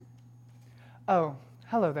Oh,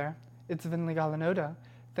 hello there. It's Vinley Galanoda.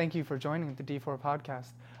 Thank you for joining the D4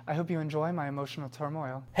 podcast. I hope you enjoy my emotional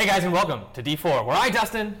turmoil. Hey guys, and welcome to D4, where I,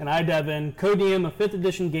 Dustin, and I, Devin, co-DM a 5th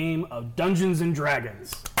edition game of Dungeons &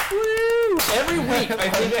 Dragons. Woo! Every week, I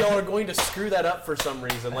think y'all are going to screw that up for some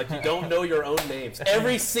reason. Like, you don't know your own names.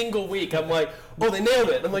 Every single week, I'm like, oh, they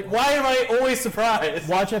nailed it. I'm like, why am I always surprised?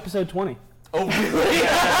 Watch episode 20. Oh, really?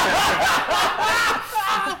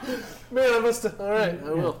 Man, I must have. All right, I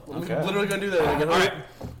will. I'm literally going to do that again. All right.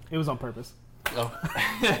 It was on purpose. Oh.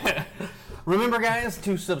 Remember, guys,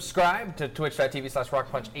 to subscribe to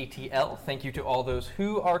twitch.tv/rockpunchatl. Thank you to all those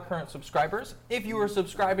who are current subscribers. If you are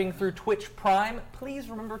subscribing through Twitch Prime, please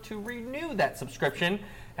remember to renew that subscription,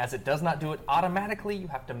 as it does not do it automatically. You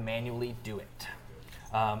have to manually do it.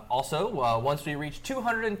 Also, once we reach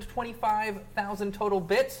 225,000 total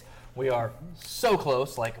bits, we are so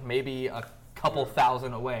close, like maybe a couple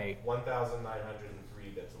thousand away. 1,903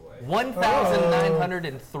 bits away.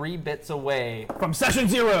 1,903 bits away From Session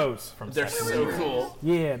Zeros. They're so cool.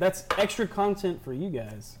 Yeah, that's extra content for you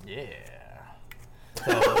guys. Yeah.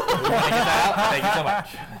 So, we want to get that out. Thank you so much.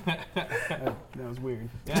 That was weird.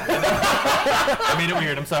 I made it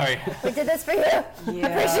weird. I'm sorry. We did this for you. Yeah.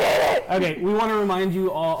 Appreciate it. Okay, we want to remind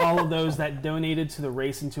you, all of those that donated to the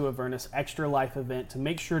Race into Avernus Extra Life event, to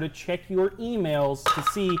make sure to check your emails to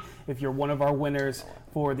see if you're one of our winners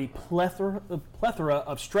for the plethora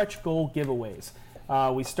of stretch goal giveaways.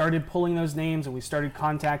 We started pulling those names and we started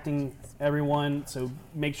contacting everyone, so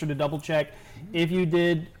make sure to double check if you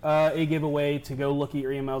did a giveaway, to go look at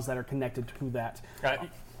your emails that are connected to that.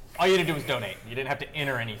 All you had to do was donate. You didn't have to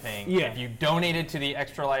enter anything. Yeah. If you donated to the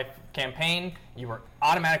Extra Life campaign, you were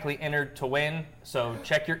automatically entered to win. So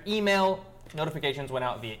check your email. Notifications went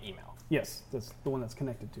out via email. Yes, that's the one that's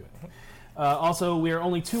connected to it. Also, we are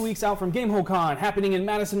only 2 weeks out from GameholeCon, happening in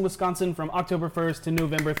Madison, Wisconsin from October 1st to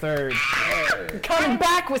November 3rd. Coming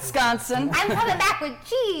back, Wisconsin. I'm coming back with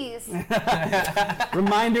cheese.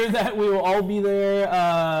 Reminder that we will all be there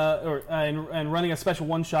and running a special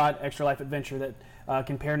one-shot Extra Life adventure that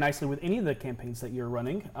can pair nicely with any of the campaigns that you're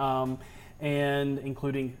running, and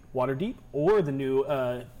including Waterdeep or the new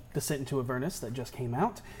Descent into Avernus that just came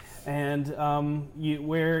out. And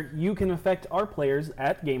where you can affect our players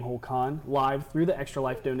at GameholeCon live through the Extra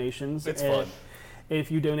Life donations. It's fun. If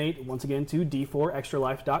you donate, once again, to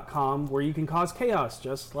d4extralife.com, where you can cause chaos,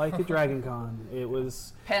 just like at DragonCon. It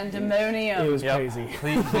was pandemonium. It was crazy.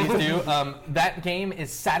 Please do. That game is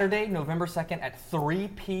Saturday, November 2nd at 3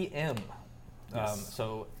 p.m. Yes.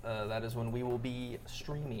 So that is when we will be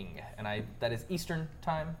streaming, and that is Eastern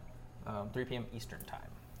time, 3 p.m. Eastern time.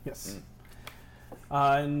 Yes.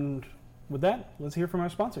 And with that, let's hear from our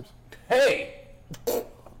sponsors. Hey!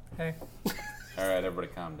 Hey. All right, everybody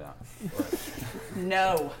calm down.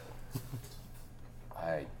 No.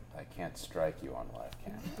 I can't strike you on live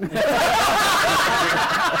cam.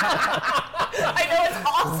 I know, it's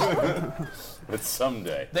awesome. But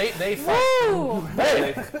someday. They Woo!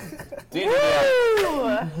 Hey! Woo!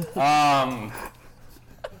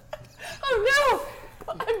 Oh no!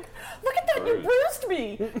 Look at that! You bruised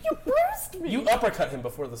me! You bruised me! You uppercut him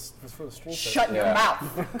before the stream. Shut your mouth.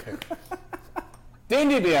 Okay.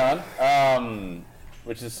 D&D Beyond,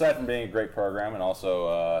 which is, aside from being a great program and also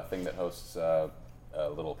a thing that hosts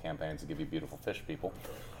little campaigns to give you beautiful fish people,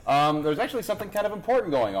 there's actually something kind of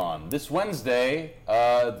important going on. This Wednesday,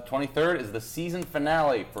 the 23rd, is the season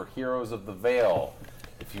finale for Heroes of the Veil.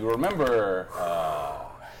 If you remember,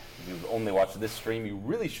 if you've only watched this stream, you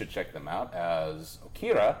really should check them out, as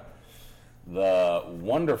Okira, the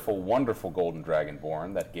wonderful, wonderful Golden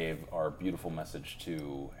Dragonborn that gave our beautiful message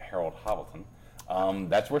to Harold Hobbleton,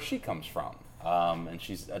 that's where she comes from. And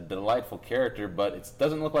she's a delightful character, but it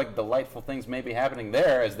doesn't look like delightful things may be happening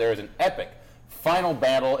there, as there is an epic final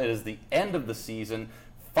battle. It is the end of the season.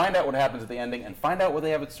 Find out what happens at the ending, and find out what they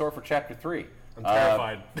have in store for Chapter 3. I'm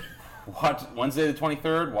terrified. Watch Wednesday the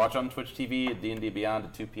 23rd. Watch on Twitch TV at D&D Beyond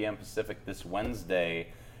at 2 p.m. Pacific this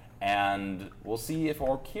Wednesday. And we'll see if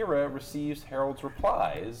Okira receives Harold's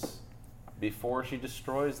replies before she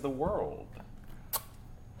destroys the world.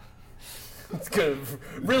 It's going to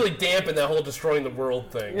really dampen that whole destroying the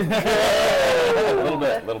world thing. A little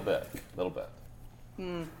bit.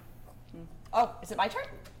 Oh, is it my turn?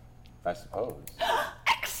 I suppose.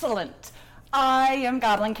 Excellent. I am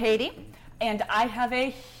Goblin Katie, and I have a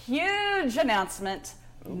huge announcement.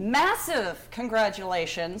 Massive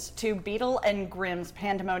congratulations to Beetle and Grimm's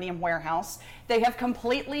Pandemonium Warehouse. They have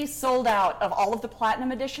completely sold out of all of the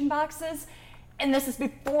Platinum Edition boxes, and this is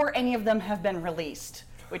before any of them have been released.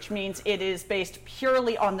 which means it is based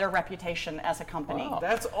purely on their reputation as a company. Wow.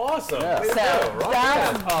 That's awesome. Yeah. Way to So go. Rock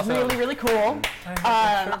that's on. really, really cool.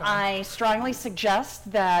 I I strongly suggest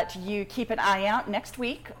that you keep an eye out next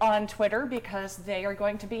week on Twitter because they are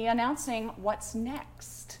going to be announcing what's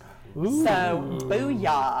next. Ooh. So,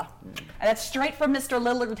 booyah. And that's straight from Mr.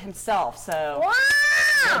 Lillard himself, so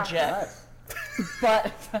legit. Nice. But,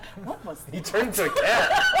 what was that? He turned into a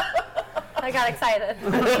cat. I got excited.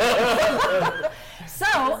 So,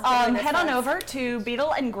 head on over to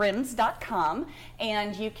beetleandgrims.com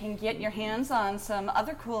and you can get your hands on some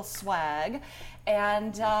other cool swag.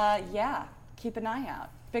 And yeah, keep an eye out.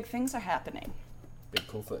 Big things are happening. Big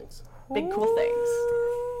cool things. Big cool things.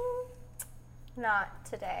 Not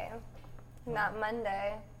today. Not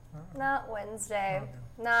Monday. Not Wednesday.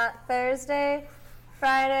 Not Thursday,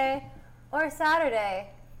 Friday, or Saturday.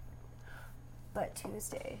 But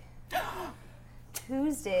Tuesday.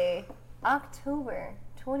 Tuesday, October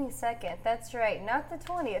 22nd. That's right. Not the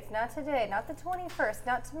 20th, not today, not the 21st,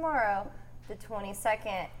 not tomorrow. The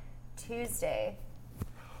 22nd, Tuesday,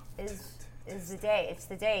 is the day. It's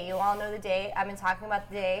the day. You all know the day. I've been talking about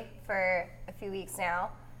the day for a few weeks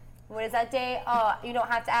now. What is that day? Oh, you don't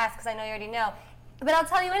have to ask because I know you already know. But I'll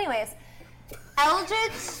tell you anyways.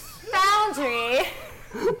 Eldritch Foundry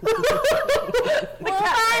will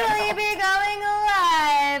finally be going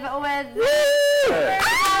live with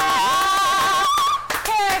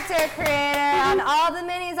character creator on all the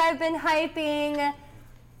minis I've been hyping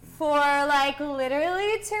for like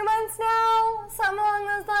literally 2 months now, something along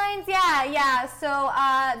those lines. Yeah. So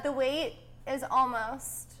the wait is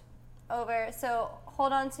almost over. So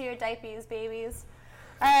hold on to your diapers, babies.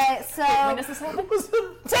 All right, so When does this happen?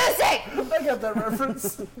 Tuesday. I got that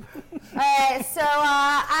reference. All right, so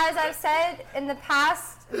as I've said in the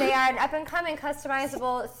past, they are an up-and-coming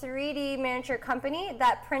customizable 3D miniature company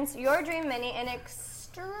that prints your dream mini in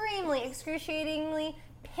extremely, excruciatingly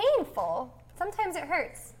painful, sometimes it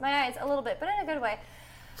hurts my eyes a little bit, but in a good way,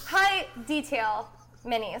 high detail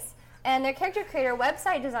minis. And their character creator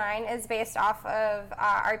website design is based off of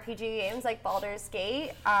RPG games like Baldur's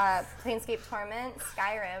Gate, Planescape Torment,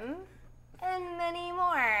 Skyrim, and many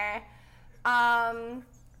more. Are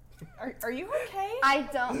you okay? I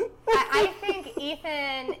don't. I think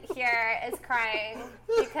Ethan here is crying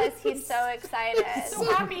because he's so excited. So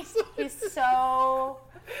happy. He's so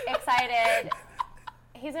excited.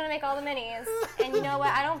 He's gonna make all the minis, and you know what?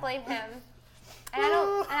 I don't blame him, and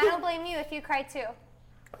I don't blame you if you cry too.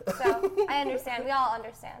 So I understand. We all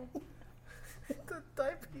understand. The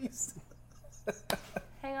diapers.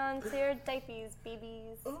 Hang on to your diapers,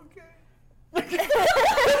 babies. Okay. I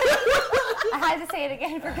had to say it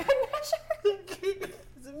again for good measure.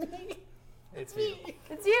 Is it me? It's you.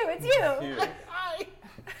 It's you. It's you. You. Hi.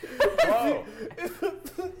 Whoa.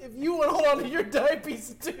 If you want to hold on to your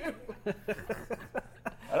diapers too.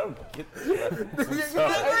 I don't get this reference. I'm Hang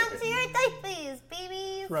sorry. on to your diapers,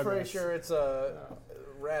 babies. Rugrats. Pretty sure it's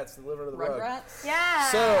rats that live under the rug. Rugrats?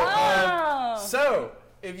 Yeah. So,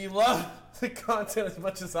 if you love the content as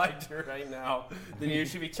much as I do right now, then you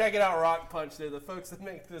should be checking out Rock Punch. They're the folks that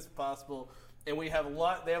make this possible, and they have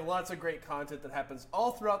lots of great content that happens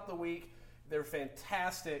all throughout the week. They're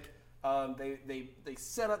fantastic. They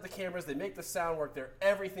set up the cameras, they make the sound work. They're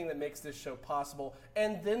everything that makes this show possible,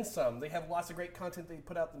 and then some. They have lots of great content they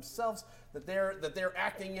put out themselves that they're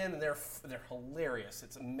acting in, and they're hilarious.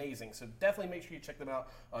 It's amazing. So definitely make sure you check them out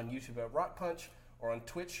on YouTube at Rock Punch or on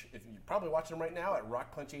Twitch. If you're probably watching them right now at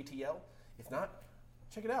Rock Punch ATL. If not,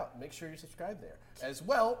 check it out. Make sure you subscribe there, as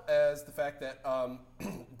well as the fact that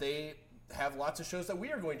they have lots of shows that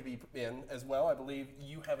we are going to be in as well. I believe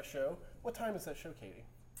you have a show. What time is that show, Katie?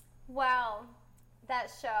 Well, that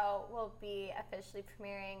show will be officially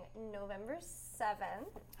premiering November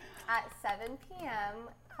 7th at 7 p.m.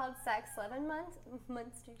 called Sex 11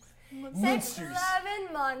 Monsters. Sex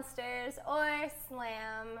 11 Monsters, or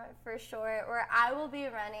SLAM for short, where I will be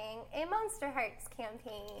running a Monster Hearts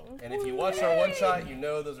campaign. And if you watched our one shot, you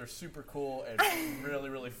know those are super cool and really,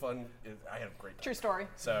 really fun. I had a great time. True story.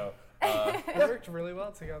 So We worked really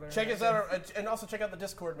well together. check us out, and also check out the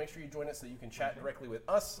Discord. Make sure you join us so you can chat directly with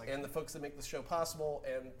us and the folks that make the show possible,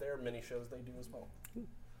 and their many shows they do as well.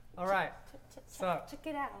 All right. So, Check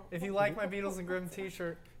it out. if you like my Beatles and Grimm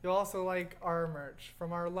t-shirt, you'll also like our merch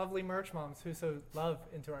from our lovely merch moms who so love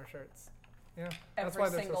into our shirts. Yeah, that's Every why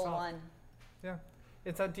they're so single soft. one. Yeah,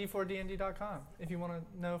 it's at d4dnd.com. If you want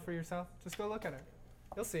to know for yourself, just go look at it.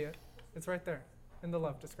 You'll see it. It's right there in the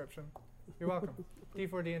love description. You're welcome.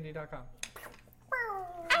 d4dnd.com.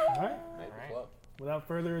 All right. Made the club. Without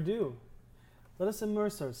further ado, let us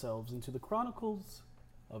immerse ourselves into the chronicles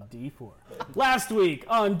of D4. Last week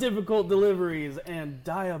on difficult deliveries and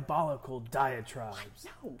diabolical diatribes,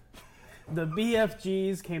 the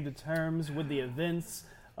BFGs came to terms with the events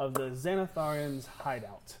of the Xanatharians'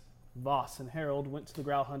 hideout. Voss and Harold went to the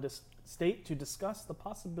Growlhund estate to discuss the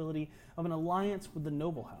possibility of an alliance with the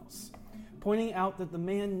Noble House, pointing out that the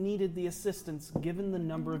man needed the assistance given the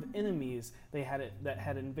number of enemies that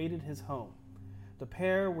had invaded his home. The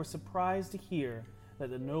pair were surprised to hear that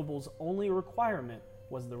the noble's only requirement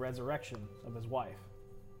was the resurrection of his wife.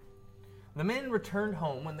 The men returned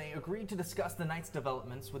home when they agreed to discuss the night's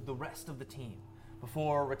developments with the rest of the team.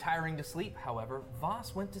 Before retiring to sleep, however,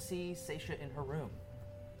 Voss went to see Seisha in her room.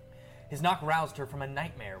 His knock roused her from a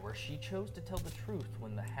nightmare where she chose to tell the truth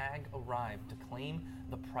when the hag arrived to claim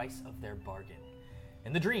the price of their bargain.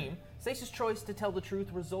 In the dream, Seisha's choice to tell the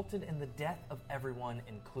truth resulted in the death of everyone,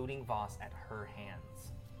 including Voss, at her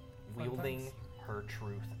hands, wielding her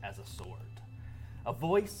truth as a sword. A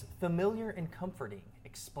voice, familiar and comforting,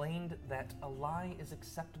 explained that a lie is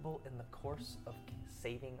acceptable in the course of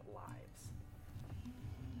saving lives.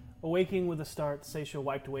 Awaking with a start, Seisha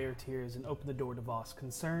wiped away her tears and opened the door to Voss,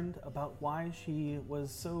 concerned about why she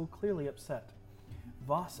was so clearly upset.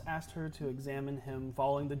 Voss asked her to examine him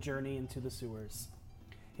following the journey into the sewers.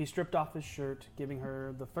 He stripped off his shirt, giving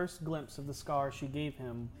her the first glimpse of the scar she gave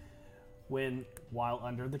him when, while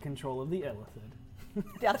under the control of the Elithid,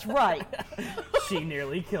 That's right. she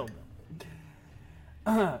nearly killed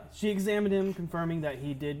him. She examined him, confirming that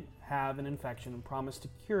he did have an infection and promised to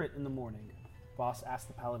cure it in the morning. Voss asked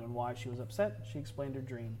the paladin why she was upset. She explained her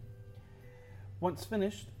dream. Once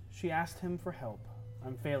finished, she asked him for help.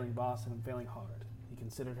 "I'm failing, Voss, and I'm failing hard." He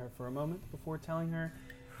considered her for a moment before telling her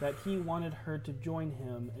that he wanted her to join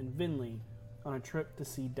him and Vinley on a trip to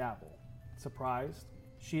see Dabble. Surprised,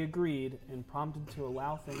 she agreed and prompted to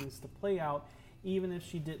allow things to play out even if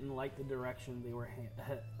she didn't like the direction they were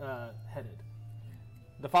headed.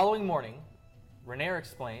 The following morning, Renaer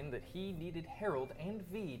explained that he needed Harold and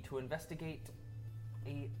V to investigate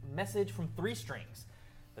a message from Three Strings,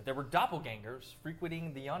 that there were doppelgangers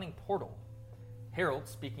frequenting the Yawning Portal. Harold,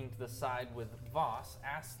 speaking to the side with Voss,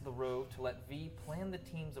 asked the Rove to let V plan the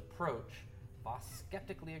team's approach. Voss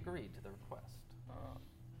skeptically agreed to the request.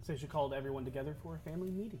 So she called everyone together for a family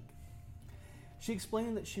meeting. She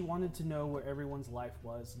explained that she wanted to know where everyone's life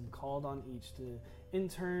was and called on each to, in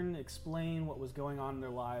turn, explain what was going on in their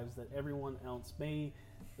lives that everyone else may,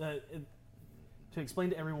 to explain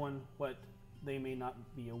to everyone what they may not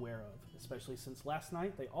be aware of, especially since last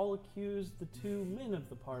night they all accused the two men of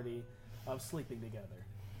the party of sleeping together.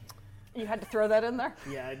 You had to throw that in there?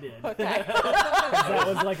 Yeah, I did. Okay. That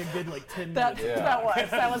was like a good 10 minutes.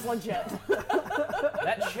 That was legit.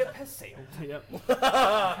 That ship has sailed. Yep.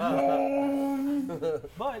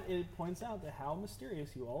 But it points out that how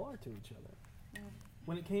mysterious you all are to each other.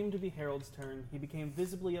 When it came to be Harold's turn, he became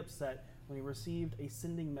visibly upset when he received a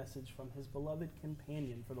sending message from his beloved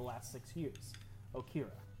companion for the last 6 years,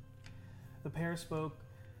 Okira. The pair spoke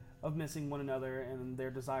of missing one another and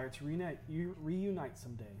their desire to reunite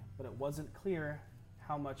someday, but it wasn't clear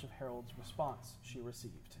how much of Harold's response she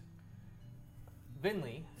received.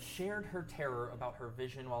 Vinley shared her terror about her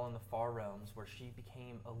vision while in the far realms, where she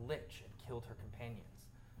became a lich and killed her companions.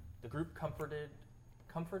 The group comforted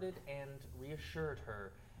and reassured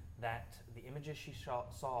her that the images she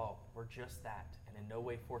saw were just that, and in no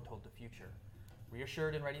way foretold the future.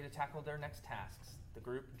 Reassured and ready to tackle their next tasks, the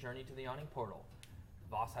group journeyed to the Yawning Portal.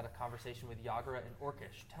 Voss had a conversation with Yagra and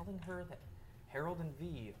Orcish, telling her that Harold and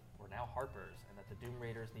V were now Harpers, and that the Doom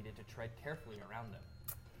Raiders needed to tread carefully around them.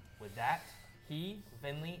 With that, he,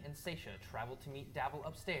 Vinley, and Seisha traveled to meet Dabble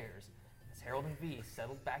upstairs, as Harold and V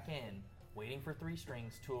settled back in, waiting for Three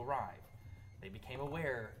Strings to arrive. They became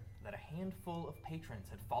aware that a handful of patrons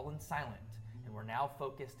had fallen silent and were now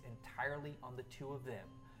focused entirely on the two of them.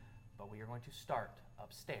 But we are going to start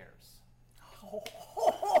upstairs.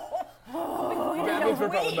 That means we're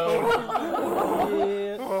about to know.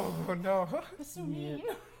 Oh no. So mean.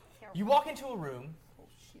 You walk into a room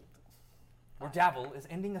where Dabble is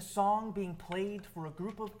ending a song being played for a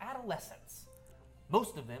group of adolescents.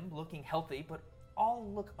 Most of them looking healthy, but all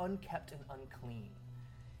look unkept and unclean.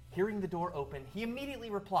 Hearing the door open, he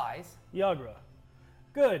immediately replies, Yagra.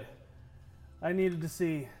 Good. I needed to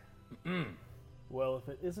see. Well, if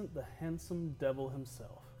it isn't the handsome devil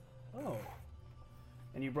himself. Oh.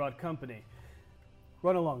 And you brought company.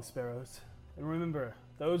 Run along, sparrows. And remember,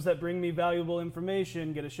 those that bring me valuable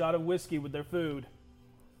information get a shot of whiskey with their food.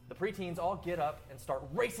 The preteens all get up and start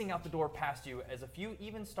racing out the door past you, as a few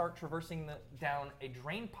even start traversing down a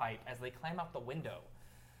drain pipe as they climb out the window.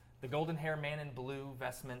 The golden-haired man in blue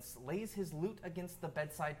vestments lays his lute against the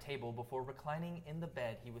bedside table before reclining in the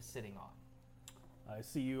bed he was sitting on. I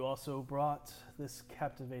see you also brought this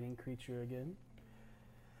captivating creature again.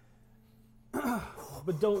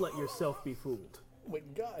 But don't let yourself be fooled. Oh my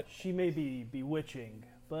god. She may be bewitching,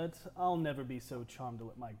 but I'll never be so charmed to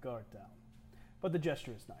let my guard down. But the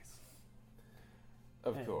gesture is nice.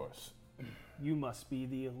 Of And course. You must be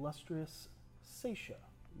the illustrious Seisha,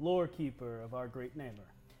 lore keeper of our great neighbor.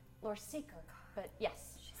 Lore Seeker, but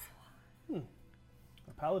yes. A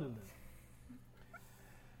paladin then.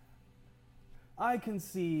 I can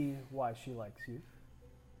see why she likes you,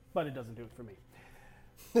 but it doesn't do it for me.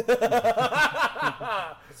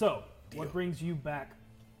 So, what brings you back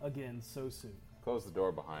again so soon? Close the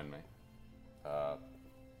door behind me.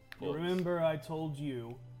 You remember I told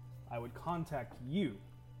you I would contact you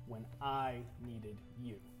when I needed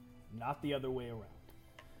you, not the other way around.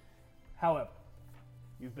 However,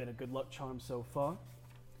 you've been a good luck charm so far.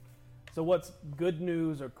 So what's good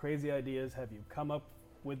news or crazy ideas have you come up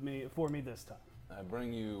with me for me this time? I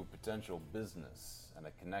bring you potential business and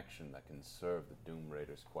a connection that can serve the Doom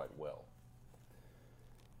Raiders quite well.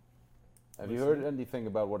 Have you heard anything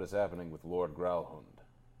about what is happening with Lord Growlhund?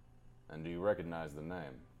 And do you recognize the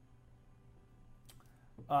name?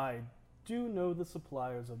 I do know the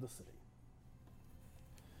suppliers of the city.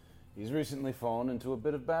 He's recently fallen into a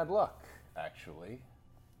bit of bad luck, actually.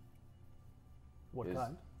 What His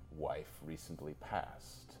kind? wife recently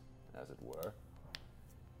passed, as it were.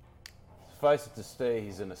 Suffice it to say,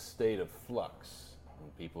 he's in a state of flux. When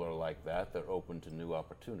people are like that, they're open to new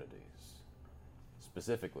opportunities.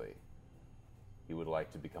 Specifically, he would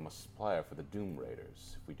like to become a supplier for the Doom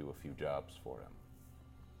Raiders if we do a few jobs for him.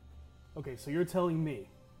 Okay, so you're telling me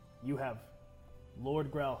you have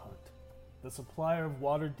Lord Growlhunt, the supplier of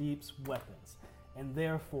Waterdeep's weapons, and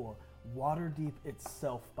therefore Waterdeep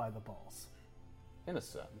itself by the balls. In a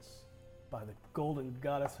sense. By the golden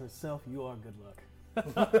goddess herself, you are good luck.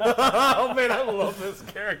 Oh man, I love this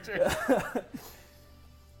character.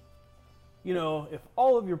 You know, if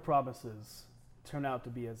all of your promises turn out to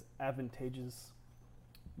be as advantageous,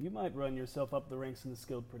 you might run yourself up the ranks in the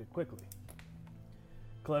Guild pretty quickly.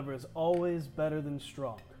 Clever is always better than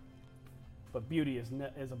strong, but beauty is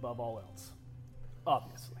above all else.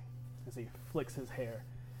 Obviously, as he flicks his hair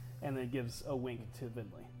and then gives a wink to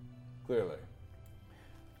Vinley. Clearly.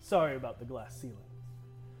 Sorry about the glass ceiling,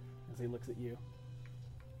 as he looks at you.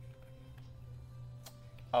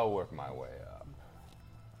 I'll work my way up.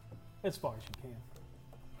 As far as you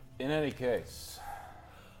can. In any case,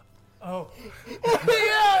 Oh, yeah,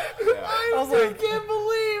 I was like, Can't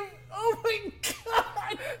believe. Oh my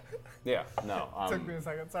god. yeah, no, took me a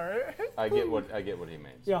second. Sorry. I get what he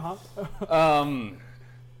means. Yeah, huh?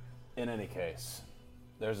 In any case,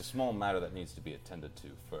 there's a small matter that needs to be attended to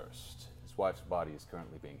first. His wife's body is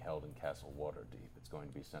currently being held in Castle Waterdeep. It's going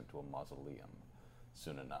to be sent to a mausoleum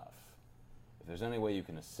soon enough. If there's any way you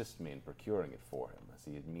can assist me in procuring it for him, as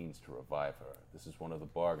he means to revive her, this is one of the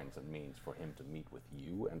bargains it means for him to meet with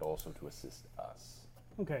you and also to assist us.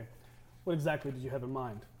 Okay. What exactly did you have in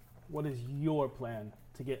mind? What is your plan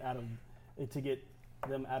to get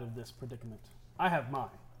them out of this predicament? I have mine.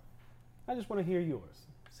 I just want to hear yours.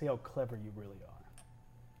 See how clever you really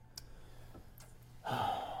are.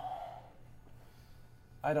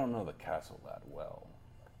 I don't know the castle that well.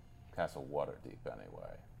 Castle Waterdeep,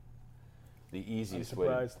 anyway. The I'm easiest way.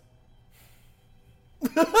 surprised.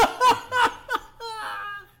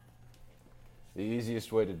 The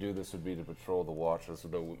easiest way to do this would be to patrol the watches so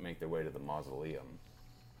they would make their way to the mausoleum,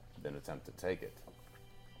 then attempt to take it.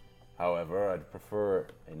 However, I'd prefer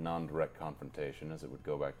a non-direct confrontation, as it would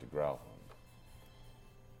go back to Growlhund.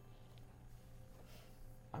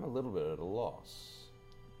 I'm a little bit at a loss.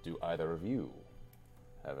 Do either of you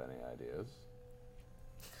have any ideas?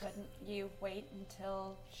 Couldn't you wait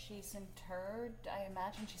until she's interred? I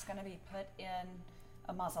imagine she's going to be put in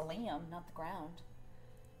a mausoleum, not the ground.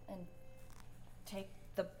 And take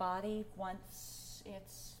the body once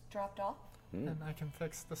it's dropped off? And I can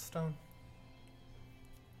fix the stone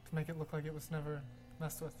to make it look like it was never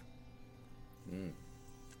messed with.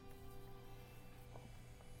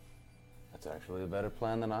 That's actually a better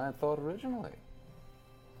plan than I had thought originally.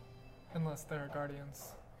 Unless there are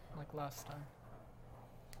guardians, like last time.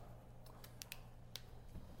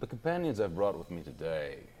 The companions I've brought with me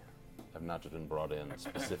today have not just been brought in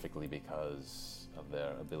specifically because of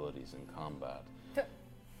their abilities in combat.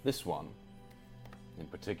 This one, in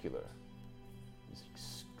particular, is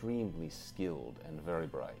extremely skilled and very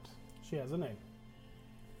bright. She has a name.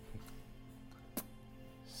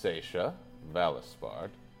 Seisha Valispard.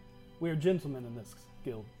 We're gentlemen in this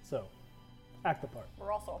guild, so Act the part.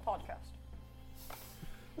 We're also a podcast.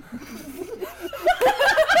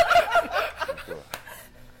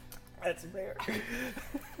 That's fair.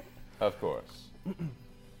 Of course.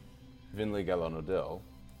 Vinley Galonodil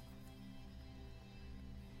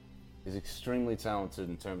is extremely talented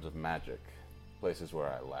in terms of magic, places where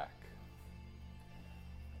I lack.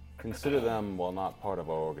 Consider them, while not part of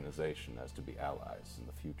our organization, as to be allies in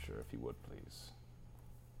the future, if you would, please.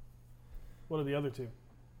 What are the other two?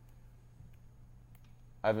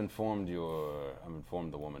 I've informed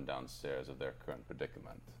the woman downstairs of their current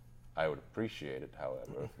predicament. I would appreciate it,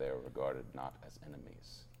 however, if they are regarded not as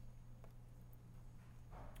enemies.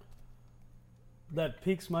 That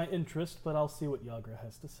piques my interest, but I'll see what Yagra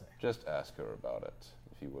has to say. Just ask her about it,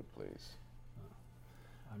 if you would, please.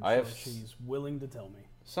 I'm I sure have she's willing to tell me.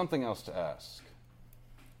 Something else to ask.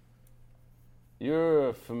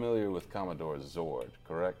 You're familiar with Commodore Zord,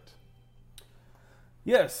 correct?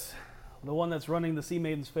 Yes, the one that's running the Sea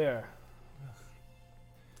Maidens Fair.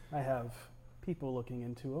 I have people looking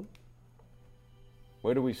into him.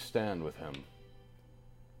 Where do we stand with him?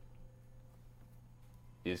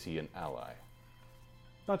 Is he an ally?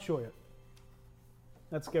 Not sure yet.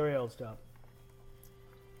 That's Gariel's job.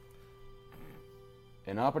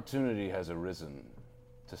 An opportunity has arisen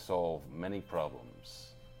to solve many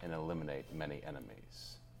problems and eliminate many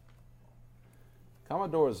enemies.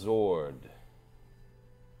 Commodore Zord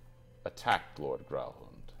attacked Lord Growlund.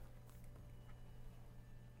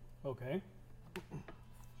 Okay.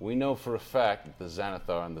 We know for a fact that the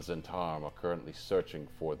Xanathar and the Zentarum are currently searching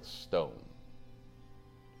for the stone.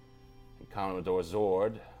 And Commodore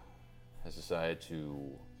Zord has decided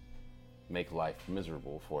to make life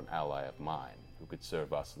miserable for an ally of mine who could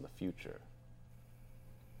serve us in the future.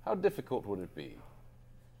 How difficult would it be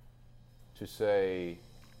to, say,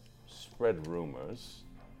 spread rumors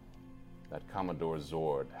that Commodore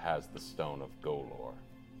Zord has the Stone of Golor?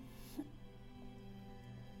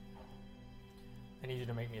 I need you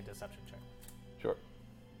to make me a deception check. Sure.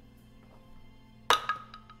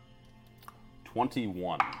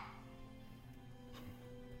 21.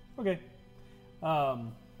 Okay.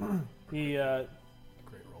 He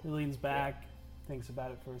leans back, thinks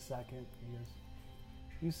about it for a second. He goes,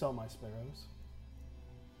 "You sell my sparrows."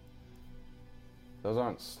 Those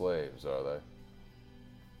aren't slaves, are they?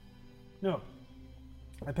 No.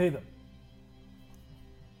 I pay them.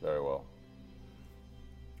 Very well.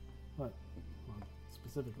 What? Well,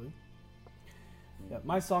 specifically. Yeah,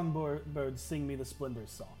 my songbirds sing me the Splendor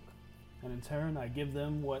song. And in turn, I give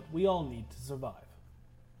them what we all need to survive.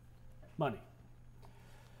 Money.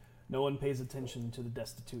 No one pays attention to the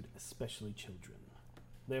destitute, especially children.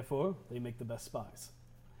 Therefore, they make the best spies.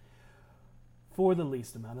 For the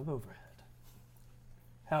least amount of overhead.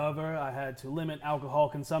 However, I had to limit alcohol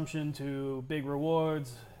consumption to big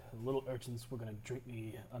rewards. Little urchins were going to drink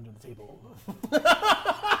me under the table.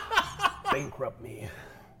 Bankrupt me.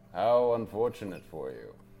 How unfortunate for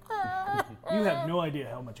you. You have no idea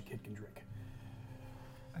how much a kid can drink.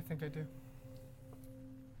 I think I do.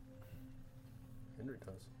 Henry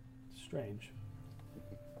does. Strange.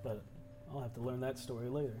 But I'll have to learn that story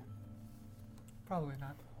later. Probably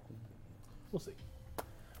not. We'll see.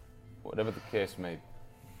 Whatever the case may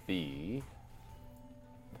be,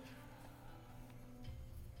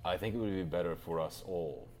 I think it would be better for us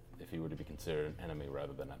all if he were to be considered an enemy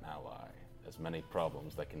rather than an ally, as many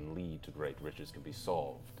problems that can lead to great riches can be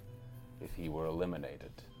solved if he were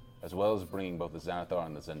eliminated, as well as bringing both the Xanathar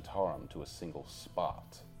and the Zentarum to a single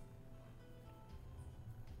spot.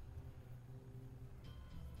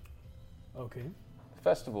 Okay. The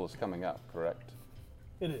festival is coming up, correct?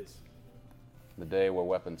 It is. The day where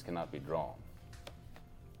weapons cannot be drawn.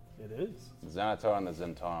 It is. The Xanathar and the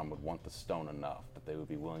Zentarum would want the stone enough that they would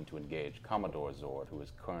be willing to engage Commodore Zord, who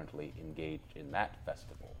is currently engaged in that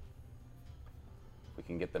festival. We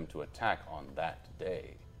can get them to attack on that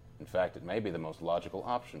day. In fact, it may be the most logical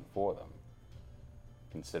option for them,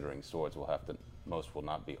 considering swords most will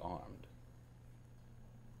not be armed.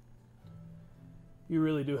 You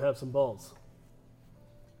really do have some balls.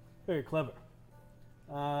 Very clever.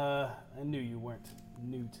 I knew you weren't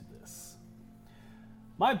new to this.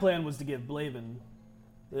 My plan was to give Blaven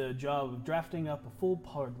the job of drafting up a full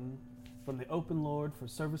pardon from the Open Lord for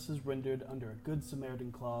services rendered under a Good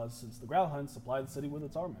Samaritan clause, since the Growlhunts supplied the city with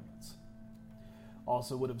its armaments.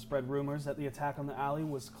 Also would have spread rumors that the attack on the alley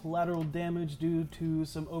was collateral damage due to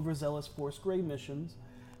some overzealous Force Grey missions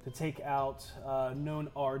to take out known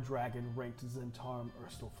R-Dragon ranked Zentarum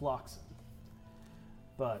Urstel Floxen.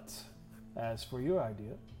 But as for your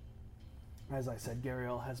idea, as I said,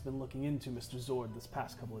 Gariel has been looking into Mr. Zord this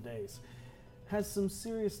past couple of days. Has some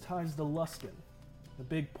serious ties to Luskan, the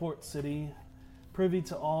big port city privy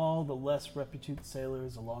to all the less reputed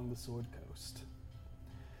sailors along the Sword Coast.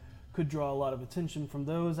 Could draw a lot of attention from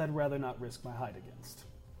those I'd rather not risk my hide against.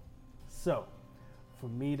 So, for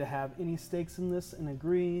me to have any stakes in this and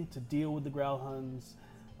agree to deal with the Growlhuns,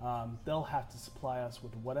 they'll have to supply us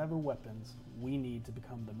with whatever weapons we need to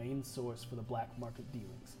become the main source for the black market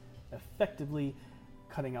dealings, effectively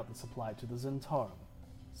cutting out the supply to the Zentarum.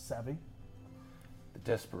 Savvy? The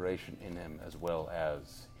desperation in him, as well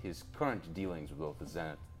as his current dealings with both the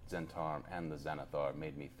Zentarum and the Xanathar,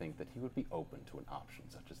 made me think that he would be open to an option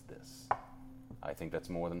such as this. I think that's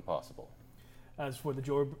more than possible. As for the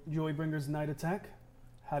Joybringer's night attack,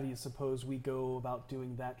 how do you suppose we go about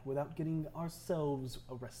doing that without getting ourselves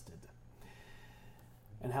arrested?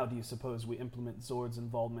 And how do you suppose we implement Zord's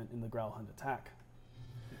involvement in the Growlhund attack?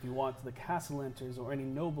 If you want the Castellanters or any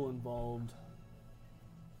noble involved,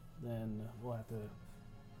 then we'll have to...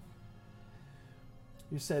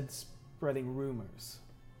 You said spreading rumors.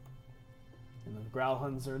 And the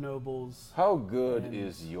Growlhunds are nobles. How good And-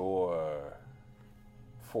 is your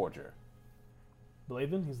forger?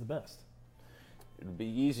 Blaven, he's the best. It would be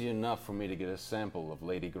easy enough for me to get a sample of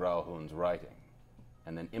Lady Growlhund's writing,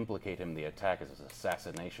 and then implicate him in the attack as an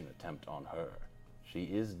assassination attempt on her. She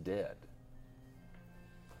is dead.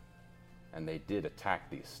 And they did attack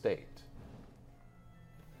the estate.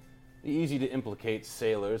 It'd be easy to implicate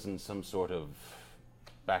sailors in some sort of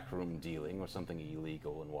backroom dealing or something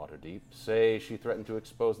illegal in Waterdeep. Say she threatened to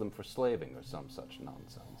expose them for slaving or some such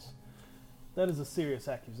nonsense. That is a serious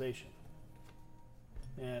accusation.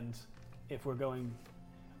 And if we're going...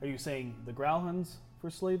 Are you saying the Growlhuns for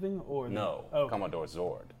slaving, or... No, Oh, Commodore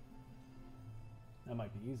Zord. that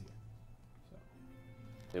might be easier. So.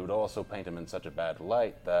 It would also paint him in such a bad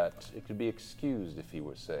light that it could be excused if he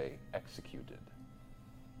were, say, executed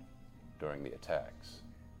during the attacks.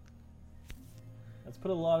 That's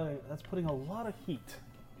putting a lot of heat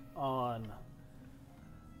on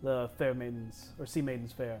the Fair Maidens, or Sea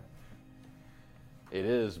Maidens Fair. It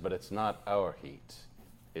is, but it's not our heat.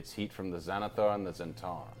 It's heat from the Xanathar and the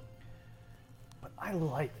Zentarum. But I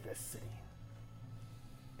like this city.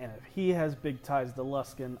 And if he has big ties to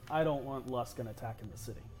Luskan, I don't want Luskan attacking the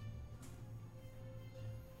city.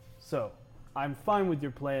 So, I'm fine with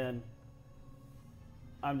your plan.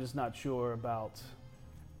 I'm just not sure about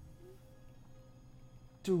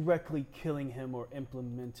directly killing him or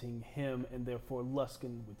implementing him and therefore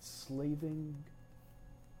Luskan with slaving.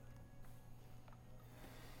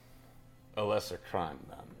 A lesser crime,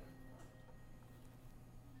 then.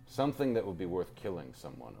 Something that would be worth killing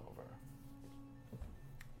someone over.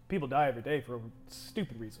 People die every day for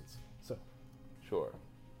stupid reasons. So, Sure.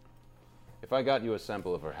 If I got you a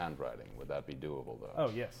sample of her handwriting, would that be doable, though? oh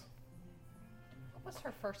yes, What was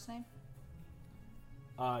her first name?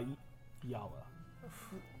 Yala.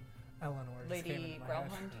 Eleanor just came Lady into my head.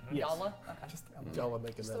 Growlhund? Yes. Yala? Okay. Just Eleanor. Y'all are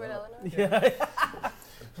making Just that the word up. Eleanor? Yeah,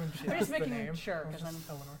 When she We're asked just the making name, sure, I was 'cause just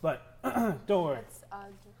Eleanor. but don't worry. That's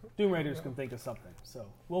odd. Doom Raiders can think of something, so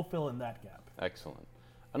we'll fill in that gap. Excellent.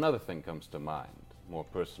 Another thing comes to mind, more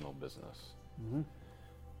personal business. Mm-hmm.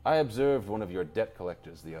 I observed one of your debt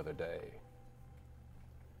collectors the other day.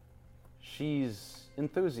 She's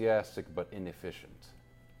enthusiastic but inefficient.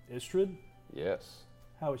 Istrid, Yes.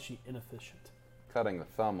 how is she inefficient? Cutting the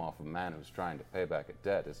thumb off a man who's trying to pay back a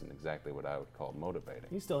debt isn't exactly what I would call motivating.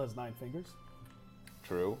 He still has 9 fingers.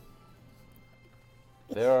 True.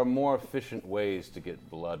 There are more efficient ways to get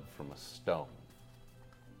blood from a stone.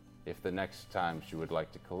 If the next time she would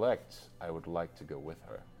like to collect, I would like to go with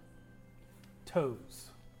her. Toes.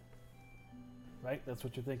 Right? That's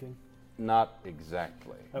what you're thinking? Not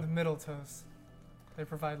exactly. The middle toes. They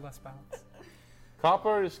provide less balance.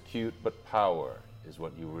 Copper is cute, but power is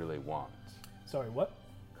what you really want. Sorry, what?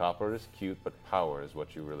 Copper is cute, but power is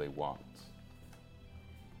what you really want.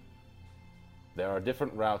 There are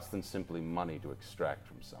different routes than simply money to extract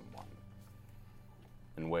from someone.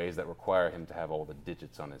 In ways that require him to have all the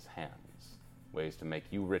digits on his hands. Ways to make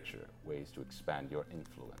you richer. Ways to expand your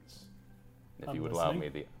influence. And if I'm you would allow me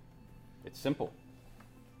listening. It's simple.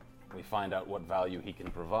 We find out what value he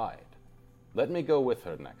can provide. Let me go with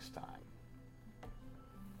her next time.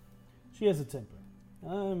 She has a temper.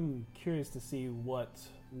 I'm curious to see what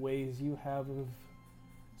ways you have of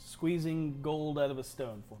squeezing gold out of a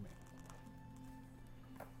stone for me.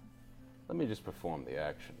 Let me just perform the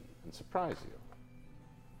action and surprise you.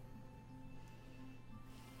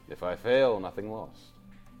 If I fail, nothing lost.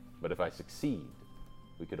 But if I succeed,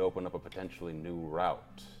 we could open up a potentially new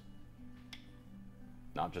route.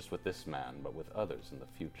 Not just with this man, but with others in the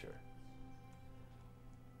future.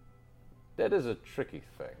 Debt is a tricky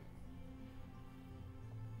thing.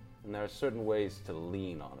 and there are certain ways to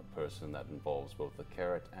lean on a person that involves both the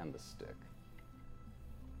carrot and the stick.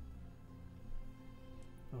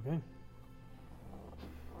 Okay.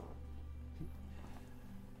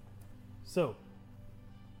 So,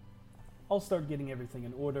 I'll start getting everything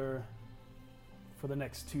in order for the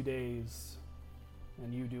next 2 days,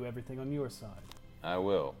 and you do everything on your side. I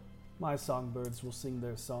will. My songbirds will sing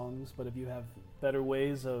their songs, but if you have better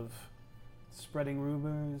ways of spreading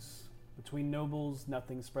rumors between nobles,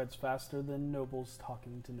 nothing spreads faster than nobles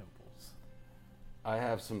talking to nobles. I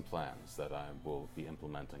have some plans that I will be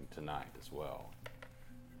implementing tonight as well.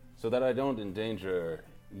 So that I don't endanger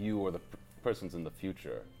you or the persons in the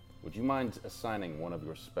future, would you mind assigning one of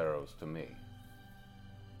your sparrows to me?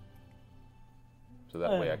 So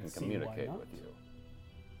that way I can see why communicate not. with you.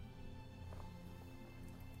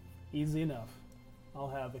 Easy enough. I'll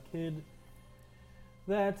have a kid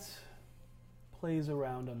that plays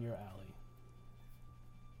around on your alley.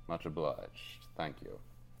 Much obliged. Thank you.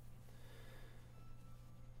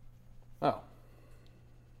 Oh.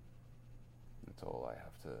 That's all I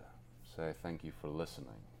have to say. Thank you for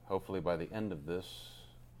listening. Hopefully by the end of this,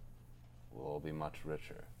 we'll all be much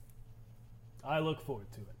richer. I look forward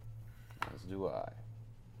to it. As do I.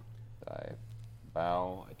 I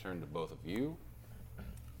bow. I turn to both of you.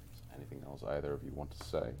 Is there anything else either of you want to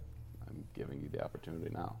say? I'm giving you the opportunity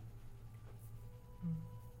now.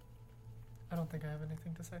 I don't think I have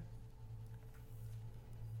anything to say.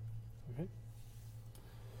 Okay.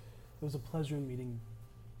 It was a pleasure meeting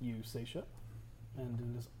you, Seisha, and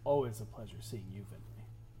it is always a pleasure seeing you, Vinley.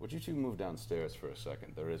 Would you two move downstairs for a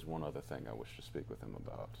second? There is one other thing I wish to speak with him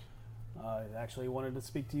about. I actually wanted to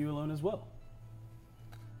speak to you alone as well.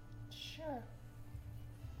 Sure.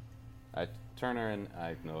 I turn her and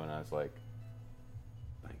I know, and I was like,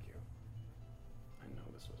 thank you. I know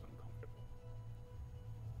this was uncomfortable.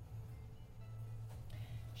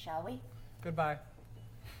 Shall we? Goodbye.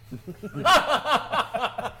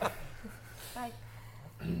 Bye.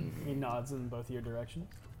 He nods in both your directions.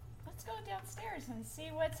 Let's go downstairs and see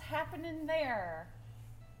what's happening there.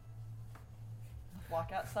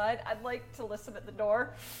 Walk outside. I'd like to listen at the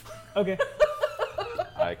door. Okay.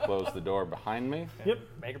 I close the door behind me. Yep.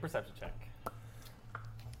 Make a perception check.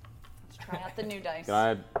 Let's try out the new dice.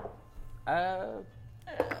 Can I?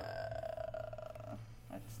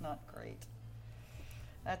 That's not great.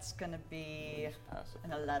 That's gonna be Pass it.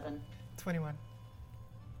 an 11. 21.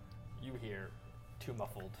 You hear too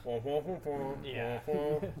muffled. Yeah.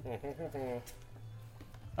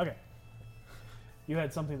 Okay. You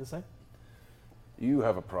had something to say? You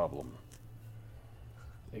have a problem.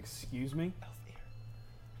 Excuse me?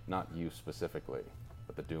 Not you specifically,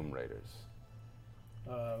 but the Doom Raiders.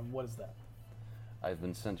 What is that? I've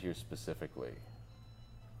been sent here specifically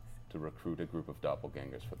to recruit a group of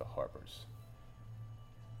doppelgangers for the Harpers.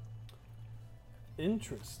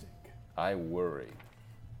 Interesting. I worry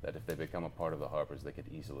that if they become a part of the Harpers, they could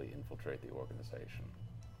easily infiltrate the organization.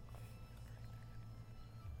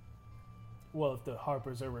 Well, if the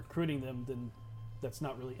Harpers are recruiting them, then that's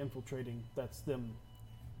not really infiltrating. That's them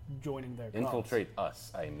joining their cause. Infiltrate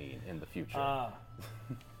us, I mean, in the future. Ah.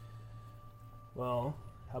 Well,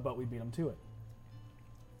 how about we beat them to it?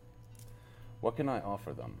 What can I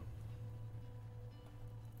offer them?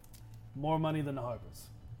 More money than the Harpers.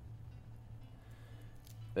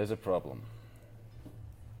 There's a problem.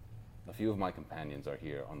 A few of my companions are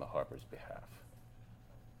here on the Harpers' behalf.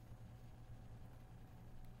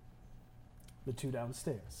 The two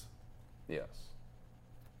downstairs. Yes.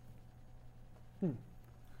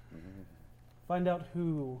 Find out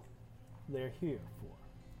who they're here for.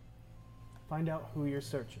 Find out who you're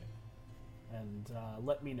searching. And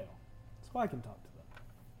let me know, so I can talk to them.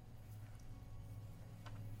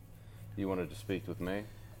 You wanted to speak with me?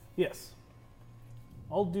 Yes.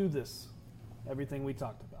 I'll do this, everything we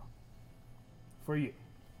talked about. For you.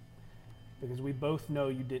 Because we both know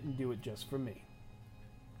you didn't do it just for me.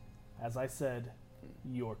 As I said,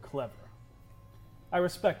 you're clever. I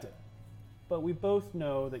respect it. But we both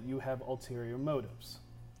know that you have ulterior motives.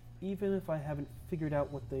 Even if I haven't figured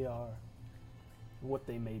out what they are, or what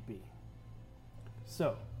they may be.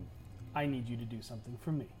 So, I need you to do something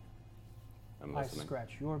for me. I'm I listening.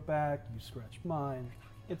 scratch your back, you scratch mine.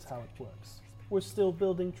 It's how it works. We're still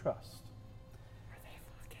building trust.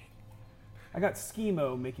 I got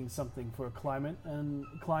Schemo making something for a client, and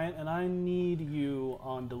I need you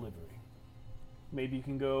on delivery. Maybe you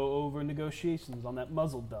can go over negotiations on that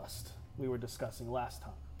muzzle dust we were discussing last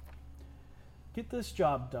time. Get this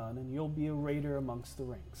job done, and you'll be a raider amongst the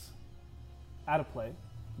ranks. Out of play,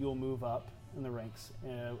 you'll move up in the ranks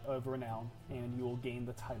of renown, and you will gain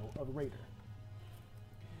the title of raider.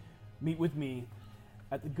 Meet with me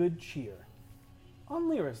at the Good Cheer on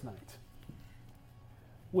Lyra's night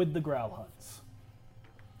with the Growl Hunts.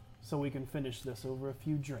 So we can finish this over a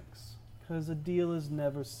few drinks, because a deal is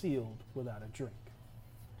never sealed without a drink.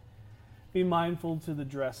 Be mindful to the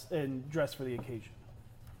dress for the occasion,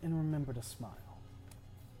 and remember to smile.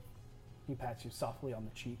 He pats you softly on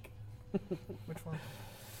the cheek. Which one?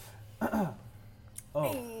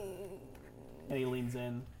 Oh. And he leans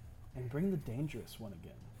in and bring the dangerous one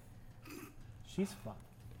again. She's fun.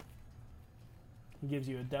 He gives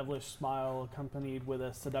you a devilish smile accompanied with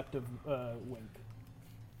a seductive wink.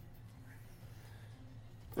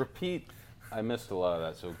 Repeat. I missed a lot of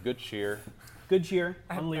that. So Good Cheer. Good Cheer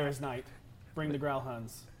on Lyra's night. Bring the Growl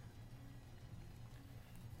Huns.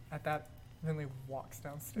 At that, Vinley walks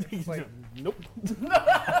downstairs. Like, Nope.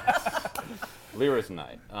 Lyra's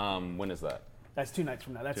night. When is that? That's 2 nights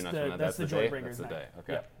from now. That's 2 nights from now. that's the day? Joybringer's That's the night. day.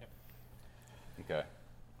 Okay. Yep. Okay.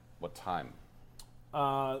 What time?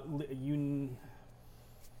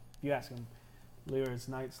 You ask him. Lyra's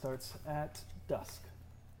night starts at dusk.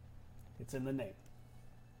 It's in the name.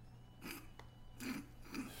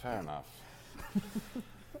 Fair enough.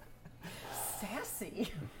 Sassy.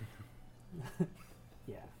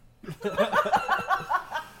 Yeah.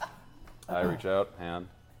 I reach out, hand.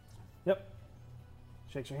 Yep.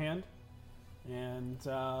 Shakes your hand, and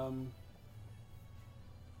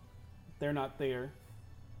they're not there.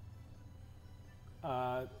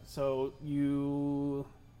 So you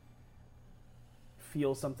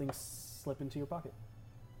feel something slip into your pocket.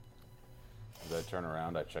 As I turn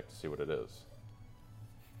around, I check to see what it is.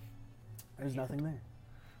 There's nothing there.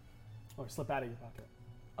 Or slip out of your pocket.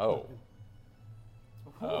 Oh.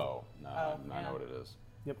 Oh, no, Oh, I yeah. know what it is.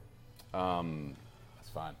 Yep. That's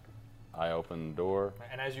fine. I open the door.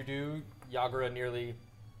 And as you do, Yagura nearly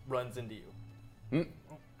runs into you.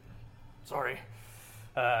 Sorry.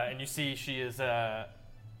 And you see she is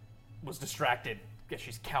was distracted because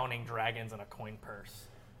she's counting dragons in a coin purse.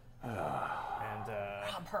 And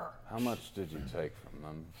Rob her. How much did you take from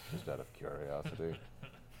them, just out of curiosity?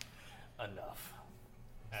 enough.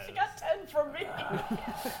 She got 10 from me.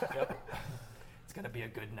 Yep. It's gonna be a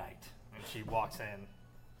good night. And she walks in.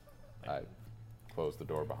 I close the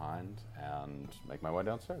door behind and make my way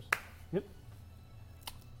downstairs. Yep.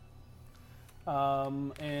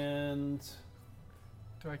 And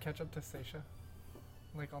do I catch up to Seisha?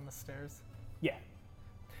 Like on the stairs? yeah.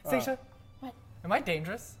 Seisha? What? Am I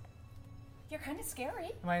dangerous? You're kind of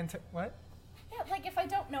scary. Am I what? Yeah, like if I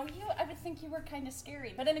don't know you, I would think you were kind of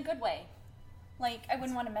scary, but in a good way. Like, I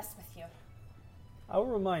wouldn't want to mess with you. I will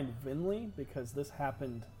remind Vinley, because this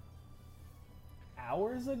happened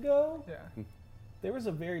hours ago. Yeah. There was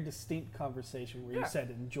a very distinct conversation where Yeah. you said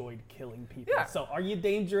enjoyed killing people. Yeah. So are you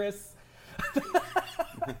dangerous?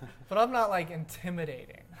 But I'm not like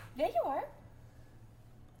intimidating. Yeah, you are,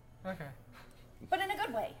 Okay. but in a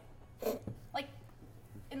good way. Like,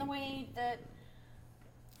 in the way that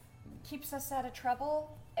keeps us out of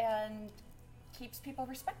trouble and keeps people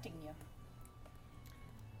respecting you.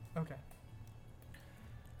 Okay.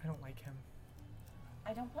 I don't like him.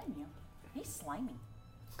 I don't blame you. He's slimy.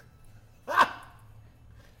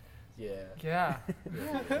 Yeah. Yeah.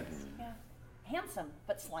 Yeah. Handsome,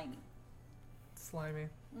 but slimy. Slimy.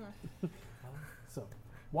 So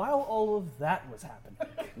while all of that was happening,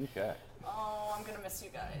 Okay. Oh, I'm gonna miss you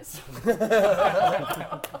guys.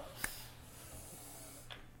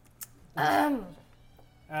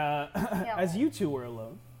 as you two were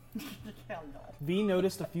alone, Hell no. V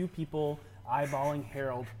noticed a few people eyeballing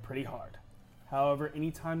Harold pretty hard. However,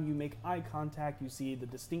 anytime you make eye contact, you see the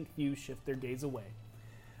distinct few shift their gaze away.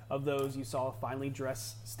 Of those, you saw a finely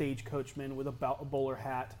dressed stagecoachman with a bowler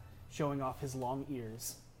hat showing off his long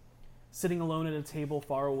ears. Sitting alone at a table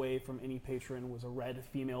far away from any patron was a red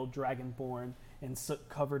female dragonborn in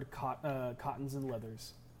soot-covered cottons and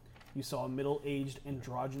leathers. You saw a middle-aged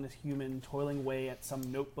androgynous human toiling away at some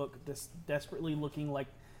notebook, desperately looking like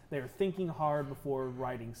they are thinking hard before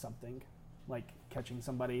writing something, like catching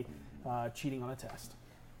somebody cheating on a test.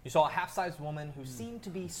 You saw a half-sized woman who seemed to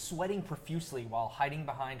be sweating profusely while hiding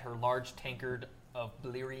behind her large tankard of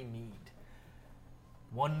Bleary mead.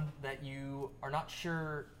 One that you are not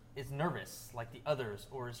sure is nervous like the others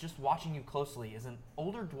or is just watching you closely is an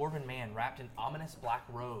older dwarven man wrapped in ominous black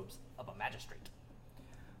robes of a magistrate.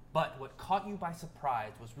 But what caught you by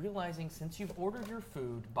surprise was realizing since you've ordered your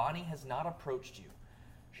food, Bonnie has not approached you.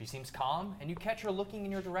 She seems calm, and you catch her looking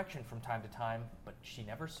in your direction from time to time, but she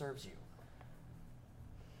never serves you.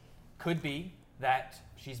 Could be that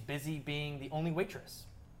she's busy being the only waitress.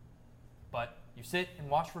 But you sit and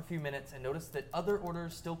watch for a few minutes and notice that other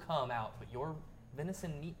orders still come out, but your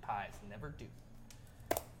venison meat pies never do.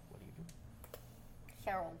 What do you do?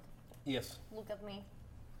 Harold, Yes. look at me.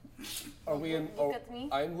 Are we in? Look at me.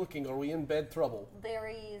 I'm looking. Are we in bed trouble? There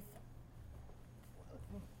is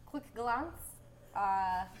quick glance,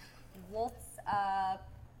 lots of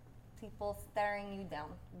people staring you down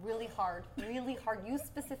really hard. You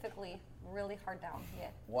specifically, really hard down. Yeah.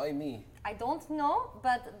 Why me? I don't know,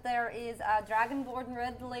 but there is a dragonborn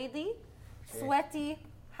red lady, sweaty,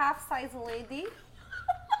 half-size lady.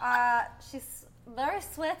 She's very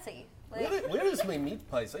sweaty. Like, Where is my meat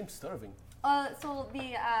pies? I'm starving. so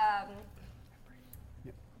the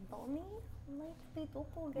Bonnie might be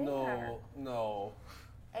doppelganger. No.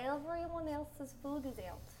 Everyone else's food is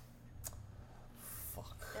out.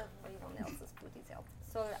 Fuck. Everyone else's food is out.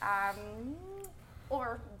 So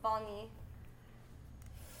or Bonnie.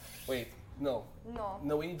 Wait. No.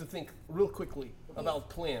 No. We need to think real quickly about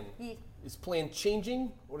plan. Ye- Is plan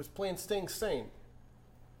changing or is plan staying same?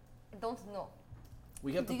 I don't know.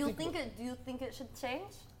 We have Do to you think. do you think it should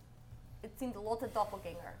change? It seemed a lot of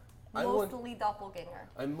doppelganger. I want- Mostly doppelganger.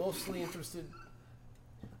 I'm mostly interested.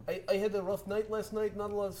 I had a rough night last night, not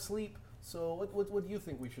a lot of sleep. So what do you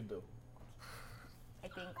think we should do? I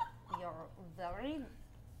think you're very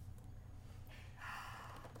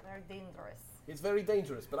dangerous. It's very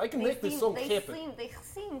dangerous, but I can make this song happen. They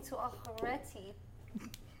seem to already.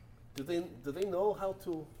 Do they know how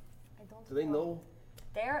to? I don't. Do they know?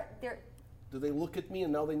 They're. Do they look at me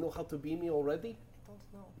and now they know how to be me already? I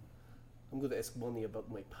don't know. I'm going to ask Bonnie about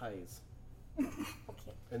my pies.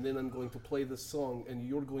 Okay. And then I'm going to play this song and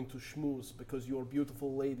you're going to schmooze because you're a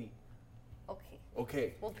beautiful lady. Okay.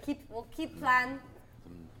 Okay. We'll keep plan.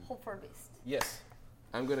 Hope for best. Yes.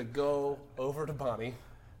 I'm going to go over to Bonnie.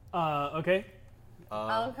 Okay.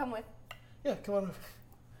 I'll come with, Yeah, come on.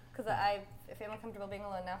 because I feel uncomfortable being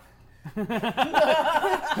alone now.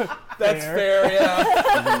 That's fair,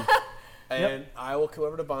 yeah. And I will come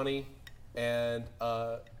over to Bonnie and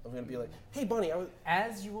I'm going to be like, hey, Bonnie, I was...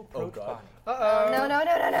 As you approach God. Bonnie,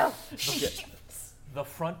 No. Okay. the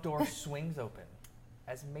front door swings open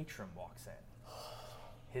as Matron walks in.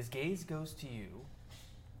 His gaze goes to you,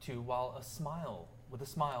 while with a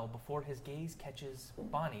smile before his gaze catches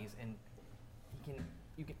Bonnie's, and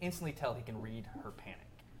you can instantly tell he can read her panic.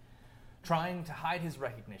 Trying to hide his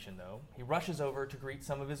recognition, though, he rushes over to greet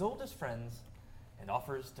some of his oldest friends and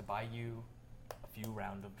offers to buy you a few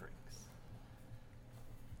round of drinks.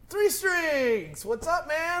 Three Strings! What's up,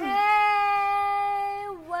 man? Hey,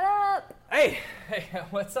 what up? Hey,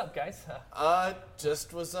 what's up, guys?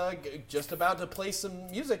 Just was just about to play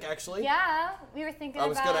some music, actually. Yeah, we were thinking I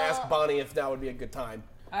was about. going to ask Bonnie if that would be a good time.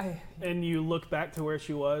 And you look back to where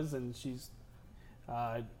she was, and she's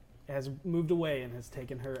has moved away and has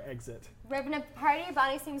taken her exit. We're having a party.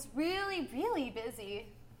 Bonnie seems really, really busy.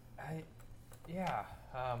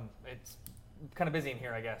 It's kind of busy in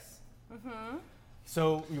here, I guess. Mm-hmm.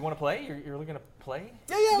 So you want to play? You're looking to play?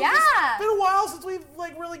 Yeah. Yeah. It's been a while since we've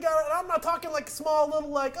really got it. I'm not talking like small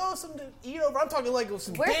little some eat over. I'm talking like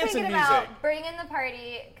some We're dancing thinking music. about bringing the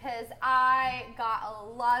party because I got a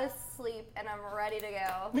lot of sleep and I'm ready to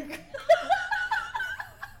go.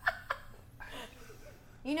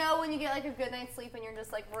 You know when you get like a good night's sleep and you're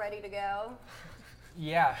just like ready to go?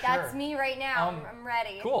 Yeah, sure. That's me right now. I'm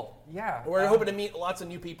ready. Cool. Yeah. We're hoping to meet lots of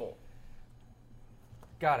new people.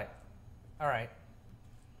 Got it. All right.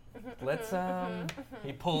 Let's.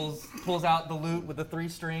 He pulls out the lute with the 3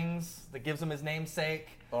 strings that gives him his namesake,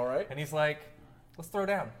 All right. and he's like, "Let's throw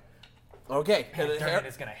down." Okay. And Durnan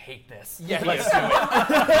is gonna hate this. Yeah, let's do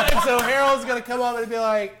it. And so Harold's gonna come up and be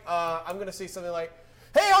like, I'm gonna say something like,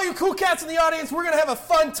 hey, all you cool cats in the audience, we're gonna have a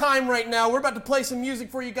fun time right now. We're about to play some music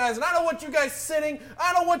for you guys, and I don't want you guys sitting.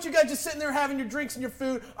 I don't want you guys just sitting there having your drinks and your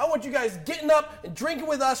food. I want you guys getting up and drinking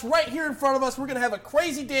with us right here in front of us. We're gonna have a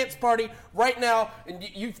crazy dance party right now, and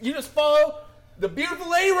you just follow the beautiful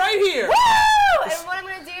lady right here. Woo! And what I'm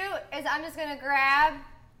gonna do is I'm just gonna grab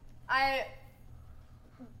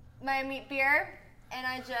my meat beer and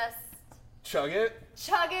I just Chug it.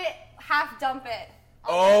 chug it, half dump it. on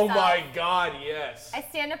Oh myself. my God, yes. I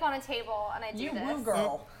stand up on a table and I do You this. woo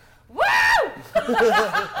girl. Woo! Oh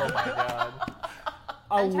my god.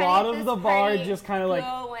 A I'm trying to lot get of this the bar party just kind of like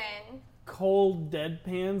going. cold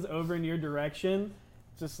deadpans over in your direction.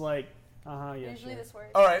 Just like, yeah, Usually sure. this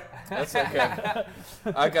works. All right, that's okay.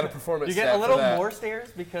 I got a performance. You get stat a little for that. more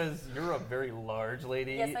stares because you're a very large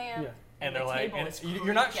lady. Yes, I am. Yeah. And they're The like, table and is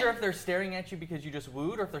you're not sure if they're staring at you because you just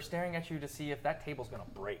wooed or if they're staring at you to see if that table's gonna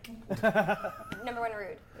break. Number 1,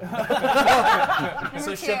 rude. So Number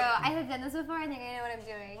 2, shut- I have done this before. I think I know what I'm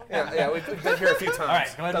doing. Yeah, we've been here a few times. All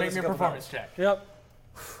right, go ahead and Done make this me a couple performance times. check. Yep.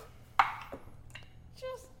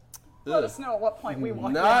 Just let Ugh. us know at what point we walk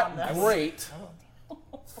in Not on this. great.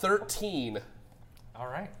 13. All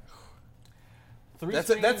right. Three That's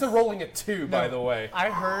strings. a rolling a 2, by the way. I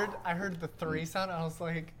heard the 3 sound. And I was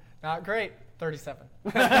like, not great. 37.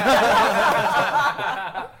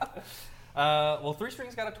 Well, Three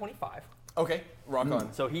Strings got a 25. Okay, rock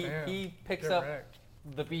on. So Damn, he picks get up wrecked.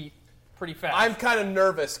 the beat pretty fast. I'm kind of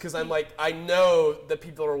nervous because I'm like, I know that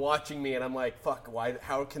people are watching me, and I'm like, fuck, why?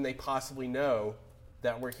 How can they possibly know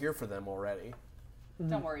that we're here for them already?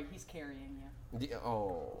 Don't worry, he's carrying you.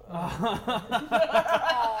 Oh.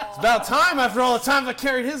 It's about time after all the times I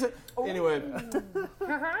carried his. Anyway.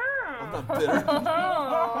 I'm not bitter.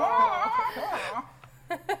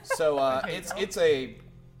 So it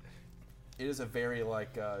is a very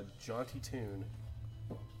like jaunty tune.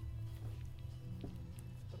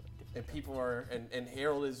 And people are and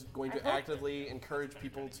Harold is going to actively encourage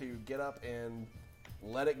people to get up and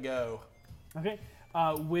let it go. Okay.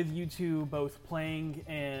 With you two both playing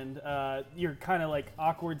and your kind of like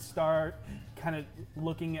awkward start, kind of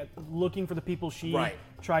looking for the people she Right.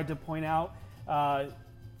 tried to point out.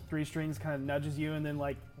 Three Strings kind of nudges you and then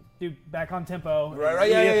like, dude, back on tempo. Right,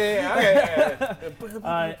 yeah.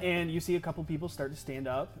 Okay. And you see a couple people start to stand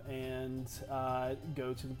up and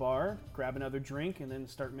go to the bar, grab another drink, and then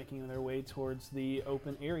start making their way towards the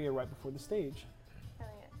open area right before the stage.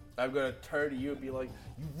 I'm gonna turn to you and be like,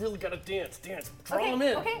 "You really gotta dance, draw them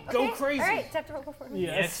in, Okay. go crazy." All right, have to roll before me.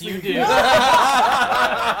 Yes, you do.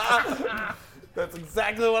 That's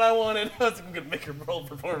exactly what I wanted. I was gonna make a roll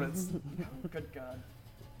performance. Good God.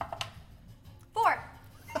 4.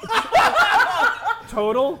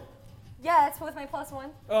 Total? Yeah, that's with my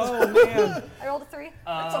 +1. Oh, man. I rolled a 3.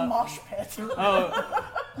 It's a mosh pit.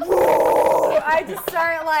 I just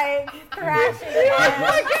start like thrashing.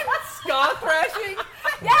 Ska thrashing?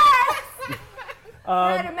 Yes!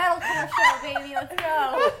 We're at a metal commercial, baby. Let's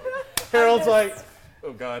go. Harold's like,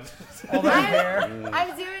 "Oh God." All that hair.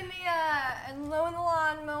 I'm doing the mowing the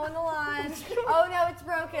lawn. Oh no, it's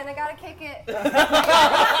broken. I gotta kick it. I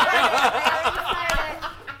gotta start it.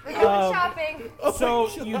 We're going shopping. So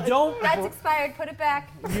you don't. That's expired. Put it back.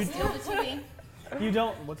 You, Steal the TV. you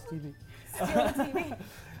don't. What's TV? Steal the TV.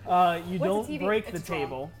 You What's don't a TV? break the It's wrong.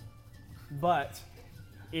 table, but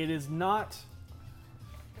it is not.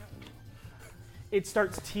 It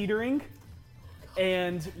starts teetering,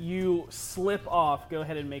 and you slip off. Go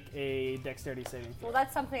ahead and make a dexterity saving throw. Well,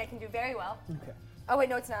 that's something I can do very well. Okay. Oh wait,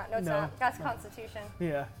 no, it's not. No, it's No, not. That's no. Constitution.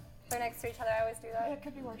 Yeah. They're next to each other. I always do that. It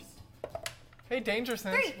could be worse. Hey, danger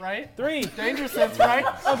sense, 3. right? 3. Danger sense, right?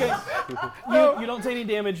 Okay. You don't take any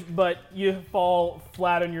damage, but you fall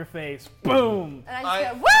flat on your face. Boom. And I- I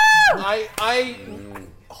just go, woo! I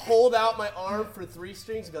hold out my arm for Three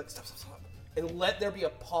Strings and be like, "Stop," and let there be a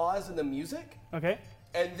pause in the music, Okay.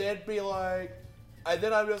 and then be like, and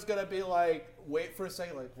then I'm just gonna be like, wait for a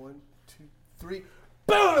second, like 1, 2, 3.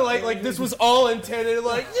 Boom! Like this was all intended,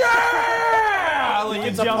 like, yeah! Like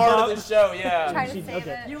it's a jump part up. of the show, yeah. Trying to save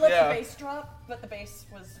Okay. it. You let Yeah. the bass drop, but the bass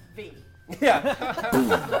was V. Yeah.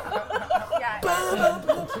 Yeah.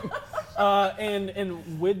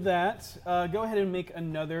 And with that, go ahead and make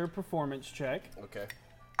another performance check. Okay.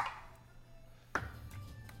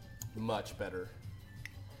 Much better.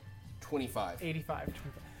 25. 85.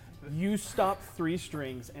 You stopped Three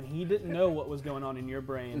Strings, and he didn't know what was going on in your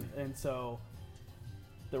brain, and so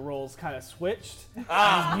the roles kind of switched.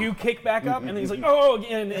 You kick back up, and then he's like, "Oh!"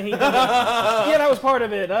 again, and he, yeah, that was part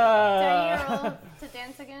of it. Do I need to roll to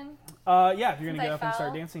dance again? Yeah, if you're gonna Since get I up and start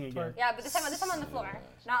fell? dancing again. Yeah, but this time on the floor,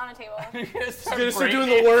 not on a table. You're gonna start Gonna start doing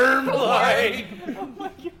breaking. the worm,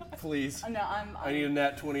 like. Please. No, I'm. I need a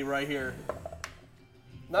nat 20 right here.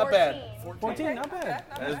 Not bad. 14, not bad.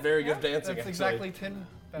 That is very good dancing. That's actually. exactly 10.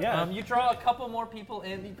 Yeah. You draw a couple more people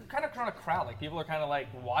in. You kind of draw a crowd. Like people are kind of like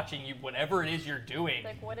watching you, whatever it is you're doing.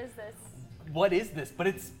 Like, what is this? What is this? But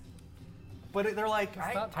they're like,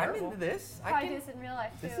 not I'm terrible. into this. I do this in real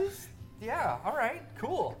life too. This is, yeah, all right,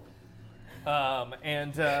 cool.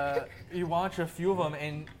 And you watch a few of them,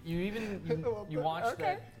 and you watch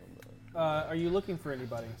Okay. Are you looking for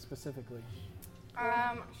anybody specifically?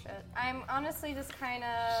 Shit. I'm honestly just kind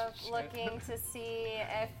of looking to see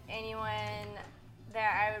if anyone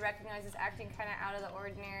that I would recognize is acting kind of out of the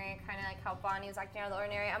ordinary, kind of like how Bonnie was acting out of the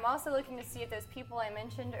ordinary. I'm also looking to see if those people I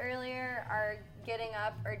mentioned earlier are getting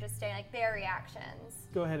up or just staying, like their reactions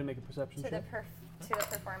Go ahead and make a perception to the check. to the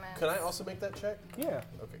performance. Can I also make that check? Yeah.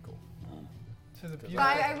 Okay, cool. To the But beautiful.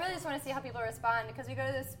 I really just want to see how people respond because we go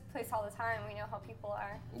to this place all the time. We know how people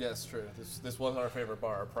are. Yeah, it's true. This was our favorite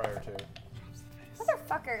bar prior to.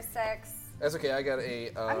 Motherfucker, 6. That's okay. I got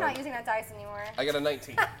a. I'm not using that dice anymore. I got a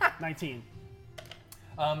 19. 19.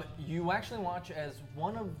 You actually watch as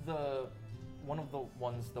one of the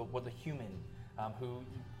ones, the human, who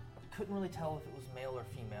couldn't really tell if it was male or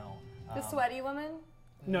female. The sweaty woman?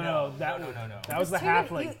 No, that was the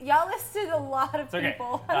halfling. Y'all listed a lot of Okay.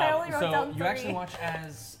 people, and I only wrote so down you 3. actually watch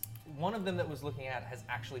as one of them that was looking at has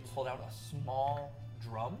actually pulled out a small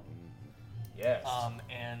drum Yes.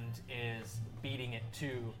 and is beating it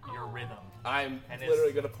to your rhythm. I'm and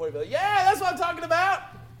literally going to point like, yeah, that's what I'm talking about.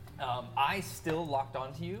 I still locked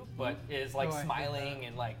onto you, but is like Oh, I hate smiling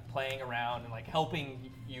and like playing around and like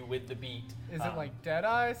helping you with the beat. Is it like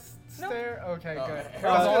Deadeye stare? Okay, good. Harold's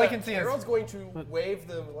Because all I gonna- can see Harold's is going to wave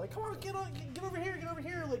them like, come on, get over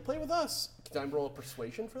here, like play with us. Can I roll a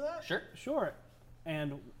persuasion for that? Sure. Sure.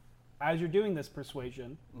 And as you're doing this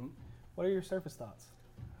persuasion, what are your surface thoughts?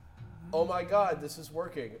 Oh my God, this is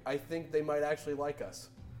working. I think they might actually like us.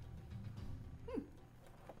 Okay,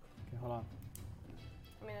 hold on.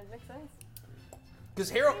 I mean, it makes sense. Because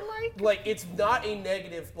Harold, like, it's not a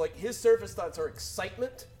negative. Like, his surface thoughts are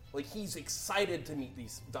excitement. Like, he's excited to meet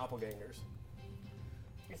these doppelgangers.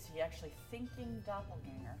 Is he actually thinking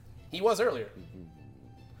doppelganger? He was earlier.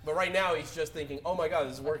 But right now, he's just thinking, oh my God,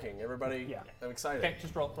 this is working. Everybody, Yeah. I'm excited. Okay,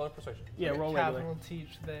 just roll persuasion. Yeah, roll regular. capital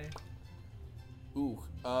teach they. Ooh,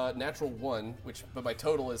 natural 1, but my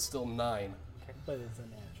total is still 9. But it's a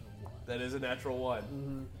natural one. That is a natural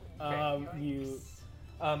 1. You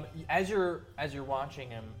As you're watching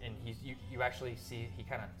him, and you actually see he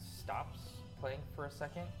kind of stops playing for a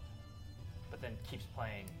second, but then keeps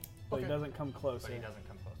playing, but Okay. he doesn't come closer. but he doesn't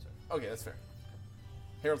come closer. Okay, that's fair.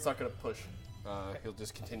 Harold's not going to push. He'll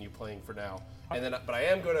just continue playing for now. And then, but I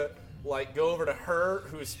am going to like go over to her,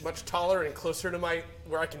 who's much taller and closer to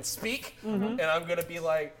where I can speak, and I'm going to be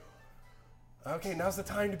like, okay, now's the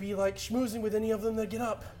time to be like schmoozing with any of them that get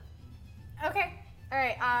up. Okay. All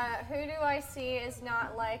right. Who do I see is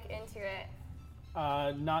not like into it?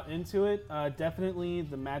 Not into it. Definitely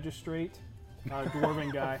the magistrate,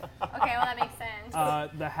 dwarven guy. Okay, well that makes sense.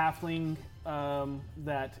 The halfling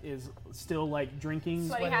that is still like drinking.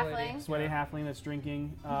 Sweaty Sweaty lady. halfling. Sweaty halfling that's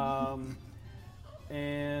drinking.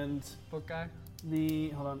 And Book guy.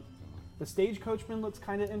 hold on. The stagecoachman looks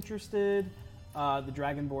kind of interested. The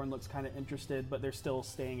dragonborn looks kind of interested, but they're still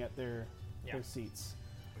staying at their seats.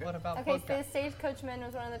 What about Okay, book so guy? the stagecoachman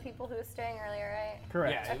was one of the people who was staying earlier, right?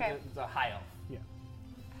 Correct. Yeah, Okay. it's a high elf.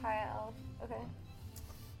 High elf. Okay.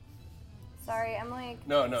 Sorry, I'm like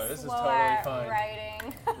No, this is slow totally at fine.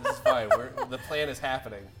 writing. This is fine. The plan is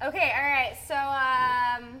happening. Okay, all right. So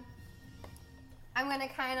I'm gonna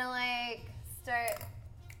kind of like start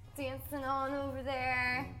dancing on over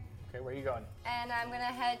there, Okay, where are you going? and I'm gonna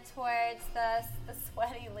head towards the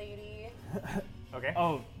sweaty lady. Okay.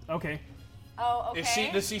 Oh, okay. Oh,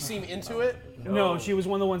 okay. Does she seem into it? No, she was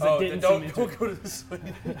one of the ones that Oh, then didn't don't seem into don't it. go to this way.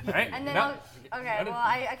 All right. And then no. okay, well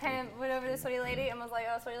I kind of went over to the sweaty lady and was like,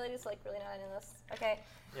 oh, sweaty lady's like really not into this. Okay,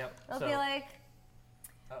 Yep. I'll so, be like,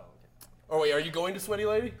 oh, okay. Oh wait, are you going to Sweaty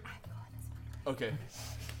Lady? Okay.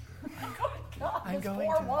 I'm going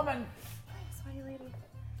Poor to. woman. sweaty lady.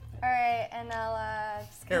 All right, and I'll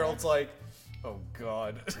just kinda- Harold's like, oh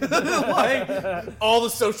God. Like, all the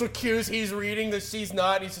social cues he's reading that she's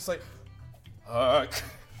not, and he's just like, fuck.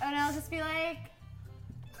 And I'll just be like,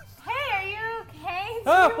 hey, are you okay? Do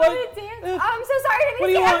Ah, you what? want to dance? Oh, I'm so sorry to What do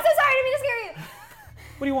be you scared. I'm want? so sorry to be to scare you.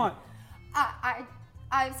 What do you want?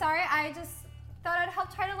 I'm sorry. I just thought I'd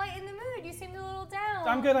help try to lighten the mood. You seemed a little down.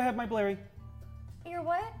 I'm good. I have my Blairy. You're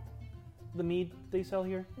what? The mead they sell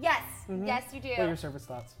here. Yes. Yes, you do. What are your service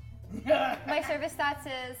thoughts? My service thoughts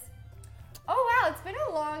is, oh wow, it's been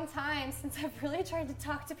a long time since I've really tried to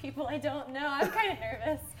talk to people I don't know. I'm kind of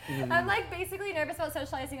nervous. I'm like basically nervous about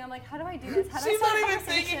socializing. I'm like, how do I do this? How do She's I start not a even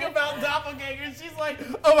thinking conversation? about doppelgangers. She's like,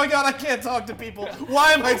 oh my God, I can't talk to people.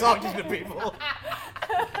 Why am I talking to people?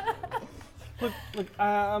 Look.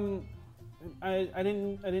 I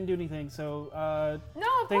didn't do anything. So No,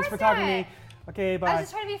 of thanks course for talking to not. me. Okay, I bye. was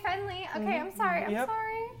just trying to be friendly. Okay, I'm sorry. I'm Yep.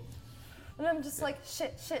 sorry. And I'm just like,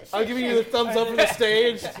 shit. I'm giving you the thumbs up from the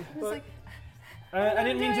stage. It's like, I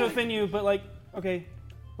didn't mean to doing? offend you, but like, okay,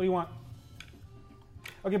 what do you want?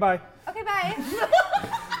 Okay, bye. okay, bye.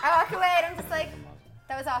 I walk away and I'm just like,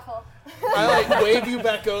 that was awful. I like wave you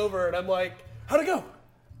back over, and I'm like, how'd it go?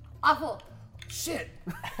 Awful. Shit.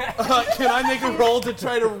 Can I make a roll to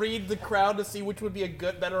try to read the crowd to see which would be a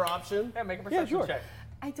better option? Yeah, make a perception sure. check.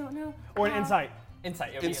 I don't know. Or an how- insight. Insight.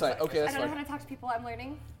 It'll be Insight. Okay, I that's don't know how fine. to talk to people. I'm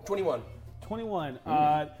learning. 21. 21.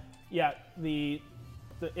 Yeah,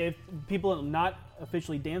 if people are not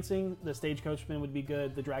officially dancing, the stagecoachman would be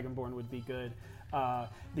good. The dragonborn would be good. The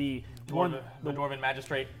The Dwarven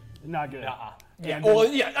magistrate Not good. Yeah. Well,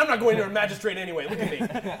 yeah. I'm not going to a magistrate anyway. Look at me.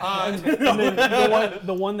 And then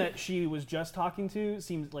the one that she was just talking to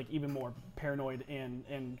seems like even more paranoid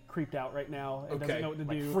and creeped out right now and doesn't know what to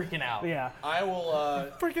do. Freaking out. Yeah. I will.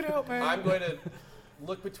 Freaking out, man. I'm going to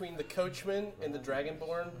look between the coachman and the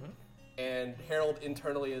Dragonborn, and Harold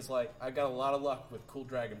internally is like, I got a lot of luck with cool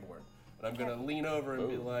Dragonborn, and I'm going to lean over and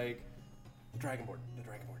be like, the Dragonborn.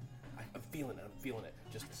 I'm feeling it.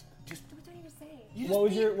 Just. What do you even say?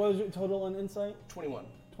 What was your total on insight? 21.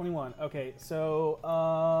 21. Okay, so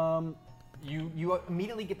You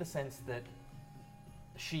immediately get the sense that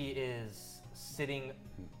she is sitting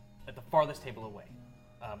at the farthest table away,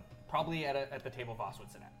 probably at the table Voss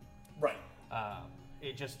would sit at. Right.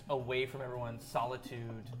 It just away from everyone,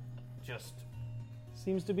 solitude, just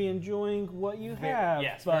seems to be enjoying what you have.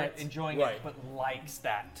 yes, but very enjoying Right. it, but likes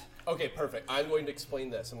that. Okay, perfect. I'm going to explain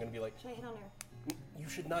this. I'm going to be like, Should I hit on her? you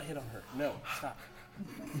should not hit on her. No, stop.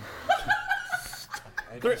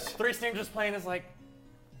 Three Strangers playing is like,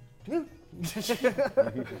 So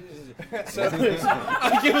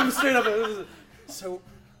I give him straight up. So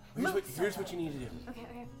here's what you need to do. Okay.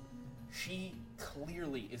 She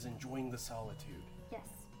clearly is enjoying the solitude. Yes.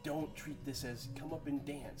 Don't treat this as come up and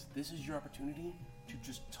dance. This is your opportunity to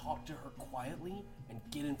just talk to her quietly and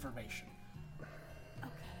get information.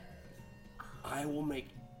 I will make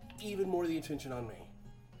even more of the attention on me.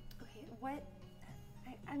 Okay, what?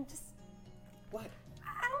 I'm just. What?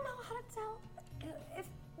 I don't know how to tell if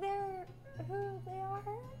they're who they are.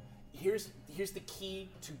 Here's the key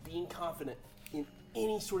to being confident in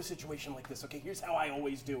any sort of situation like this. Okay, here's how I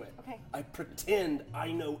always do it. Okay. I pretend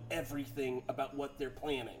I know everything about what they're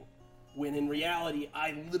planning, when in reality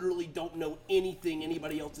I literally don't know anything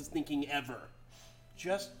anybody else is thinking ever.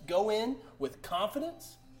 Just go in with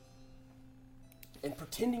confidence and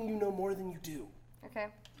pretending you know more than you do. Okay.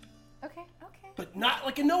 But not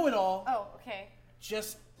like a know-it-all. Oh, okay.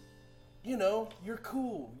 Just, you're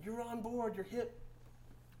cool. You're on board. You're hip.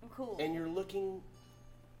 I'm cool. And you're looking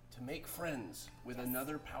to make friends with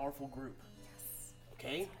another powerful group. Yes.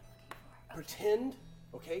 Okay? Pretend,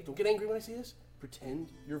 okay? Don't get angry when I say this.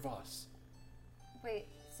 Pretend you're Voss. Wait,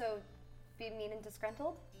 so be mean and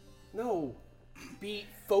disgruntled? No. Be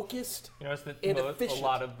focused. you notice that And a efficient.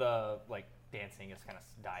 lot of the dancing has kind of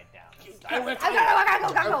died down. I don't have I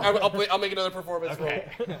time. gotta go. I'll make another performance Okay.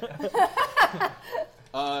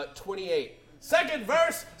 roll. 28. Second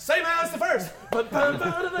verse, same as the first.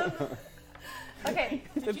 Okay.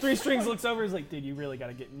 the Three Strings looks over and is like, dude, you really got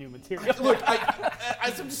to get new material. Look,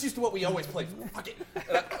 I'm just used to what we always play. Fuck it.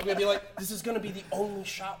 And I'm going to be like, this is going to be the only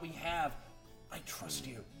shot we have. I trust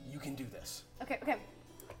you. You can do this. Okay.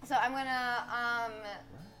 So I'm gonna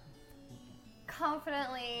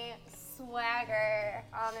confidently swagger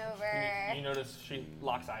on over. You notice she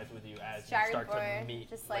locks eyes with you as you Dragon start to boy, meet,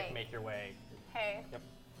 just make your way. Hey. This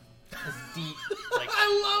deep,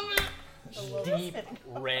 I love it. deep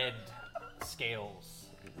red scales,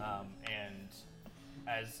 and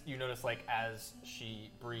as you notice, as she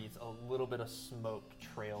breathes, a little bit of smoke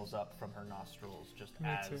trails up from her nostrils just Me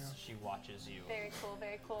as too. she watches you. Very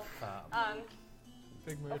cool.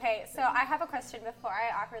 Big mood. Okay, so I have a question before I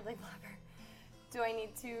awkwardly blabber. Do I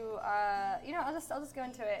need to? I'll just go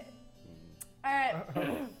into it. All right.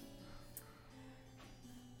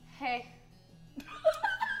 Hey.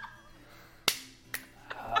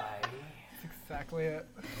 Hi. That's exactly it.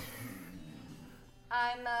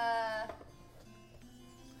 I'm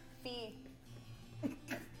Fee.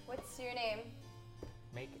 What's your name?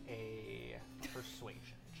 Make a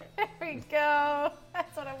persuasion check. There we go.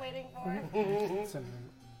 That's what I'm waiting for.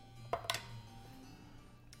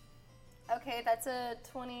 Okay, that's a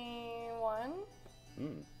 21.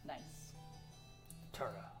 Nice.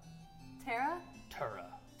 Tura. Tara? Tura.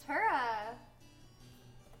 Tura.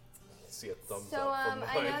 See a thumbs So up from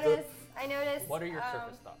I noticed. What are your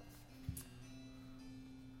surface thoughts?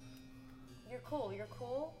 You're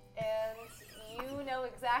cool, and you know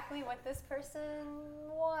exactly what this person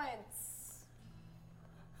wants.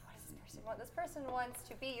 What does this person want? This person wants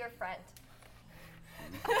to be your friend.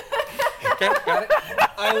 Okay, got it.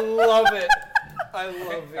 I love it. I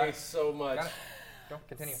love it so much. Got it. Go,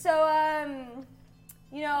 continue. So, I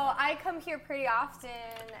come here pretty often,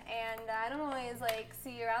 and I don't always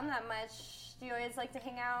see you around that much. Do you always like to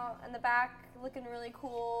hang out in the back, looking really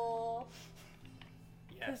cool?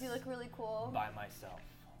 Because Yes. you look really cool. By myself.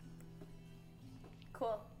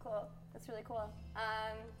 Cool. That's really cool.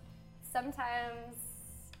 Sometimes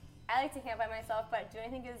I like to hang out by myself, but do you know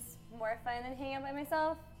what I think is more fun than hanging out by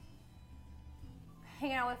myself?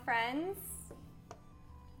 Hanging out with friends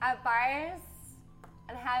at bars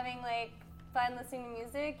and having fun listening to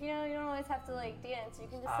music. You know, you don't always have to like dance. You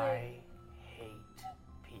can just I like, hate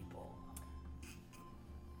people.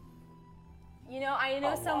 you know, I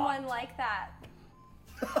know A someone lot. like that.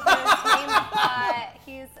 His name,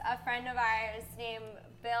 he's a friend of ours named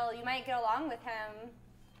Bill. You might get along with him.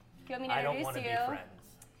 Do you want me to I don't introduce want to you? be friends.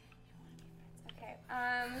 Okay.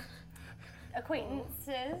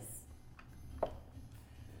 Acquaintances.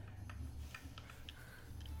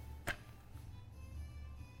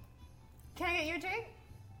 Can I get you a drink?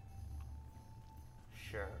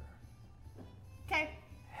 Sure. Okay.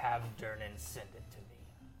 Have Dernan send it to me.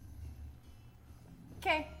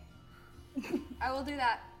 Okay. I will do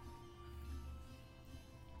that.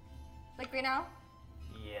 Like right now?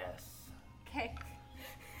 Yes. Okay.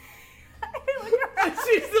 Look at her.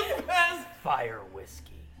 She's the best. Fire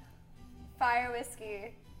whiskey. Fire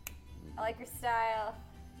whiskey. I like your style.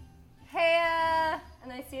 Hey,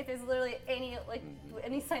 and I see if there's literally any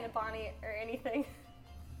sign of Bonnie or anything.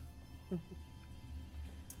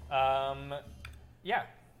 Yeah.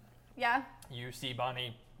 Yeah? You see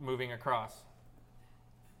Bonnie moving across.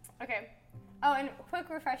 Okay. Oh, and quick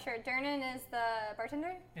refresher. Dernan is the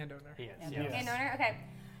bartender? And owner. He is. And yes. Yes. And owner? Okay.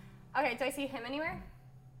 Okay, do I see him anywhere?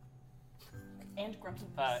 And Grumpy.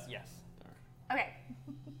 Yes. Okay.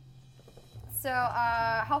 So,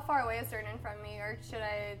 how far away is Dernan from me? Or should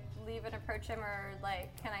I leave and approach him? Or,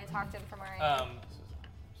 like, can I talk to him from where I am?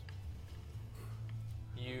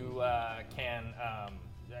 You can.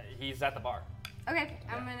 He's at the bar. Okay,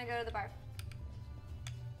 I'm gonna go to the bar.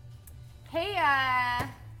 Hey,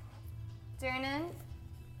 Dernan.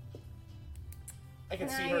 I can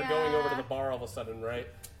Can see I, her going over to the bar all of a sudden, right?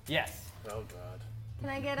 Yes. Oh god. Can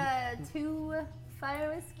I get 2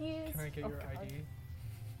 fire whiskeys? Can I get your ID?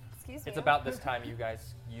 Excuse me. It's about this time you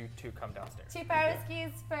two come downstairs. 2 fire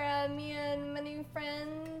whiskeys for me and my new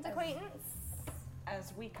friend acquaintance.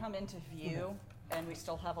 As we come into view, and we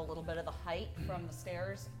still have a little bit of the height from the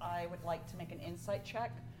stairs, I would like to make an insight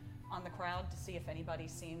check on the crowd to see if anybody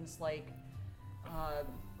seems like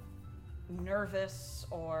nervous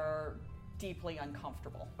or deeply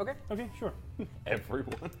uncomfortable. Okay. Okay, sure.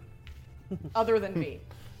 Everyone. Other than me.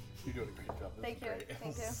 You're doing a great job. This Thank is you. great.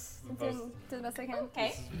 Thank you. This is I'm the best. doing the best I can. Okay.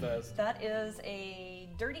 This is the best. That is a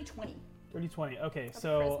dirty 20. 30-20. Okay, A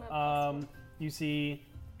so charisma you see.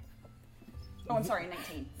 Oh, I'm sorry,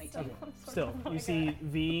 19. 19. Still, you see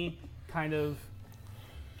V kind of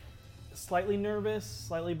slightly nervous,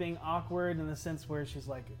 slightly being awkward in the sense where she's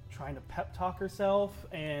like trying to pep talk herself,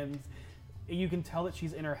 and you can tell that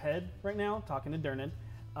she's in her head right now, talking to Dernan.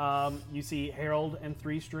 You see Harold and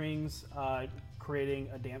 3 Strings creating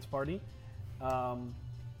a dance party.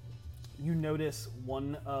 You notice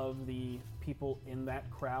one of the people in that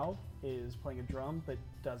crowd is playing a drum, but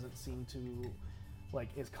doesn't seem to,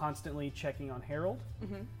 is constantly checking on Harold.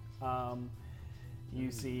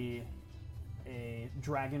 You see a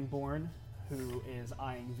Dragonborn who is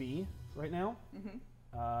eyeing V right now.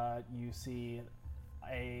 You see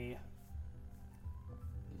a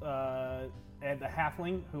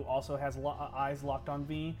halfling who also has eyes locked on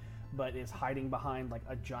V, but is hiding behind like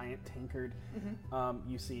a giant tankard.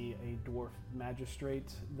 You see a dwarf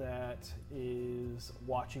magistrate that is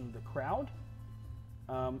watching the crowd.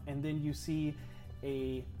 And then you see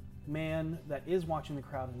a man that is watching the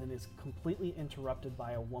crowd and then is completely interrupted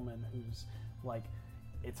by a woman who's like,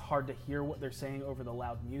 it's hard to hear what they're saying over the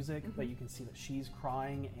loud music, but you can see that she's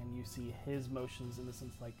crying, and you see his motions in the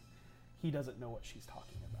sense like he doesn't know what she's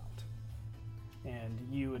talking about. And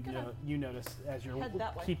you would you notice as you're head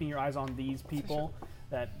that way. keeping your eyes on these people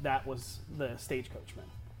that was the stagecoach man.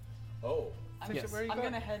 Oh. Yes. Where are you I'm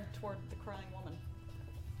going? going to head toward the crying woman.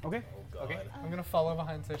 Okay. Oh god. Okay. I'm gonna follow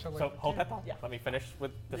behind Seisha. So hold that thought. Yeah. Let me finish with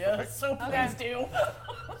this real quick. Yes, so please Okay. do.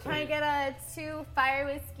 Can I get 2 fire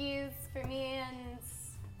whiskeys for me and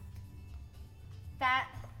that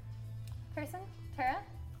person? Tara?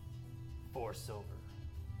 4 silver.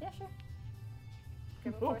 Yeah, sure.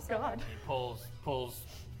 Give him 4 silver. God. He pulls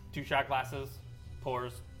 2 shot glasses,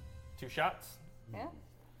 pours 2 shots. Yeah.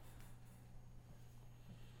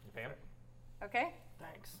 You pay him? Okay.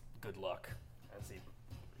 Thanks. Good luck. As he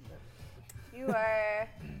You are.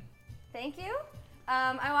 Thank you.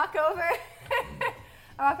 I walk over.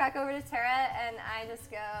 I walk back over to Tara and I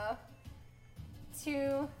just go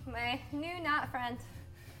to my new not friend.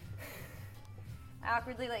 I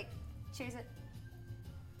awkwardly cheers it,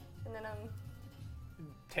 and then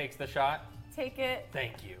takes the shot. take it.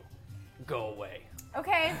 Thank you. Go away.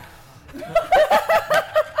 Okay.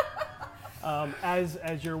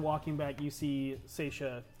 As you're walking back, you see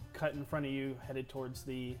Seisha cut in front of you, headed towards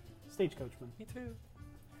the stagecoachman. Me too.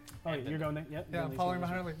 Oh, you're going there? Yep. Yeah, I'm following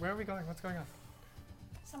behind her. Like, where are we going? What's going on?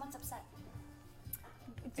 Someone's upset.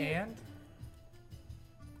 And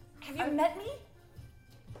Have you met me?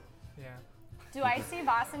 yeah, Do I see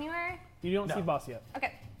Voss anywhere? You don't see Boss yet.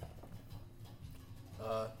 Okay.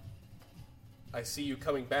 I see you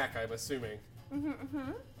coming back, I'm assuming.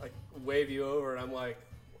 Like, wave you over, and I'm like,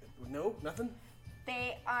 no, nothing?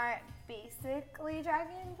 They are basically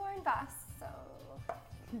Dragonborn Voss, so.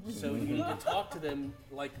 So you need to talk to them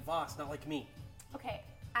like Voss, not like me. Okay,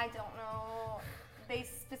 I don't know. They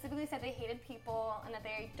specifically said they hated people and that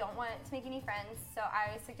they don't want to make any friends, so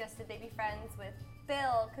I suggested they be friends with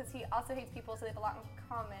Bill, because he also hates people, so they have a lot in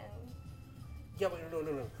common. Yeah, but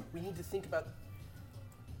no. We need to think about.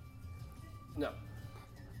 No.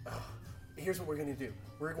 Here's what we're going to do.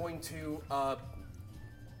 We're going to.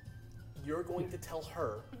 You're going to tell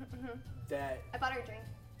her that. I bought her a drink.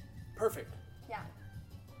 Perfect. Yeah.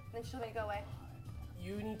 Then she told me to go away.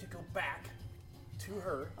 You need to go back to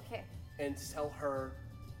her Okay. and tell her.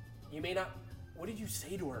 You may not. What did you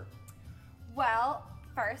say to her? Well,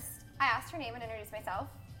 first, I asked her name and introduced myself,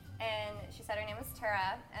 and she said her name was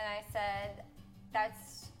Tura, and I said,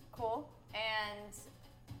 that's cool, and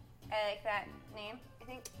I like that name, I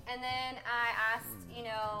think. And then I asked, if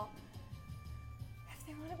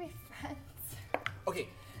they want to be friends. Okay,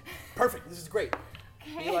 perfect. This is great.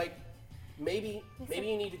 Okay. Be like, maybe you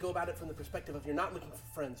need to go about it from the perspective of you're not looking for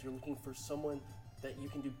friends. You're looking for someone that you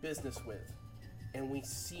can do business with, and we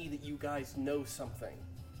see that you guys know something.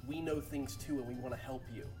 We know things too, and we want to help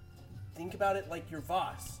you. Think about it like you're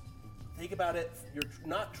Voss. Think about it. You're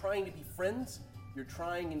not trying to be friends. You're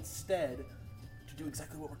trying instead to do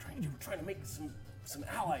exactly what we're trying to do. We're trying to make some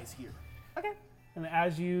allies here. Okay. And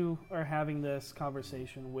as you are having this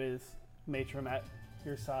conversation with Matrim at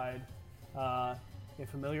your side, a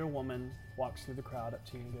familiar woman walks through the crowd up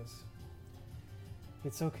to you and goes,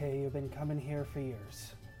 "It's okay, you've been coming here for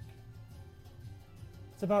years.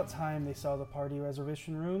 It's about time they saw the party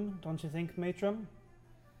reservation room, don't you think, Matrim?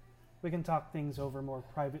 We can talk things over more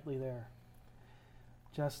privately there.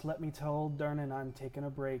 Just let me tell old Dernan I'm taking a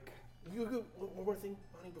break." You go. One more thing,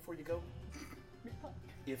 Bonnie, before you go.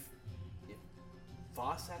 If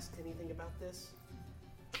Voss asked anything about this,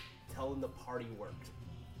 tell them the party worked.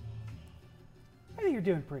 I think you're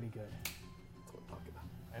doing pretty good. That's what I'm talking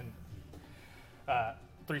And about.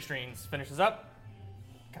 Three Strings finishes up.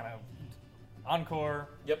 Kind of encore.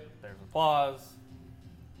 Yep. There's applause.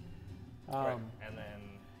 Right. And then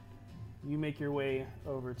You make your way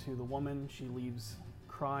over to the woman. She leaves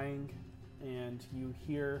crying, and you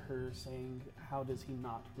hear her saying, "How does he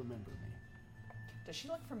not remember me?" Does she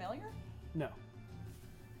look familiar? No.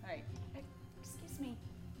 All right. Excuse me.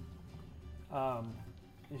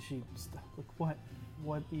 Is she look,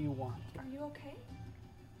 what do you want? Are you okay?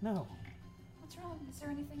 No. What's wrong? Is there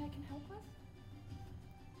anything I can help with?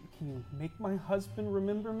 Can you make my husband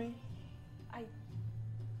remember me?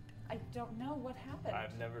 I don't know what happened.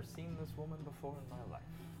 I've never seen this woman before in my life.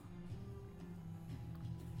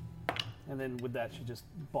 And then with that, she just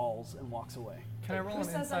bawls and walks away. can I roll Who an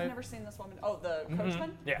says I've insight? never seen this woman? Oh, the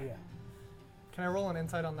coachman? Yeah. Can I roll an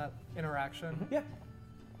insight on that interaction? Yeah.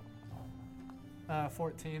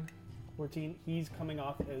 14. 14. He's coming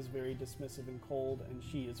off as very dismissive and cold, and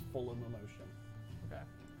she is full of emotion. Okay.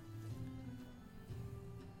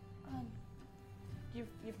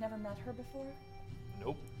 You've never met her before?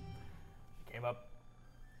 Nope. She came up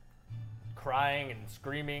crying and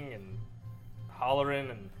screaming and hollering,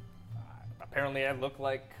 and apparently I look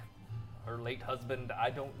like her late husband. I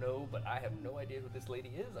don't know, but I have no idea who this lady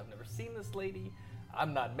is. I've never seen this lady.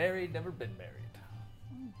 I'm not married, never been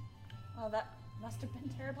married. Well, that must have been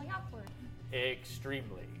terribly awkward.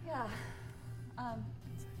 Extremely. Yeah.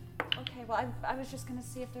 Okay, well, I was just going to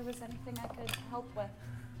see if there was anything I could help with.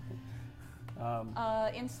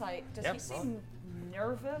 Insight. Does Yep, he seem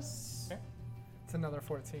nervous? Okay. It's another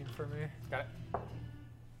 14 for me. Got it.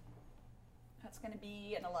 That's going to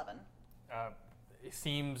be an 11. It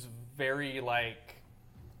seems very like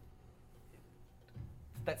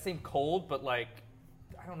that same cold, but like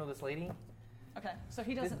I don't know this lady. Okay, so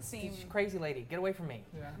he doesn't This seem... crazy lady. Get away from me.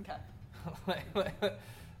 Yeah. Okay.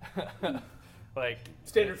 like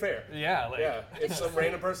Standard fare. yeah, like Yeah. If some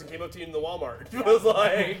random person came up to you in the Walmart, it was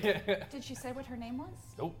like. Did she say what her name was?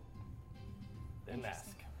 Nope. Didn't ask.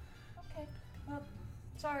 Interesting. Okay. Well,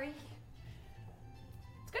 sorry.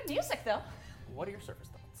 It's good music, though. What are your surface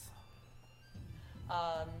thoughts?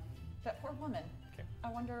 That poor woman. Okay. I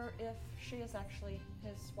wonder if she is actually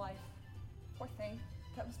his wife. Poor thing.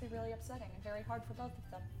 That must be really upsetting and very hard for both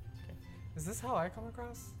of them. Is this how I come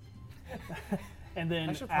across? And then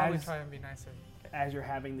I should probably as, try and be nicer. as you're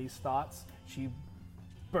having these thoughts, she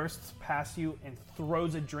bursts past you and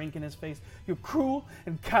throws a drink in his face. You're cruel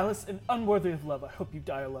and callous and unworthy of love. I hope you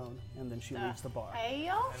die alone. And then she leaves the bar. Hey,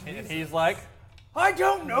 y'all. And he's like, I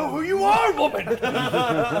don't know who you are, woman.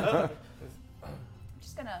 I'm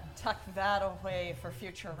just gonna tuck that away for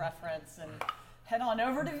future reference and head on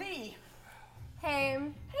over to V. Hey,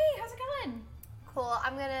 Hey, how's it going? cool.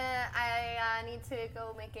 I need to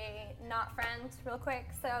go make a not friend real quick.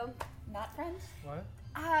 So, Not friends? What?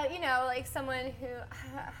 you know, like someone who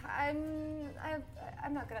I'm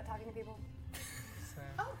not good at talking to people.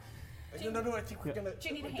 Oh, No, I think we're gonna. do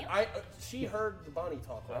you need a hand? She heard the Bonnie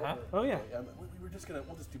talk, right? Uh-huh. Oh, yeah. We were just gonna.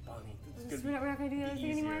 We'll just do Bonnie. It's We're gonna not gonna do the other be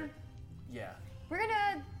thing easier. anymore. Yeah. We're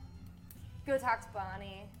gonna go talk to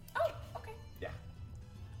Bonnie. Oh, okay. Yeah.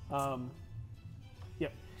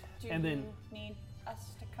 Yep. Do And you then- need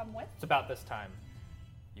us to come with? It's about this time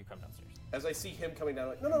you come downstairs. As I see him coming down,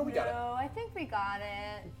 like, no, we got it. No, I think we got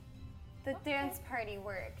it. The dance party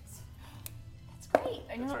worked. That's great.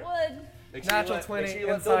 I knew That's it right. would. Make sure you Natural let- 20 make sure you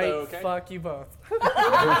let Bill insight. know, okay? Fuck you both.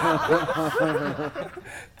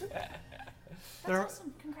 That's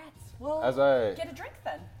awesome. Congrats. We'll As I get a drink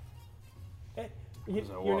then. Hey, As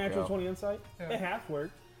I your walk natural out. 20 insight? Yeah. It half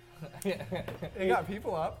worked. It got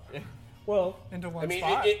people up Well, into one I mean,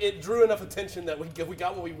 spot. it drew enough attention that we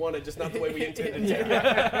got what we wanted, just not the way we intended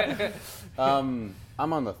to. I'm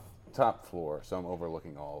on the top floor, so I'm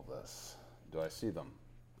overlooking all of this. Do I see them?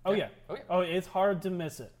 oh yeah. Oh, yeah. Oh, it's hard to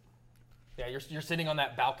miss it. Yeah, you're sitting on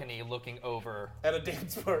that balcony looking over. At a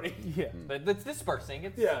dance party. Yeah. But it's dispersing.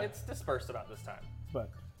 It's dispersed about this time. But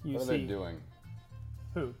you What are see they doing?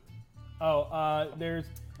 who? Oh, there's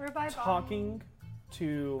We're by talking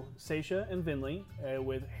to Seisha and Vinley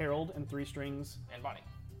with Harold and Three Strings, And Bonnie.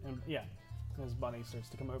 and yeah, as Bonnie starts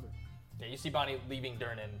to come over. Yeah, you see Bonnie leaving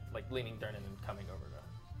Durnan, like leaving Durnan and coming over to.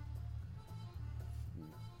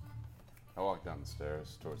 I walk down the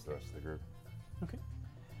stairs towards the rest of the group. Okay.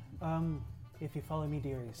 If you follow me,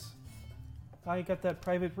 dearies, I got that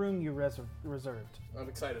private room you reserved. I'm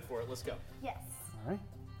excited for it. Let's go. Yes. All right.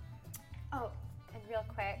 Oh, and real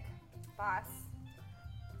quick, boss.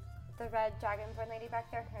 The red dragonborn lady back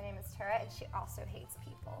there, her name is Tara, and she also hates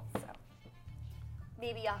people. So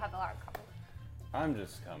maybe y'all have a lot in common. I'm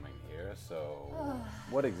just coming here, so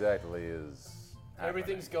what exactly is happening?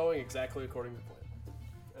 Everything's going exactly according to plan.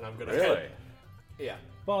 And I'm gonna Really? head. Yeah.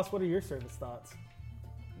 Boss, what are your service thoughts?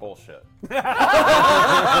 Bullshit.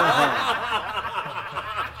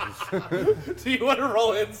 Do you want to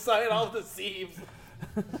roll insight? I'll deceive.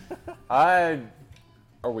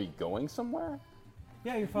 Are we going somewhere?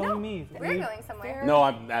 Yeah, you're following me. We're going somewhere. No,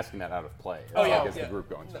 I'm asking that out of play. Oh, yeah, Like, is yeah. the group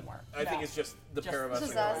going somewhere? I think it's just the pair of us.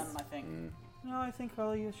 Just is are us. going. them, I think. No, I think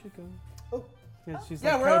all of you should go. Oh. Yeah, she's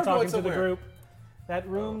Yeah, like we're kind all of talking going to the somewhere. group. That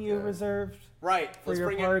room you Okay. reserved Right. for Let's your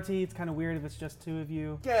bring party, it's kind of weird if it's just two of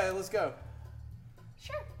you. it. Yeah, let's go.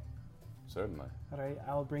 Sure. Certainly. All right,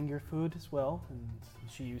 I'll bring your food as well. And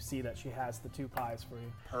you see that she has the 2 pies for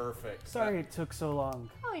you. Perfect. Sorry it took so long.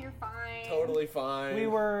 Oh, you're fine. Totally fine. We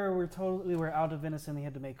were out of Venice and we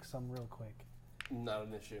had to make some real quick. Not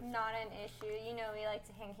an issue. Not an issue. You know we like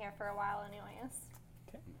to hang here for a while anyways.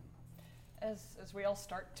 As we all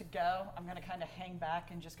start to go, I'm going to kind of hang back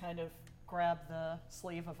and just kind of grab the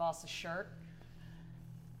sleeve of Voss's shirt.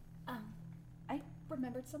 I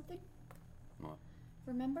remembered something. What?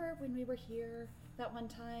 Remember when we were here that one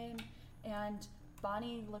time and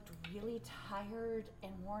Bonnie looked really tired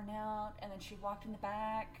and worn out, and then she walked in the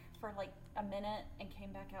back for like a minute and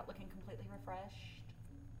came back out looking completely refreshed?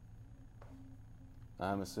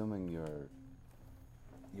 I'm assuming you're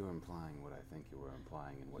implying what I think you were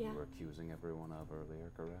implying and what Yeah. you were accusing everyone of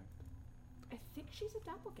earlier, correct? I think she's a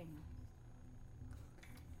doppelganger.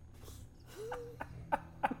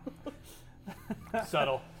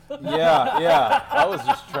 Subtle. Yeah. I was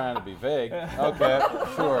just trying to be vague. Okay,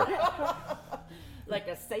 sure. Like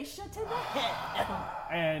a Seisha to the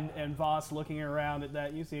head. And Voss looking around at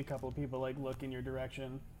that, you see a couple of people like look in your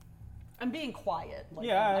direction. I'm being quiet. Like,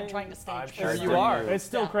 Yeah, I'm trying to stage I'm presence. sure you bring are. you- It's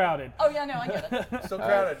still Yeah. crowded. Oh, yeah, no, I get it. So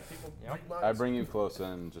crowded. People Yep. read minds. I bring you close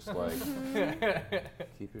in, just like,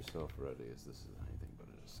 keep yourself ready, as this is anything but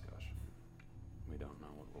a discussion. We don't know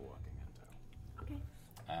what we're walking into. Okay.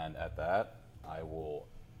 And at that, I will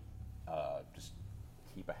just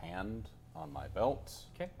keep a hand on my belt,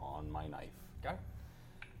 Okay. on my knife. Got it.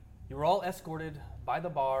 You were all escorted by the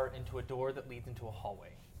bar into a door that leads into a hallway.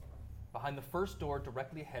 Behind the first door,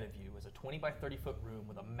 directly ahead of you, is a 20 by 30 foot room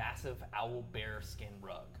with a massive owl bear skin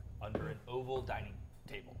rug under an oval dining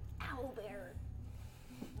table. Owlbear.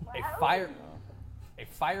 A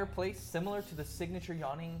fireplace similar to the signature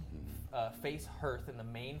yawning face hearth in the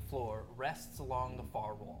main floor rests along the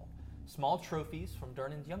far wall. Small trophies from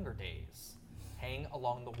Durnan's younger days hang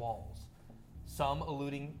along the walls, some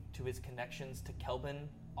alluding to his connections to Kelvin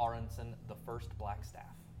Aronson, the first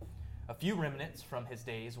Blackstaff. A few remnants from his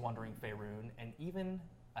days wandering Faerun, and even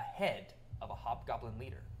a head of a hobgoblin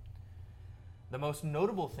leader. The most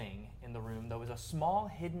notable thing in the room, though, is a small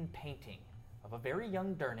hidden painting of a very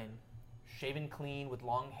young Durnan, shaven clean with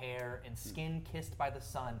long hair and skin kissed by the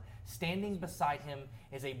sun. Standing beside him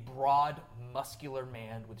is a broad, muscular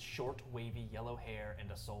man with short, wavy yellow hair and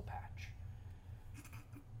a soul patch.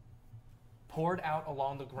 Poured out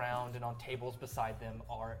along the ground and on tables beside them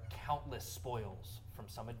are countless spoils from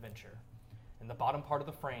some adventure. In the bottom part of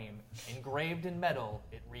the frame, engraved in metal,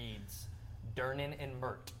 it reads, Durnan and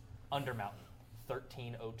Mert, Undermountain,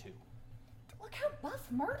 1302. Look how buff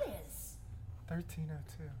Mert is.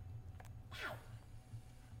 1302. Wow,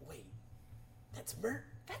 Wait, that's Mert.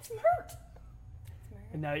 that's Mert.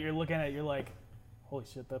 And now you're looking at it, you're like, holy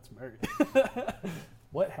shit, that's Mert.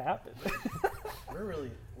 What happened? We're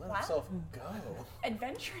really let Wow. himself go.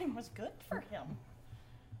 Adventuring was good for him.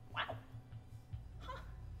 Wow. Huh.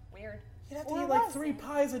 Weird. You'd have to Or eat like was 3 it?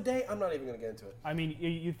 pies a day. I'm not even gonna get into it. I mean,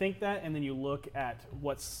 you think that, and then you look at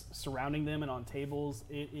what's surrounding them and on tables.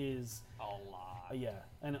 It is, A lot. yeah,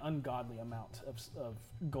 an ungodly amount of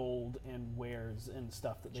gold and wares and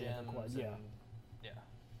stuff that they have acquired. Gems Yeah. and- yeah.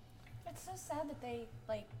 It's so sad that they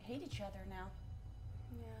like hate each other now.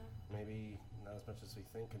 Yeah. Maybe not as much as we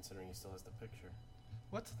think, considering he still has the picture.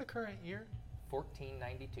 What's the current year?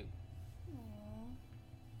 1492.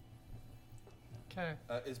 Okay.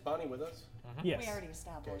 Is Bonnie with us? Yes. We already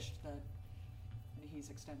established that he's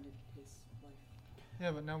extended his life.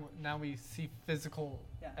 Yeah, but now we see physical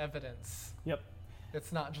Yeah. evidence. Yep.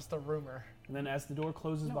 It's not just a rumor. And then as the door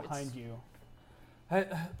closes No, behind it's- you,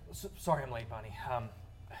 Sorry I'm late, Bonnie.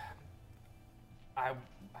 I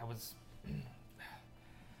was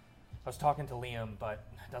I was talking to Liam, but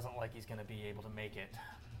it doesn't look like he's going to be able to make it.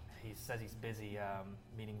 He says he's busy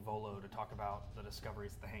meeting Volo to talk about the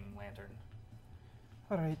discoveries of the Hanging Lantern.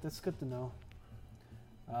 all right, that's good to know.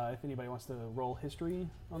 If anybody wants to roll history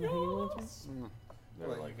on the Hanging Lantern, There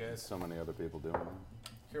Well, are you like guys- so many other people doing it.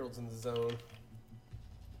 Harold's in the zone.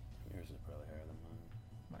 Yours is probably higher than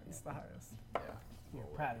mine. Mine's the highest. Yeah. you're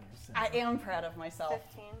proud of yourself. I am proud of myself.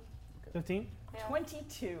 15. 15. Yeah.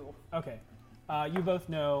 22. Okay. You both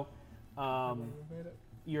know We made it.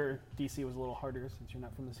 your DC was a little harder since you're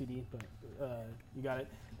not from the CD, but you got it.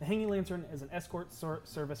 The Hanging Lantern is an escort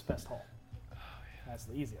service fest hall. That's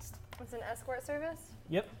the easiest. It's an escort service?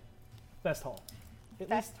 Yep. Fest hall. At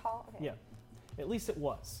Fest hall? Okay. Yeah. At least it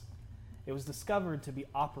was. It was discovered to be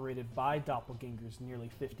operated by doppelgangers nearly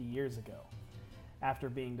 50 years ago. After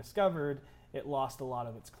being discovered, it lost a lot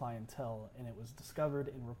of its clientele, and it was discovered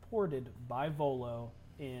and reported by Volo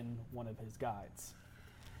in one of his guides.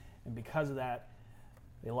 And because of that,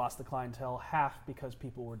 they lost the clientele, half because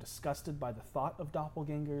people were disgusted by the thought of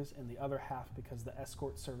doppelgangers, and the other half because the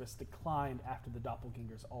escort service declined after the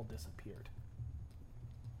doppelgangers all disappeared.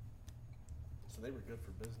 So they were good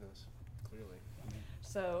for business, clearly.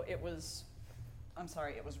 So it was, I'm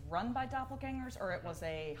sorry, it was run by doppelgangers or it was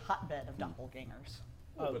a hotbed of doppelgangers?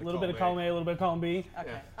 A little bit of column A, a little bit of column B. Okay.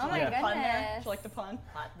 Yeah. Oh my Do you like the pun there? goodness. Do you like the pun?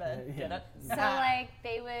 Hotbed. Yeah. Get it? So, like,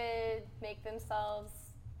 they would make themselves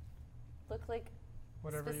look like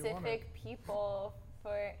Whatever you wanted. specific people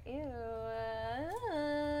for. Ew.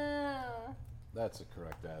 That's a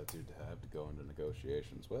correct attitude to have to go into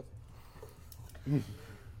negotiations with.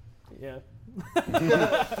 Yeah.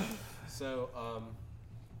 So,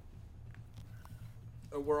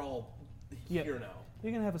 we're all Yep. here now.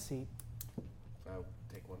 You can have a seat. I'll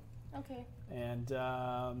take one. Okay. And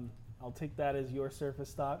I'll take that as your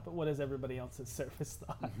surface thought, but what is everybody else's surface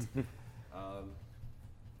thought?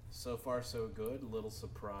 So far, so good. A little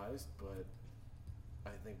surprised, but I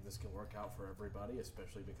think this can work out for everybody,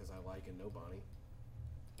 especially because I like and know Bonnie.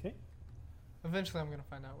 Okay. Eventually, I'm gonna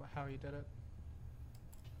find out how he did it.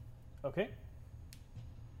 Okay.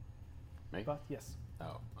 Me? But yes.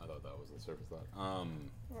 Oh, I thought that was the surface thought.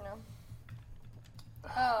 You know.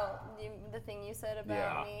 Oh, the thing you said about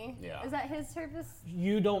Yeah, me. yeah. Is that his service?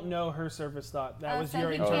 You don't know her surface thought. That was so your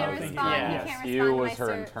he internal can't thinking. respond. Yeah. He Yes, can't you respond to was my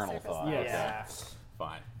her internal surface thought. Yes. Yeah.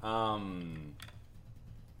 Fine.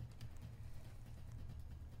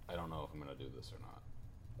 I don't know if I'm gonna do this or not.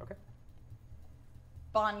 Okay.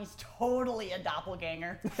 Bonnie's totally a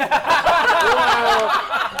doppelganger.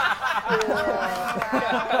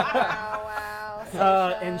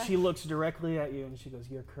 Wow. And she looks directly at you and she goes,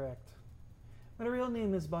 "You're correct. My real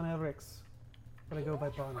name is Bonnie Rix, but I go by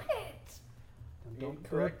Bonnie. And don't go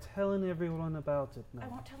Incorrect. telling everyone about it now." I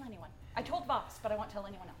won't tell anyone. I told Vox, but I won't tell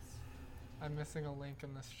anyone else. I'm missing a link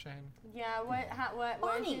in this chain. Yeah, what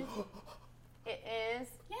Bonnie. is it? It is.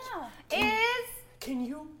 Yeah. Is. Can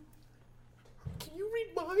you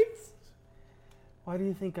read minds? Why do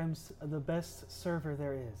you think I'm the best server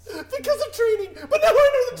there is? Because of training. But now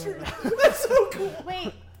I know the truth. That's so cool.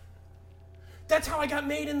 Wait, That's how I got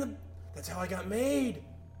made That's how I got made.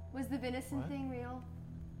 was the venison What? thing real?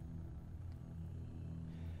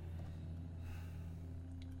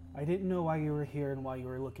 I didn't know why you were here and why you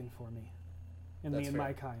were looking for me. And That's me and fair.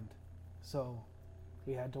 my kind. So,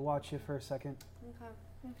 we had to watch you for a second.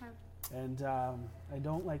 Okay. And I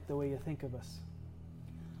don't like the way you think of us.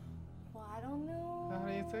 Well, I don't know. How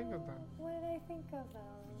do you think of them? What did I think of them?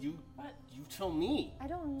 You tell me. I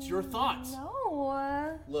don't. It's your thoughts.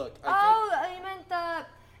 No. Look, You meant the.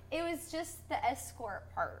 It was just the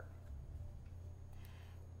escort part.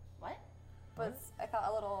 What? Was I felt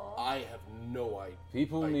a little. I have no idea.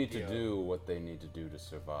 People need to do what they need to do to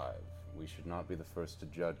survive. We should not be the first to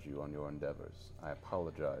judge you on your endeavors. I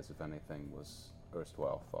apologize if anything was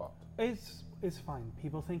erstwhile thought. It's fine.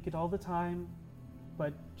 People think it all the time,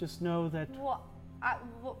 but just know that Well,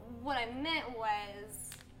 what I meant was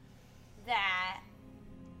that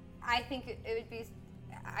I think it would be.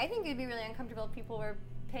 I think it'd be really uncomfortable if people were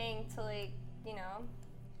paying to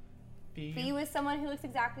be with someone who looks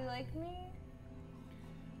exactly like me.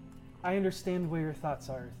 I understand where your thoughts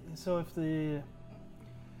are. So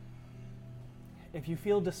if you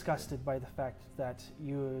feel disgusted by the fact that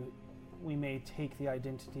we may take the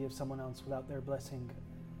identity of someone else without their blessing,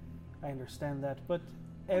 I understand that. But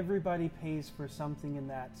everybody pays for something in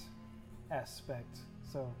that aspect.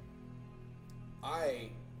 So I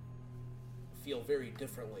feel very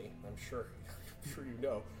differently. I'm sure you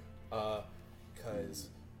know, because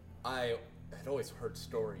I had always heard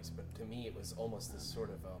stories, but to me it was almost this sort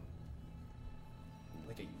of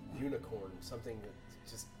like a unicorn, something that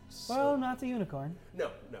just. well, not the unicorn. No.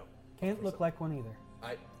 Can't look like one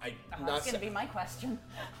either. That's going to be my question.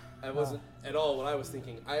 I wasn't at all what I was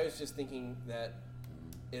thinking. I was just thinking that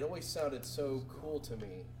it always sounded so cool to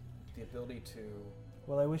me, the ability to.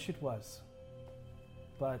 Well, I wish it was.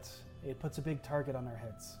 But it puts a big target on our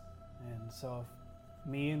heads. And so if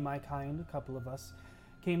me and my kind, a couple of us,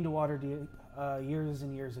 came to Waterdeep years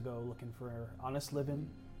and years ago looking for honest living,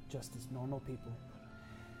 just as normal people.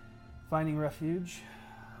 Finding refuge,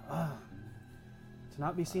 to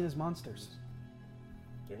not be seen as monsters,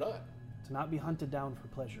 You're not. to not be hunted down for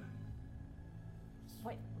pleasure.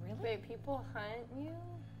 Wait, really? Wait, people hunt you?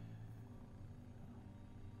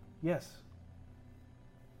 Yes.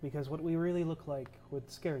 Because what we really look like would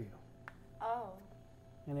scare you. Oh.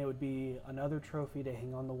 And it would be another trophy to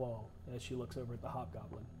hang on the wall as she looks over at the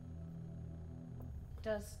hobgoblin.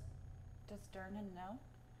 Does Durnan know?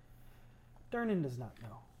 Durnan does not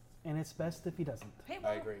know. And it's best if he doesn't. Hey,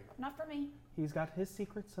 well, I agree. not for me. He's got his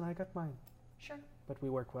secrets and I got mine. Sure. But we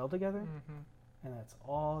work well together, Mm-hmm. and that's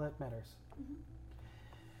all that matters.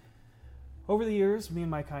 Over the years, me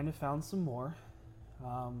and my kind have found some more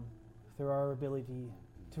through our ability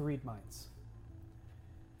to read minds.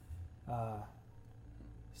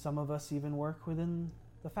 Some of us even work within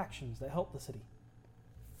the factions that help the city.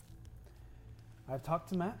 I've talked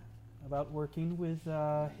to Matt about working with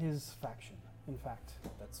his faction, in fact,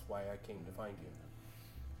 That's why I came to find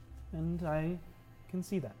you. and I can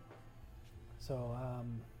see that. So,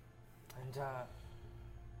 And,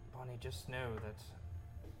 Bonnie, just know that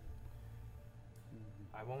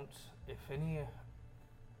I won't, if any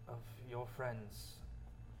of your friends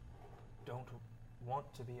don't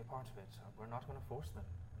want to be a part of it, we're not going to force them.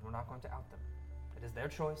 We're not going to out them. It is their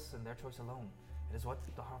choice and their choice alone. It is what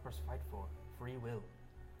the Harpers fight for, free will.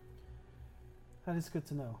 that is good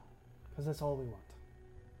to know, because that's all we want.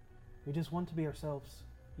 We just want to be ourselves,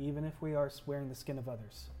 even if we are wearing the skin of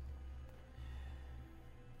others.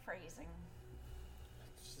 Phrasing.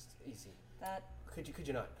 It's just easy. That. Could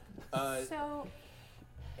you not? So,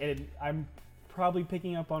 And I'm probably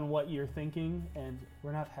picking up on what you're thinking, and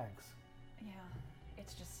we're not hags. Yeah.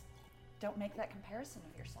 It's just. Don't make that comparison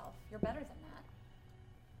of yourself. You're better than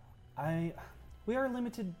that. We are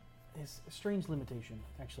limited. Is a strange limitation,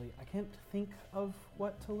 actually. I can't think of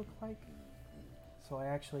what to look like, so I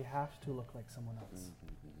actually have to look like someone else.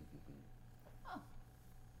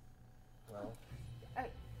 Well,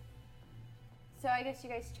 so I guess you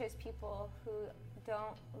guys chose people who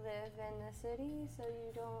don't live in the city, so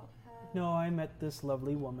you don't have. No, I met this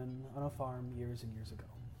lovely woman on a farm years and years ago.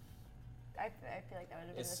 I feel like that would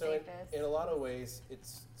have been the so safest. in a lot of ways,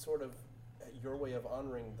 it's sort of your way of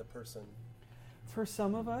honoring the person. For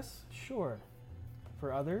some of us, sure.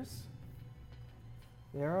 For others,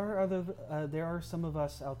 there are some of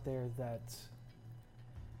us out there that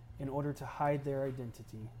in order to hide their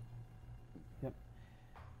identity. Yep.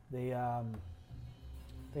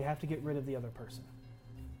 They have to get rid of the other person.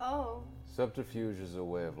 Oh. Subterfuge is a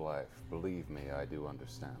way of life. Believe me, I do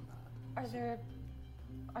understand that.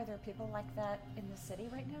 Are there people like that in the city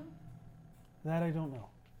right now? That I don't know.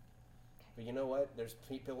 But you know what? There's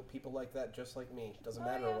people like that just like me. Doesn't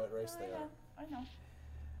matter what race they are. I know.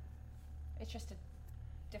 It's just a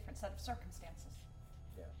different set of circumstances.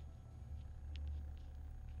 Yeah.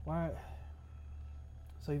 Why?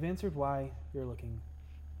 So you've answered why you're looking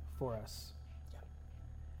for us.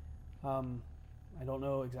 Yeah. I don't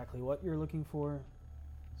know exactly what you're looking for,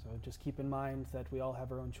 so just keep in mind that we all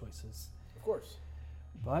have our own choices. Of course.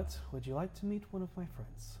 But would you like to meet one of my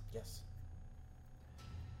friends? Yes.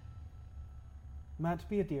 Matt,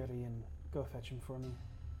 be a dearie and go fetch him for me.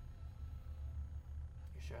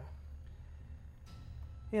 You sure?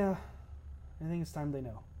 Yeah, I think it's time they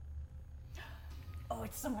know. Oh,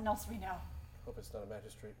 it's someone else we know. Hope it's not a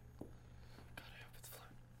magistrate.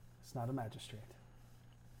 It's not a magistrate.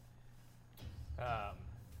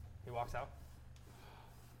 He walks out.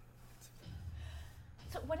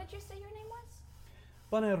 So, what did you say your name was?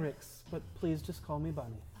 Bunny Rix, but please just call me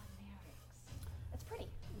Bunny. It's pretty.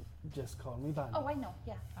 Just call me Bunny. Oh, I know.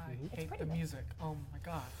 Yeah. I Mhm. hate pretty the though. music. Oh my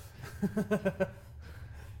god.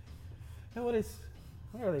 Hey, what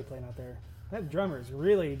are they playing out there? That drummer's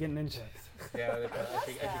really getting into it. Yeah, I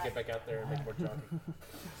should get back out there and make more jockey.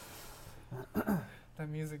 That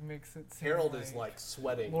music makes it seem Harold is like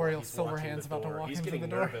sweating. L'Oreal while he's walking Silverhand's the about to door. walk He's into getting the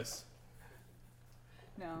door. nervous.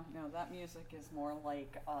 No, that music is more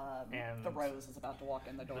like And the Rose is about to walk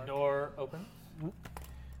in the door. The door opens.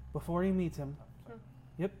 Before you meet him,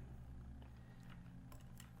 yep.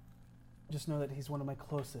 Just know that he's one of my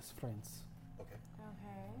closest friends. Okay.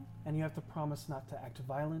 Okay. And you have to promise not to act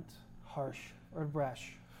violent, harsh, or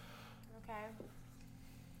brash. Okay.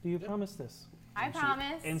 Do you promise this? I And she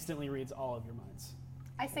promise. instantly reads all of your minds.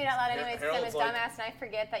 I say it out loud anyways because I'm a Harold's like- dumbass and I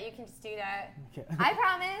forget that you can just do that. Okay. I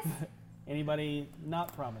promise. Anybody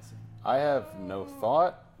not promising? I have no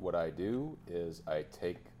thought. What I do is I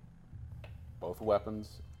take both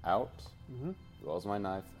weapons out, Mm-hmm. as well as my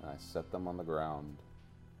knife, and I set them on the ground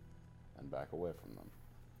and back away from them.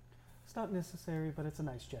 It's not necessary, but it's a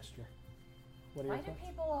nice gesture. What are Why your do thoughts?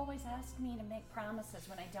 people always ask me to make promises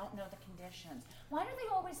when I don't know the conditions? Why do they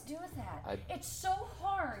always do that? It's so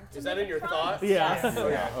hard to Is that make in your a promise. thoughts?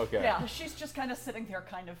 Yeah. Okay. Yeah, she's just kind of sitting there,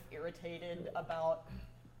 kind of irritated about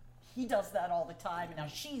he does that all the time, and now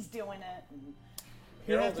she's doing it. And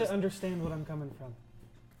You have Harold to is- understand what I'm coming from.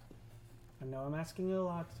 I know I'm asking you a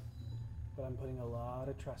lot, but I'm putting a lot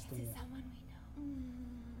of trust in you. Someone we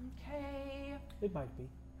know. Okay. It might be.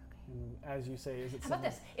 And as you say, is it How about someone-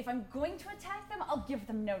 this? If I'm going to attack them, I'll give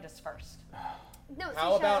them notice first. No,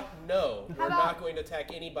 How Sisha. about no? We're about- not going to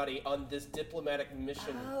attack anybody on this diplomatic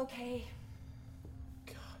mission. Okay.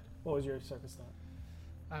 God. What was your surface thought?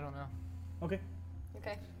 I don't know. Okay.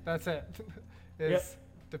 Okay. That's it. It's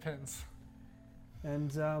depends.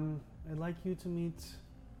 And I'd like you to meet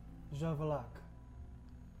Javalak.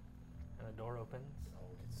 And the door opens, Oh,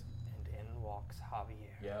 it's- and in walks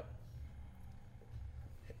Javier. Yep.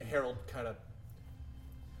 Harold kind of.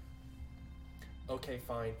 Okay,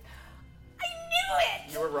 fine. I knew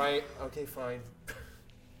it! You were right. Okay, fine.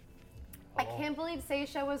 I can't believe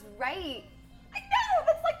Seisha was right. I know!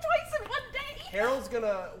 That's like twice in one day! Harold's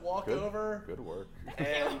gonna walk Good. over Good work.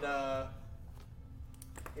 and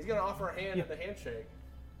he's gonna offer a hand at the handshake.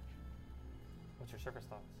 What's your surface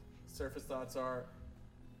thoughts? Surface thoughts are,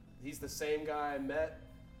 he's the same guy I met,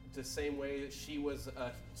 the same way that she was.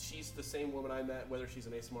 She's the same woman I met, whether she's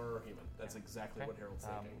an ASMR or a human. That's exactly Okay. what Harold's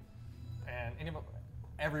thinking. And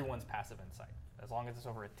everyone's passive insight, as long as it's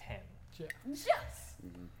over a 10. Yes!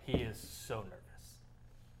 He is so nervous.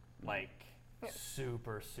 Like,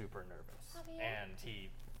 super, super nervous. Javier? And he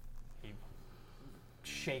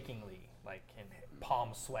shakingly, like, in palm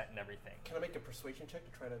sweat and everything. Can I make a persuasion check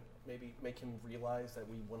to try to maybe make him realize that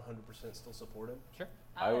we 100% still support him? Sure.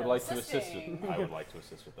 I would like to assist assisting. with. I would like to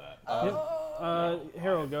assist with that.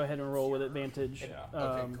 Harold, go ahead and roll with advantage. Yeah.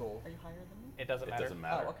 Okay, cool. Are you higher than me? It doesn't It matter. doesn't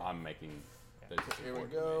matter. okay. I'm making. Here we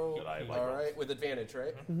go. That I like All rolls. right, with advantage,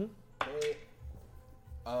 right? Mm-hmm. Okay.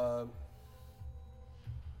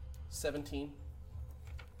 17.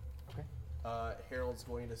 Okay. Harold's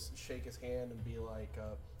going to shake his hand and be like,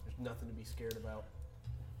 "There's nothing to be scared about.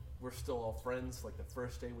 We're still all friends. Like the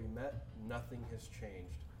first day we met, nothing has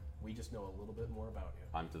changed. We just know a little bit more about you."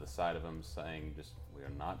 I'm to the side of him saying, just, we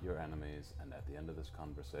are not your enemies, and at the end of this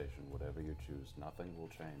conversation, whatever you choose, nothing will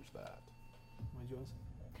change that. What did you want to say?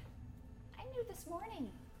 I knew this morning.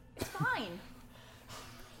 It's fine.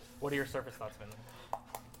 What are your surface thoughts, Finley?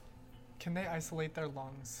 Can they isolate their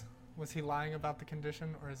lungs? Was he lying about the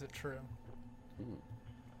condition, or is it true?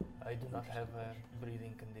 I do not have a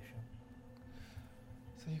breathing condition.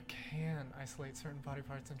 So you can isolate certain body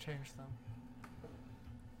parts and change them.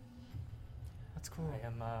 That's cool. I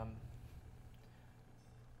am.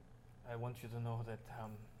 I want you to know that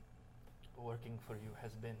working for you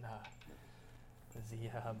has been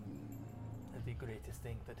the greatest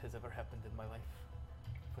thing that has ever happened in my life.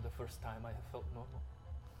 For the first time, I have felt normal.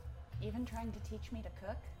 Even trying to teach me to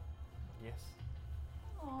cook? Yes,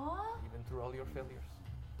 Aww. even through all your failures.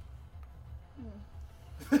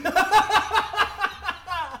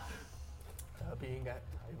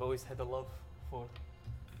 I've always had a love for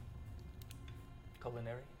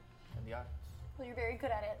culinary and the arts. Well, you're very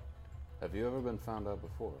good at it. Have you ever been found out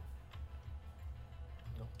before?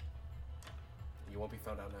 No. You won't be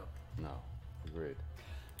found out now. No. Agreed.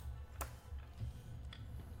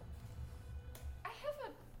 I have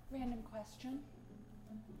a random question.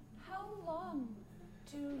 How long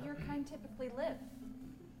do your kind typically live?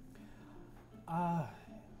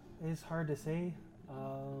 It's hard to say.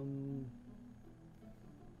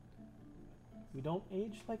 We don't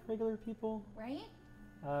age like regular people, Right?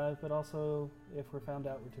 but also if we're found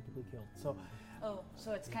out, we're typically killed. So Oh,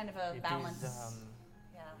 so it's kind of a It balance. is,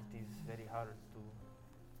 Yeah. it is very hard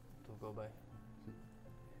to go by.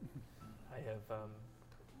 I have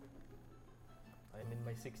I'm in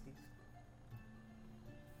my 60s.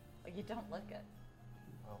 Well, you don't look it.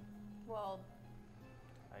 Well, Well,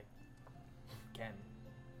 I can.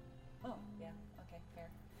 Oh, yeah. Okay, fair.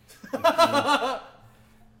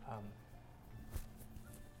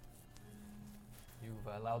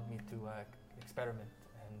 You've allowed me to experiment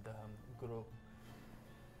and grow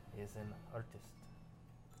as an artist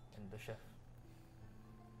and a chef.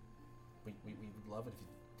 We would love it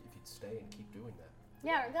if you'd stay and keep doing that.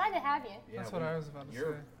 yeah, we're glad to have you. Yeah, That's what I was about to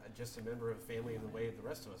You're say. just a member of the family in the way the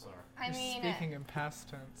rest of us are. I You're mean, speaking in past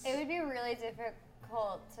tense. it would be really difficult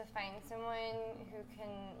to find someone who can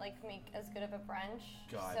like make as good of a brunch.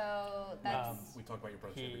 God. So that's. We talk about your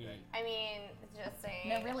brunch every day. I mean, just saying.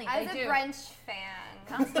 No, really, As they a do. brunch fan.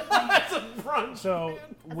 Constantly. so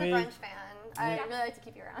As a with brunch fan, I really like to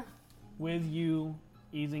keep you around. with you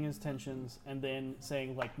easing his tensions and then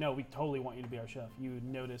saying like, no, we totally want you to be our chef, you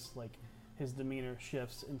notice like his demeanor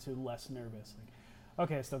shifts into less nervous. Like,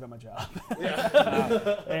 okay, I still got my job.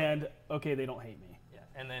 And okay, they don't hate me. Yeah,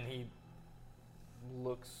 and then he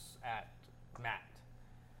looks at Matt,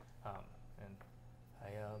 and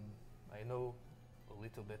I know a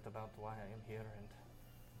little bit about why I am here, and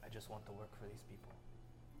I just want to work for these people.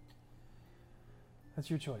 That's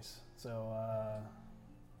your choice. So,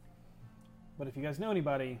 but if you guys know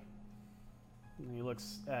anybody, and he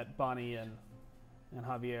looks at Bonnie and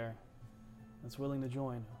Javier, that's willing to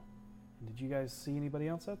join. Did you guys see anybody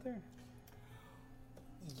else out there?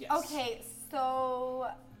 Yes. Okay, so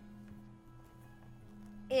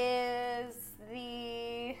is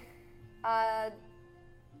the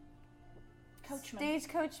Coachman.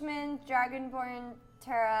 stagecoachman Dragonborn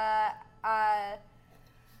Terra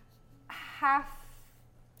half?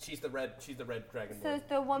 She's the red dragonborn. So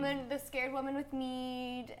the woman, the scared woman with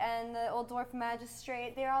Mead, and the old dwarf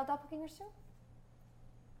magistrate, they're all doppelgangers too?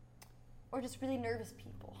 Or just really nervous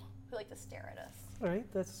people who like to stare at us? All right,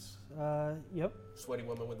 that's yep. Sweaty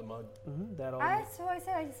woman with the mug. That all. That's what I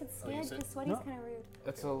said. I just said Oh, you scared said- because sweaty's No. kind of rude.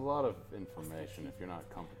 That's a lot of information if you're not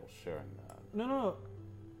comfortable sharing that. No.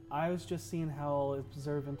 I was just seeing how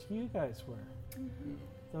observant you guys were.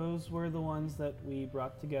 Those were the ones that we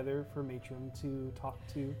brought together for Matron to talk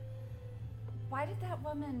to. Why did that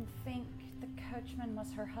woman think the coachman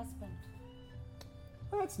was her husband?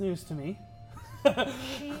 That's news to me.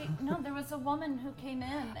 No, there was a woman who came in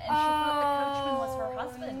and she thought the coachman was her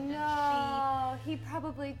husband. No, he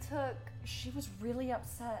probably took And she was really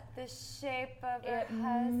upset. the shape of her It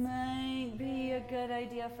husband. might be a good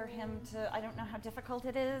idea for him to. I don't know how difficult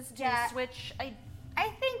it is to Yeah. switch. I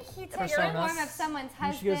think he took the Persona. form of someone's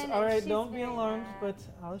And husband. she goes, all and right, she's don't be very alarmed, mad. but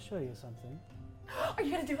I'll show you something. Are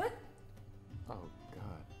you gonna do it? Oh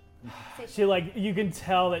God. She like, you can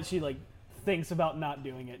tell that she like thinks about not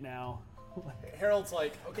doing it now. Harold's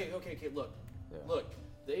like, okay, look, Yeah. look.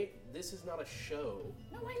 This is not a show.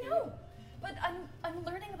 No, I okay? know, but I'm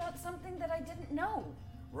learning about something that I didn't know.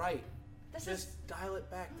 Right. This Just is dial it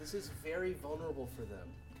back. This is very vulnerable for them.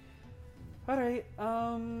 All right,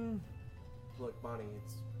 Look, Bonnie,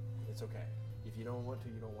 it's okay. If you don't want to,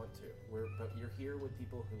 you don't want to. But you're here with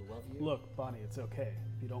people who love you. look, Bonnie, it's okay.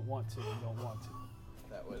 If you don't want to, you don't want to.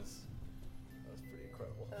 That was pretty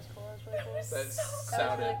incredible. That was cool. That was really cool. That That was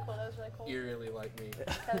sounded really cool. That was really cool. eerily like me.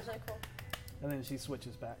 That was really cool. And then she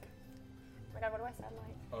switches back. My my god, what do I sound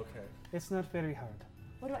like? Okay. It's not very hard.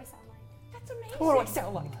 What do I sound like? That's amazing. What do I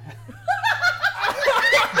sound like?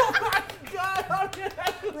 God,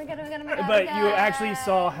 Oh my god, oh my god, oh my god. But oh you my actually God.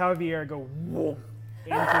 saw Javier go whoa,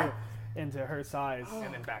 into her size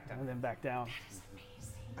And then back down. and then back down.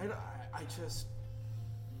 I just,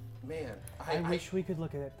 man, I wish we could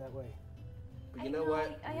look at it that way. But you know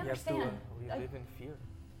what? I We have to, understand. we I- live in fear.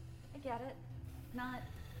 I get it. Not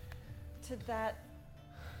to that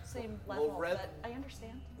same Well, level, but I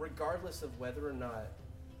understand. Regardless of whether or not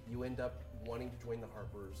you end up wanting to join the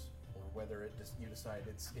Harpers, or whether you decide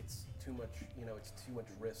it's too much, it's too much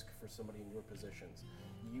risk for somebody in your positions,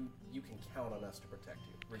 you can count on us to protect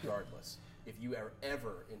you. Regardless, if you are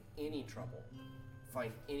ever in any trouble,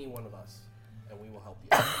 find any one of us, and we will help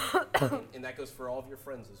you. and that goes for all of your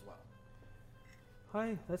friends as well.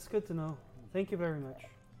 Hi, that's good to know. Thank you very much.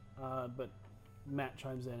 But Matt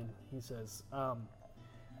chimes in. He says,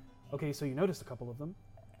 okay, so you noticed a couple of them.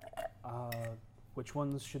 Which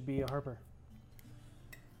ones should be a Harper?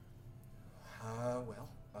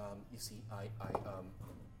 You see, I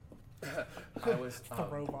was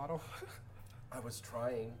Throw bottle. I was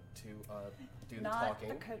trying to do the Not talking.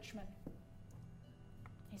 the coachman.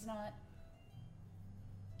 He's not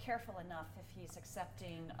careful enough if he's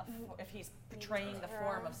accepting, if he's portraying the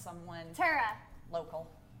form of someone Tara. local.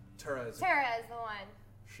 Tara is The one.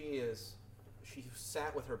 She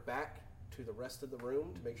sat with her back to the rest of the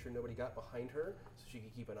room to make sure nobody got behind her, so she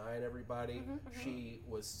could keep an eye on everybody. She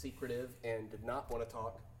was secretive and did not want to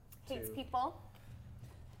talk. Hates people.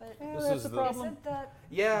 But This is the isn't that?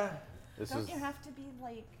 Yeah. Don't you have to be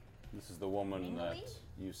like? This is the woman Mingly? that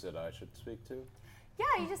you said I should speak to. Yeah,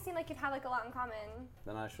 you just seem like you'd have like a lot in common.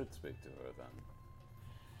 Then I should speak to her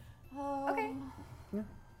then. Oh. Okay.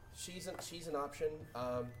 She's an option.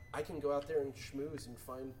 I can go out there and schmooze and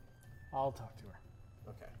find. I'll talk to her.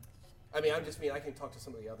 Okay. I can talk to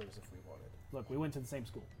some of the others if we wanted. Look, we went to the same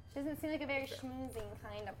school. She doesn't seem like a very schmoozing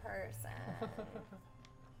kind of person.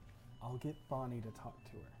 I'll get Bonnie to talk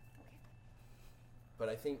to her. But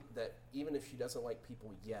I think that even if she doesn't like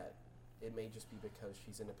people yet, it may just be because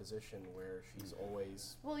she's in a position where she's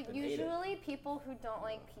always. Well, been usually hated. people who don't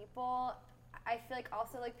like people, I feel like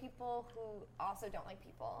also like people who also don't like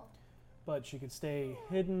people. But she could stay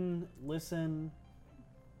hidden, listen,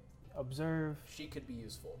 observe. She could be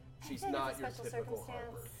useful. I She's feel like not it's a your special typical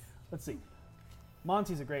circumstance. Harper. Let's see.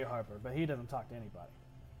 Monty's a great Harper, but he doesn't talk to anybody.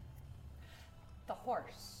 The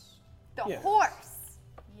horse. The Yeah. horse,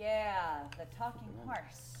 Yeah, the talking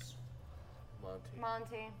horse. Monty.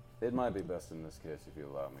 Monty. It might be best in this case if you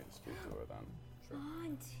allow me to speak to her then.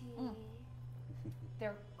 Monty.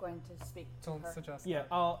 They're going to speak to Don't her. suggest Yeah, that.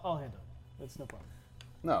 I'll handle it. It's no problem.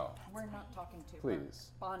 No, We're not talking to her.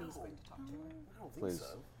 please, Bonnie's going to talk to her. I don't think please,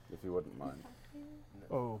 so. if you wouldn't mind.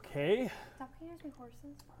 Okay. Doppelgangers be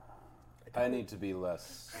horses? I need to be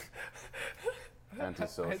less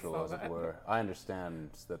antisocial, saw as it that. were. I understand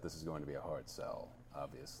that this is going to be a hard sell,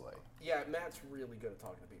 obviously. Yeah, Matt's really good at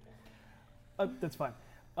talking to people. That's fine.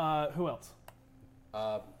 Who else?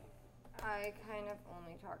 I kind of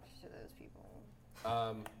only talked to those people.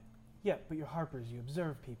 Yeah, but you're Harpers. You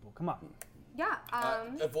observe people. Come on. Yeah.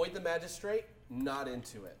 Avoid the magistrate. Not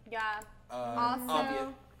into it. Yeah. Also,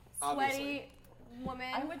 Sweaty obviously. woman.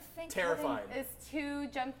 I would think Terrified. Is too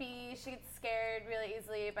jumpy. She gets scared really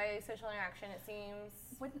easily by social interaction. It seems.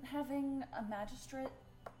 Wouldn't having a magistrate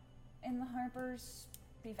in the Harpers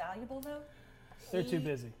be valuable though? They're too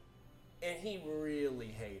busy. And he really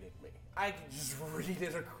hated me. I could just read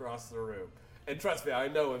it across the room. And trust me, I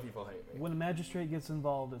know when people hate me. When a magistrate gets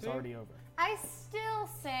involved, it's already over. I still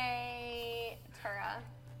say Tura.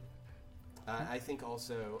 I think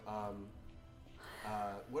also,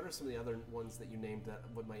 what are some of the other ones that you named that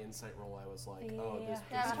with my insight roll I was like, oh, this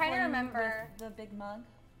Yeah, I'm person. trying to remember. The big mug.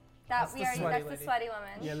 That's the sweaty That's lady. the sweaty woman.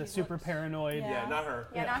 Yeah, the She super looks- paranoid. Yeah, not her.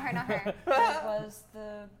 Yeah, not her, not her. There was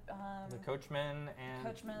the The coachman and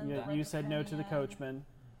coachman. Yeah, the you said no to the librarian. coachman.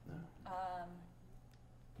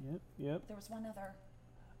 Yep. There was one other.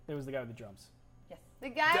 There was the guy with the drums. Yes. The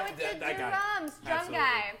guy That- with that- the that guy. drums. Drum Absolutely.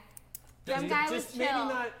 guy. Drum guy was Just maybe chill.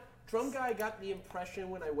 not. Drum guy got the impression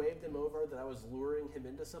when I waved him over that I was luring him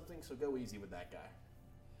into something, so go easy with that guy.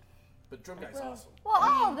 But drum guy's Well- awesome. Well,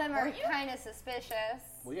 all of them are Weren't you? kind of suspicious.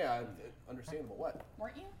 Well, yeah, understandable. What?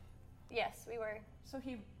 Weren't you? Yes, we were. So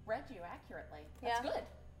he read you accurately. That's Yeah. good.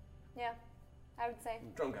 Yeah, I would say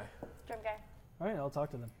Drum guy. drum guy. All right, I'll talk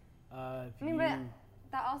to them. If I mean, you, but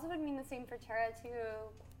that also would mean the same for Tara too,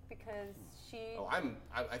 because she. Oh,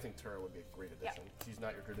 I think Tura would be a great addition. She's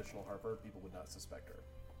not your traditional Harper. People would not suspect her.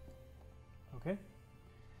 okay.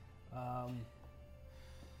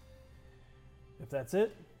 If that's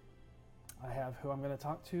it, I have who I'm going to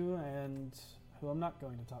talk to and who I'm not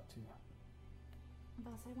going to talk to.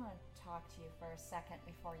 Boss, I want to talk to you for a second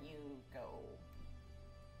before you go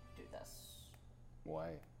do this. Why?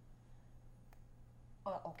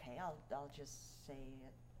 Well, okay, I'll just say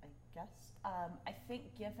it, I guess. I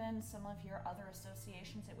think given some of your other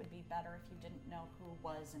associations, it would be better if you didn't know who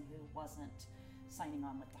was and who wasn't signing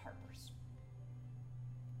on with the Harpers.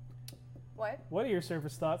 What? What are your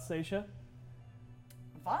surface thoughts, Seisha?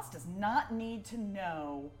 Voss does not need to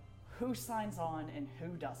know who signs on and who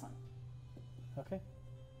doesn't. Okay.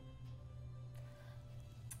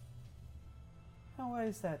 Now, why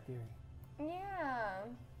is that, dearie? Yeah.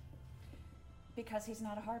 Because he's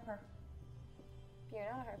not a Harper. You're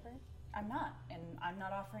not a Harper. I'm not, and I'm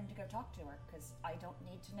not offering to go talk to her because I don't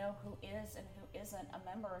need to know who is and who isn't a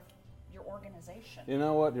member of your organization. You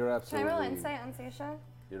know what? You're Can I absolutely. roll insight on Seisha?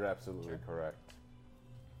 You're absolutely correct.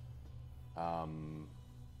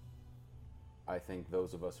 I think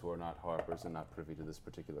those of us who are not Harpers and not privy to this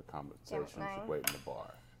particular conversation nine. should wait in the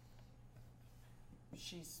bar.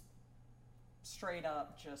 She's straight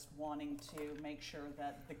up just wanting to make sure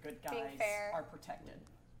that the good guys Being fair. are protected.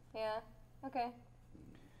 Yeah. Okay.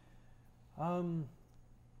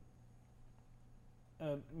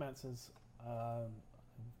 Matt says,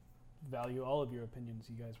 value all of your opinions.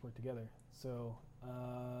 You guys work together. So,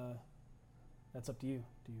 that's up to you.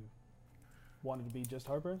 Do you want it to be just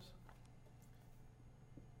Harpers?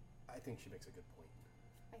 I think she makes a good point.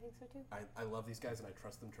 I think so too. I love these guys and I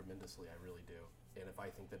trust them tremendously. I really do. And if I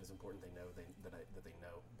think that it's important, they know that they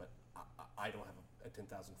know. But I don't have a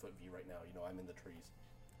 10,000 foot view right now. You know, I'm in the trees,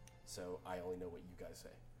 so I only know what you guys say.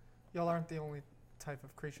 Y'all aren't the only type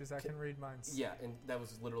of creatures that can read minds. Yeah, and that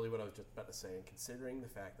was literally what I was just about to say. And considering the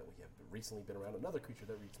fact that we have recently been around another creature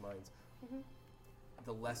that reads minds,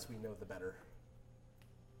 the less we know, the better.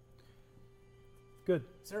 Good.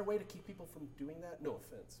 Is there a way to keep people from doing that? No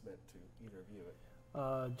offense meant to either of you.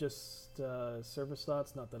 Just service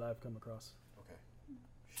thoughts, not that I've come across. Okay.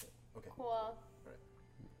 Shit. Okay. Cool. Right.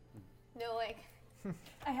 No, like.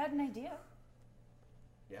 I had an idea.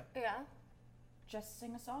 Yeah? Yeah. Just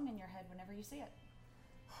sing a song in your head whenever you see it.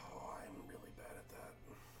 Oh, I'm really bad at that.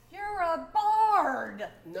 You're a bard!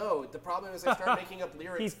 No, the problem is I start making up He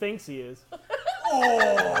lyrics. thinks he is.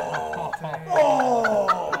 Wow,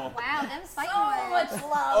 them fighting So words. much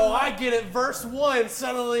love! Oh, I get it. Verse 1,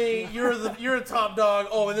 suddenly you're a top dog.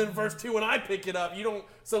 Oh, and then verse 2, when I pick it up, you don't.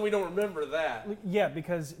 So we don't remember that. Yeah,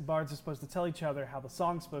 because bards are supposed to tell each other how the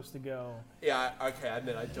song's supposed to go. Yeah. Okay. I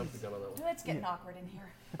admit I jumped the gun on that one. It's getting awkward in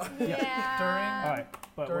here. Yeah. All right,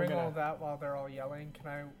 but we're During gonna. all that, while they're all yelling, can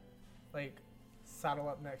I, like, saddle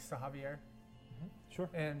up next to Javier Sure.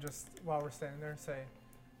 and just while we're standing there say,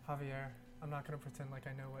 Javier, I'm not gonna pretend like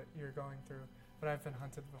I know what you're going through, but I've been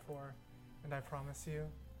hunted before, and I promise you,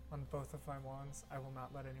 on both of my wands, I will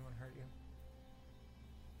not let anyone hurt you.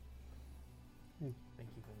 Thank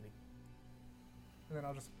you, Wendy. And then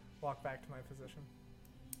I'll just walk back to my position.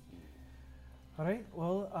 All right.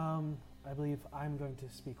 Well, I believe I'm going to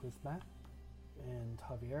speak with Matt and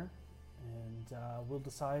Javier, and we'll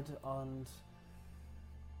decide on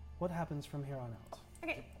what happens from here on out.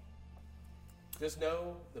 Okay. Just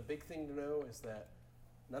know, the big thing to know is that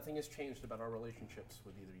nothing has changed about our relationships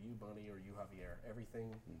with either you, Bunny, or you, Javier.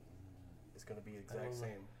 Everything is going to be the exact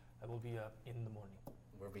same. I will be up in the morning.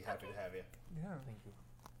 We'll be happy to have you. Yeah. Thank you.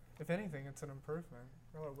 If anything, it's an improvement.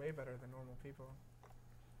 Y'all are way better than normal people.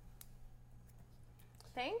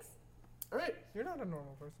 Thanks. All right. You're not a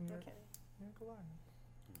normal person. I'm You're, kidding. you're Goliath.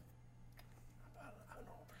 I'm a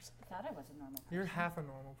normal person. I thought I was a normal person. You're half a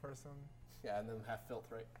normal person. Yeah, and then half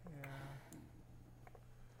filth, right? Yeah.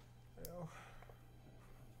 Ew.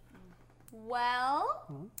 Well,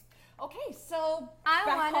 Okay, so I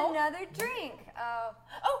back want home? another drink.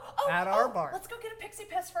 At our bar. Let's go get a pixie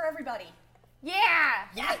piss for everybody. Yeah.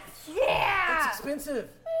 Yes! Yeah. It's expensive.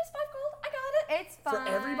 It's 5 gold. I got it. It's fine. For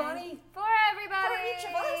everybody? For everybody. For each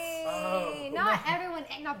of us? Oh. Not everyone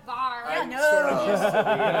in the bar. Yeah, I'm no. sort of used to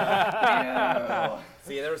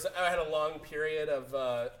See, I had a long period of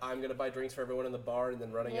I'm going to buy drinks for everyone in the bar and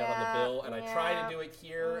then running out on the bill. And I tried to do it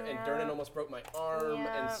here, and Durnan almost broke my arm.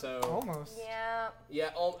 Yeah. And so, Almost. Yeah.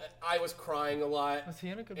 I was crying a lot. Was he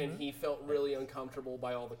in a good And mood? he felt really uncomfortable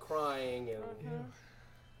by all the crying. And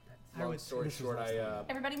long story short, I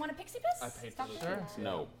Everybody want a pixie piss? I paid for Stop those doing drinks. that.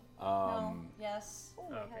 No. No. Yes. Oh,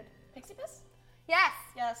 my head. Pixie piss? Yes.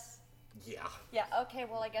 Yes. Yeah. Yeah, okay,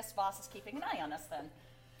 well, I guess Voss is keeping an eye on us then.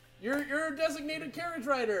 You're a designated carriage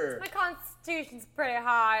rider. My constitution's pretty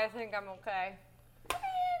high. I think I'm okay.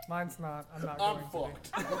 Mine's not. I'm not I'm going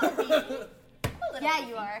fucked. Yeah,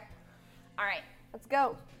 you are. All right, Let's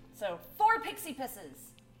go. so 4 pixie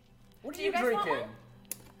pisses. What are Do you you guys want drinking?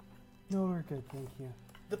 No, we're good, thank you.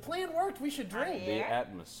 The plan worked. We should drink. The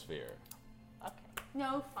atmosphere. Okay.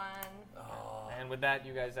 No fun. And with that,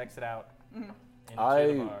 you guys exit out into the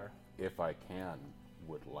I, bar. if I can,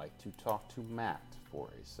 would like to talk to Matt for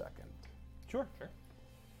a second. Sure. Sure.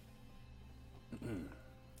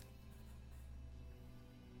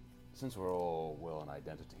 Since we're all well in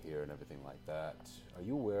identity here and everything like that, are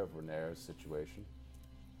you aware of Renair's situation?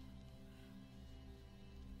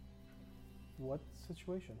 What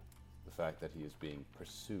situation? The fact that he is being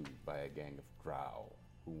pursued by a gang of drow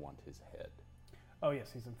who want his head. Oh yes,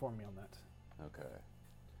 he's informed me on that. Okay.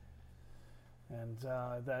 And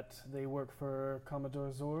that they work for Commodore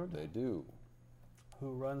Zord, They do.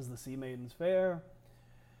 who runs the Sea Maidens Fair.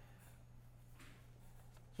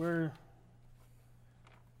 We're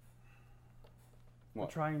What?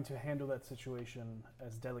 trying to handle that situation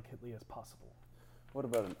as delicately as possible. What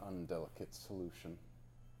about an undelicate solution?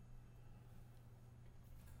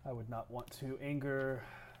 I would not want to anger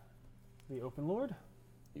the Open Lord.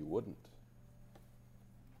 You wouldn't.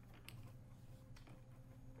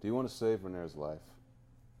 Do you want to save Renair's life?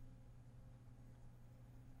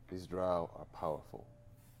 These drow are powerful,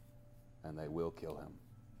 and they will kill him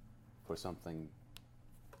for something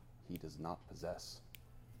he does not possess.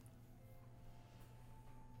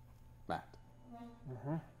 Matt.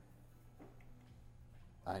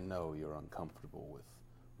 I know you're uncomfortable with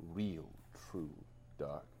real, true,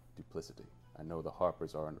 dark duplicity. I know the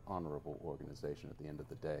Harpers are an honorable organization at the end of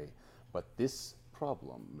the day, but this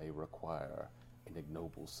problem may require an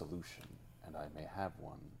ignoble solution, and I may have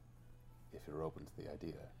one if you're open to the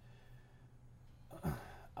idea.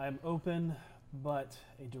 I'm open, but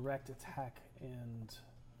a direct attack and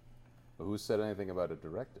But who said anything about a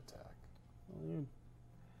direct attack?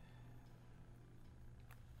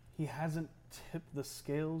 he hasn't tipped the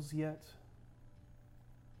scales yet.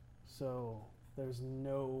 So there's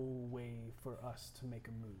no way for us to make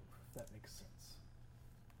a move, if that makes sense.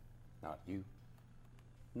 Not you.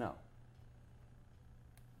 No.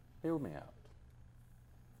 Hear me out.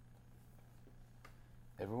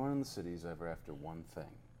 Everyone in the city is ever after one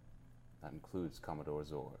thing. That includes Commodore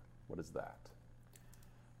Zord. What is that?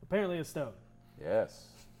 Apparently a stone. Yes.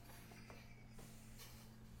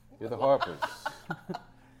 You're the Harpers.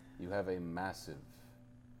 You have a massive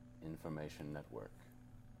information network.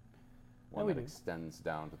 One we that do. extends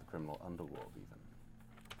down to the criminal underworld, even.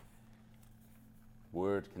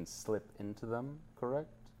 Word can slip into them,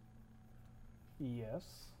 correct? Yes.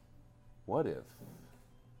 What if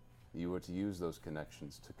you were to use those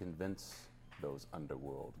connections to convince those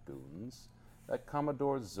underworld goons that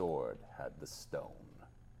Commodore Zord had the stone?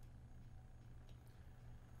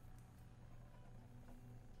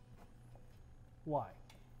 Why?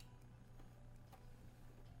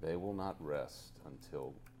 They will not rest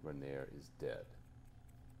until Renair is dead.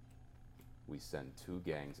 We send 2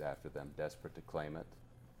 gangs after them, desperate to claim it.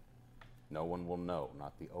 No one will know,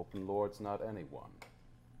 not the Open Lords, not anyone.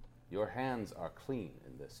 Your hands are clean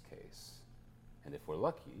in this case. And if we're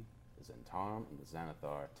lucky, the Zentarm and the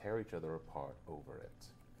Xanathar tear each other apart over it.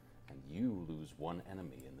 And you lose one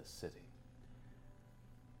enemy in the city.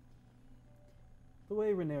 The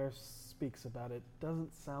way Renair speaks about it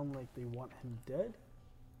doesn't sound like they want him dead,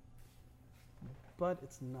 but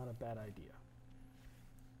it's not a bad idea.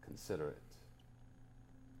 Consider it.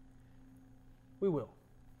 We will.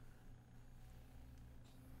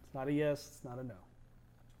 It's not a yes, it's not a no.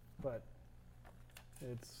 But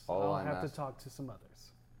All I'll I'm have to ask- talk to some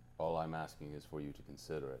others. All I'm asking is for you to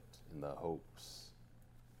consider it in the hopes.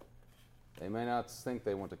 They may not think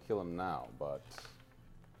they want to kill him now, but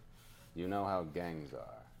you know how gangs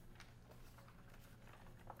are.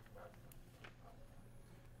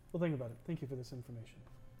 Well, think about it. Thank you for this information.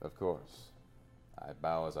 Of course. I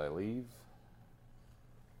bow as I leave,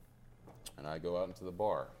 and I go out into the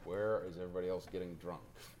bar. Where is everybody else getting drunk?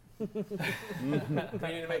 Do we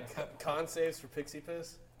need to make con saves for Pixie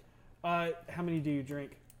Piss? How many do you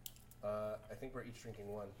drink? I think we're each drinking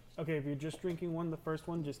 1. Okay, if you're just drinking one, the first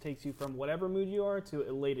one just takes you from whatever mood you are to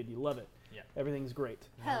elated. You love it. Yeah. Everything's great.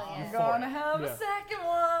 Hell yeah. I'm gonna have Yeah. a second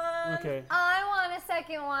one. Okay. I want a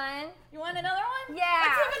second one. You want another one? Yeah.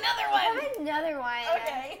 Let's have another one. Have another one.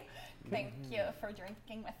 Okay. Thank you for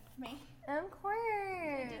drinking with me. Of course.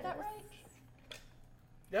 Did that right?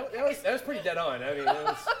 That was pretty dead on. I mean, that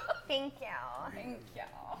was, Thank you. Thank you.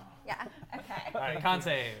 Yeah. Okay. All right, con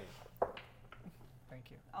save. Thank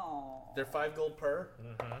you. Oh, they're 5 gold per.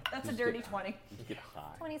 that's a dirty 20. You get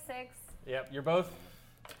high. 26. Yep, you're both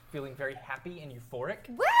feeling very happy and euphoric.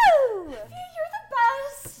 Woo! You're the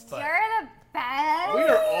best. But- You're the best. We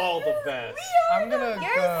are all the best. I'm gonna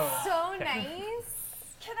You're go. so nice.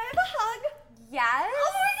 Can I have a hug? Yes.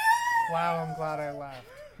 Oh my Wow, I'm glad I laughed.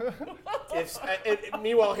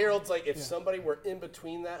 Meanwhile, Harold's like, if somebody were in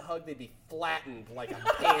between that hug, they'd be flattened like a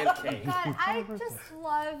pancake. God, I just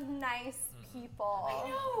love nice people. I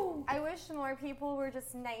know. I wish more people were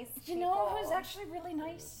just nice people. You know who's actually really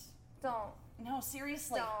nice? Don't. No,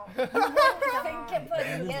 seriously. Don't. Think it, but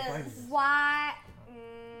he is. Why?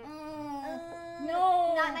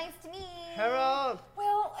 No. Not nice to me. Harold!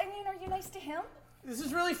 Well, I mean, are you nice to him? This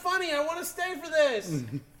is really funny. I want to stay for this.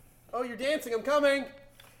 Oh, you're dancing. I'm coming.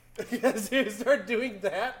 As you start doing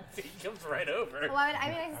that, he comes right over. Why would I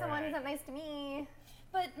be nice to someone who's not nice to me?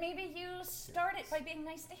 But maybe you start it by being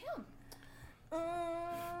nice to him.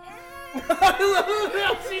 I love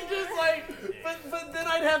how she just like, but then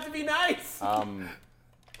I'd have to be nice.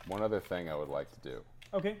 One other thing I would like to do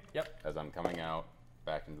Okay. as I'm coming out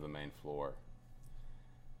back into the main floor,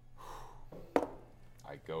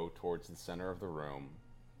 I go towards the center of the room,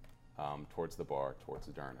 towards the bar, towards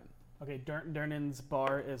the Durnan. Okay, Durnan's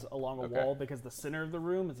bar is along a Okay. wall because the center of the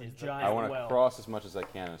room is a giant I want to well. cross as much as I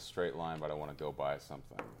can in a straight line, but I want to go by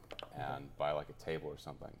something. And by like a table or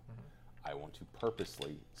something, I want to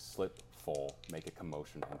purposely slip, fall, make a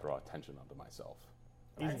commotion, and draw attention onto myself.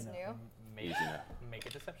 That's enough. new. Make, Easy enough. make a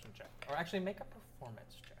deception check. Or actually, make a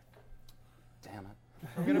performance check. Damn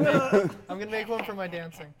it. I'm gonna make one for my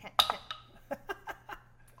dancing.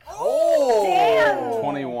 Oh!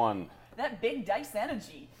 21. That big dice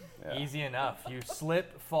energy. Yeah. Easy enough. You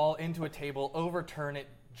slip, fall into a table, overturn it,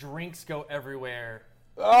 drinks go everywhere.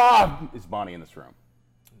 Ah! Is Bonnie in this room?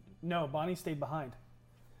 No, Bonnie stayed behind.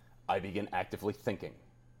 I begin actively thinking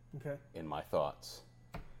Okay. in my thoughts.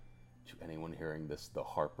 To anyone hearing this, the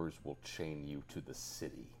Harpers will chain you to the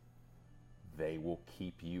city. They will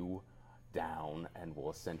keep you down and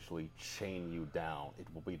will essentially chain you down. It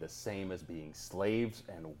will be the same as being slaves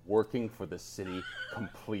and working for the city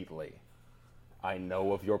completely. I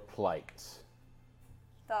know of your plight.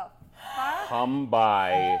 The fuck? Come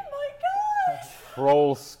by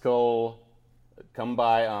Troll Skull. Come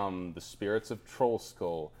by the spirits of Troll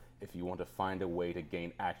Skull if you want to find a way to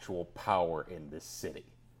gain actual power in this city.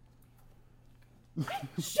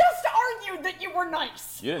 Just argued that you were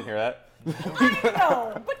nice. You didn't hear that? I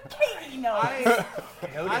know, but Katie knows.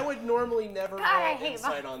 I would normally never God, I roll hate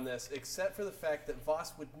insight on this, except for the fact that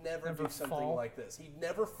Voss would never Never do something fall. like this. He'd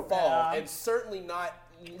never fall, and certainly not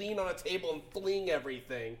lean on a table and fling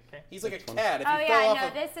everything. He's like a cat. If Oh you fell yeah, off no,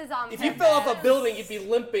 a, this is on if you fell off a building, you'd be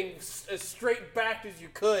limping as straight back as you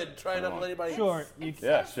could, trying not to let anybody. Sure. You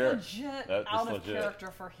Yeah, sure. Legit That's out of legit.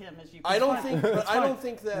 character for him as you. I don't can think. find. But I don't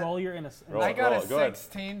think that. roll your innocence. Roll. I got a go ahead.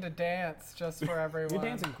 16 to dance just for everyone. You're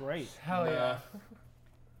dancing great. Hell yeah.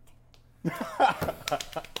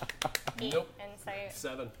 Nope. Insight.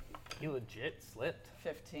 7. He legit slipped.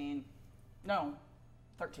 15. No,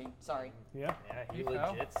 13. Sorry. Yeah. Yeah, he You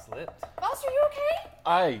fell. legit slipped. Boss, are you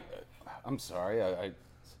okay? I'm sorry.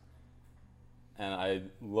 And I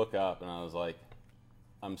look up and I was like,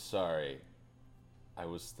 I'm sorry. I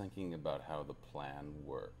was thinking about how the plan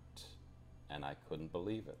worked, and I couldn't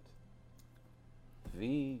believe it.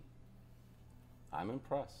 I'm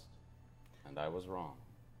impressed, and I was wrong.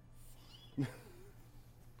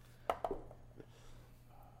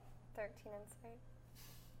 13 insight.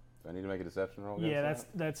 Do I need to make a deception roll? against Yeah,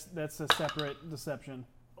 that? that's a separate deception.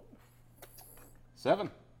 7.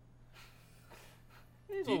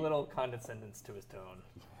 There's a little condescendence to his tone.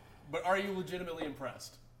 But are you legitimately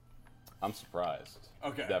impressed? I'm surprised.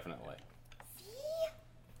 Okay. Definitely.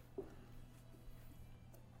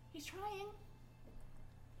 He's trying.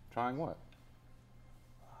 Trying what?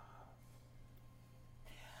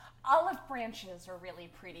 Olive branches are really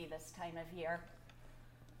pretty this time of year.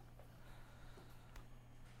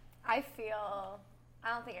 I feel.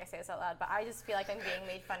 I don't think I say this out loud, but I just feel like I'm being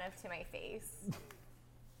made fun of to my face. And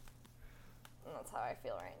that's how I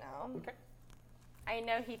feel right now. Okay. I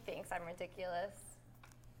know he thinks I'm ridiculous.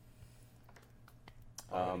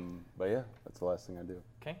 But yeah, that's the last thing I do.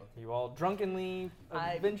 Okay. You all drunkenly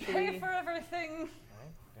I eventually. pay for everything.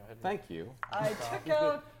 Go ahead. Thank you. I took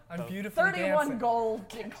out I'm beautifully 31 dancing. gold,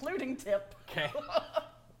 including tip. Okay.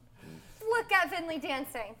 Look at Finley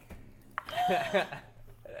dancing. I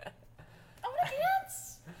want to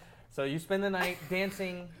dance. So you spend the night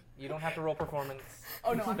dancing. You don't have to roll performance.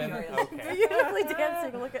 Oh no, I'm Spend- curious. Okay. Beautifully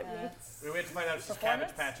dancing. Look at me. That's, We have to find out if she's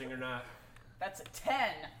Performance? cabbage patching or not. that's a 10.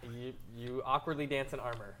 You awkwardly dance in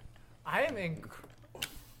armor. I am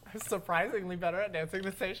surprisingly better at dancing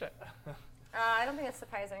than Seisha. I don't think it's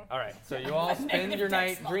surprising. All right. So you all spend your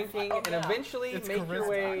night Negative drinking text. and Oh, yeah. eventually It's make your charisma.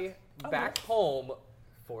 way back home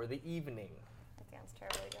for the evening. I dance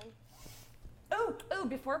terribly good. Oh,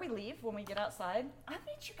 before we leave, when we get outside, I'll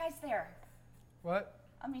meet you guys there. What?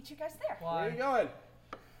 I'll meet you guys there. Why? Where are you going?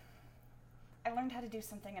 I learned how to do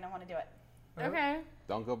something and I want to do it. Okay.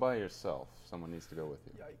 Don't go by yourself. Someone needs to go with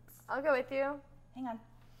you. Yikes. I'll go with you. Hang on.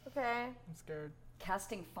 Okay. I'm scared.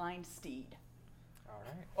 Casting Find Steed. All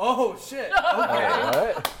right. Oh shit.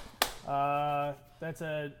 Okay. What?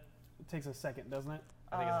 It takes a second, doesn't it?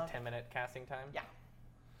 I think it's a 10-minute casting time. Yeah.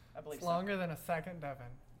 I believe It's so. longer than a second, Devin.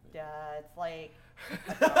 Yeah, it's like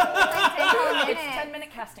Like 10 whole it's minutes. 10-minute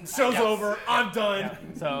casting time. Show's over. I'm done.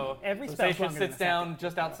 So Every so spell's Stacia longer than sits a down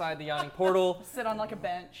just outside the yawning portal. Sit on like a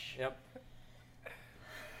bench. Yep.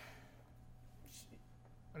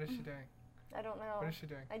 What is she doing? I don't know. What is she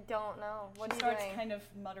doing? I don't know. What She are starts you doing? kind of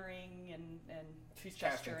muttering and She's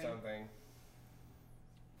casting gesturing. something.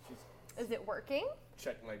 Is it working?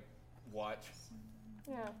 Check my watch.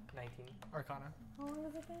 Yeah. 19. Arcana. How long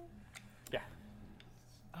has it been?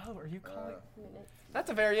 Oh, are you calling? Minutes. That's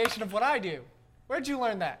a variation of what I do. Where'd you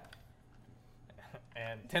learn that?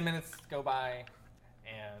 And 10 minutes go by,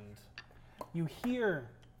 and You hear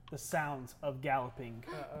the sounds of galloping,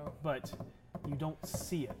 Uh-oh. but you don't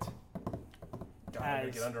see it. God, I'm gonna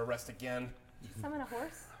As- get under arrest again. Summon a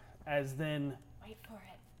horse? As then Wait for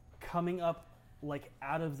it. coming up like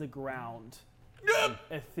out of the ground,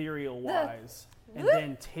 ethereal wise, and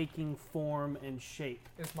then taking form and shape.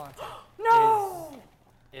 It's Monty. No!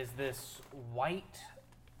 is this white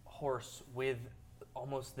horse with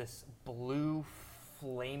almost this blue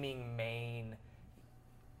flaming mane,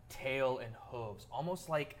 tail, and hooves, almost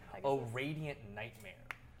like a radiant nightmare.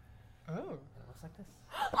 Oh. And it looks like this.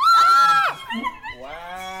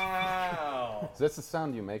 Wow. Is that the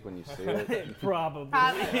sound you make when you see it? Probably.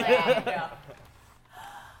 Probably. Yeah.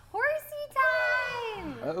 Horsey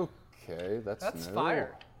time! Okay, that's new.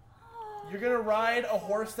 fire. You're gonna ride a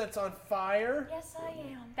horse that's on fire? Yes, I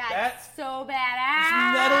am. That's so It's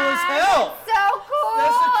badass. metal as hell. So cool.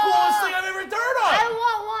 That's the coolest thing I've ever heard I of.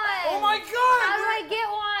 want one. Oh my god. How do I get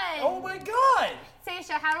one? Oh my god.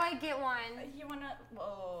 Seisha, how do I get one? You wanna?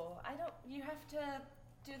 Whoa! I don't. You have to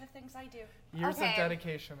do the things I do. Years Okay. of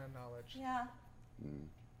dedication and knowledge. Yeah.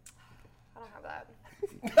 I don't have that.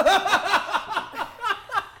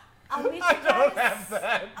 I'll meet you I don't guys. have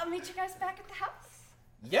that. I'll meet you guys back at the house.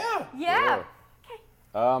 Yeah. Yeah.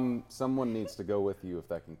 Sure. Someone needs to go with you if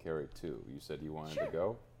that can carry two. You said you wanted to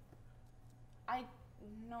go?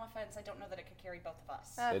 No offense, I don't know that it could carry both of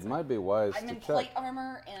us. It might be wise I'm to in check. plate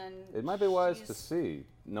armor and. It might be wise to she's- see.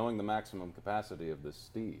 Knowing the maximum capacity of this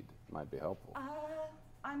steed might be helpful.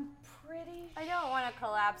 I'm pretty. I don't want to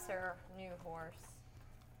collapse her new horse.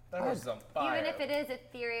 That horse is on fire. Even if it is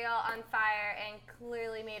ethereal, on fire, and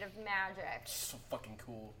clearly made of magic. So fucking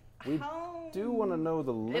cool. We How do want to know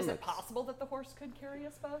the limits. Is it possible that the horse could carry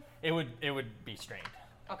us both? It would be strained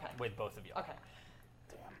Okay. with both of you. Okay.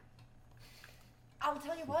 I'll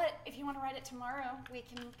tell you what, if you want to ride it tomorrow, we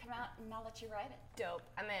can come out and I'll let you ride it. Dope.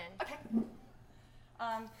 I'm in. Okay.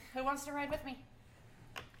 Who wants to ride with me?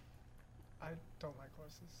 I don't like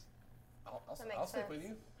horses. That makes I'll stick sense. with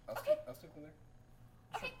you. I'll stick with her.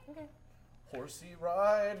 Okay. Horsey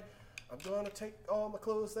ride. I'm gonna take all my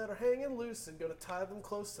clothes that are hanging loose and gonna tie them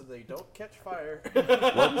close so they don't catch fire. I'm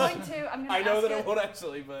gonna I know ask that I it, won't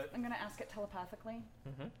actually, but I'm gonna ask it telepathically.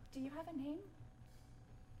 Mm-hmm. Do you have a name?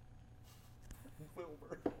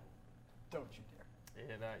 Wilbur. Don't you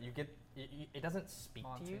dare. It doesn't speak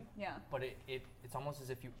Monty. to you, Yeah. but it's almost as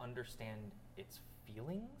if you understand its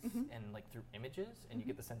feelings and like through images, and you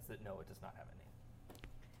get the sense that no, it does not have a name,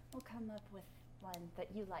 We'll come up with one that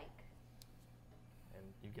you like. and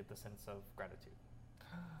you get the sense of gratitude.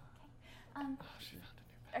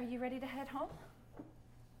 Are you ready to head home?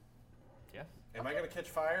 Yes. Am I gonna catch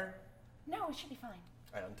fire? No, it should be fine.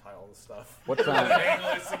 I untie all the stuff. What time?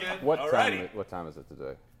 Hang loose again. Alrighty. What time is it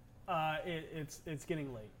today? It's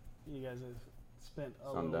getting late. You guys have spent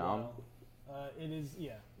a Sundown? little while. It is,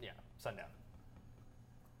 yeah. Yeah. Sundown.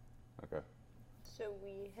 Okay. So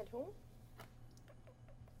we head home?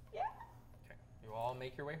 Yeah. Okay. You all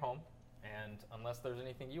make your way home, and unless there's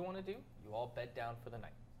anything you want to do, you all bed down for the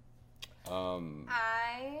night.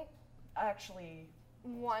 I Actually,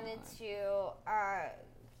 wanted to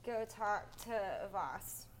go talk to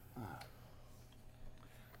Voss.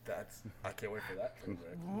 I can't wait for that.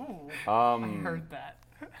 I heard that.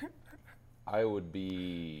 I would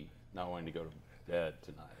be not wanting to go to bed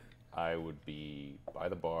tonight. I would be by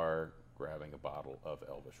the bar grabbing a bottle of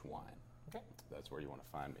Elvish wine. Okay. That's where you want to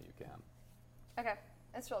find me. You can. Okay,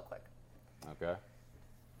 that's real quick. Okay.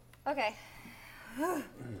 Okay,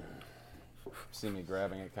 See me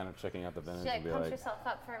grabbing it, kind of checking out the vintage, should I and be pump like, yourself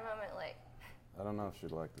up for a moment? Like, I don't know if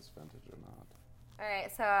she'd like this vintage or not. All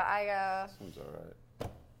right, so I go, Seems all right.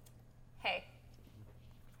 hey,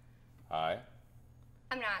 Hi.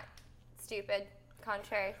 I'm not stupid,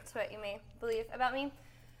 contrary to what you may believe about me.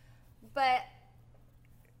 But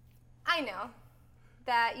I know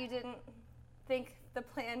that you didn't think the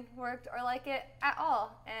plan worked or like it at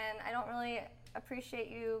all. And I don't really appreciate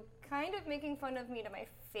you kind of making fun of me to my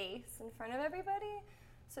face in front of everybody.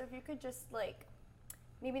 So if you could just, like,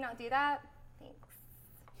 maybe not do that, thanks.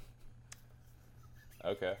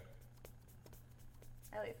 Okay.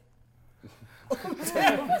 I leave.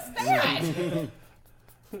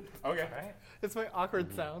 Okay. Right? It's my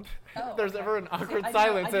awkward sound. Oh, There's okay. ever an See, awkward I do-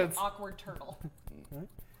 silence. I do It's awkward turtle.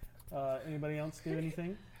 Anybody else do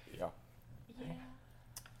anything? Yeah. Yeah.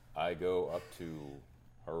 I go up to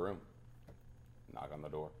her room. Knock on the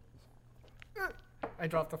door. I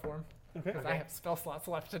dropped the form Okay. because I have spell slots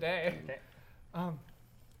left today. Okay.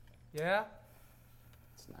 Yeah.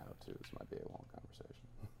 It's 9:02. This might be a long conversation.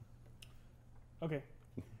 Okay.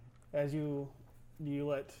 As you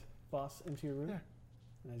let Voss into your room, Yeah.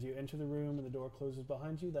 and as you enter the room and the door closes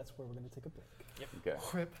behind you, that's where we're going to take a break. Okay.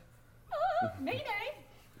 Whip. Mayday.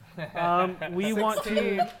 We want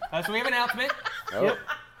to. So we have an announcement. Oh. Yep.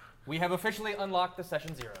 We have officially unlocked the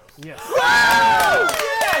session zeros. Yes.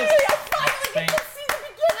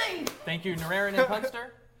 Thank you, Nararin and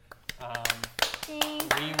Punster.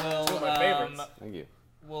 We will. Two of my favorites. Thank you.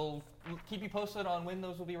 We'll keep you posted on when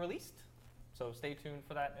those will be released. So stay tuned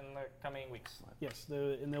for that in the coming weeks. Yes.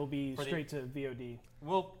 And they'll be For the- straight to VOD.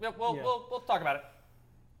 We'll Yeah. we'll talk about it.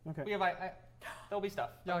 Okay. We have there'll be stuff.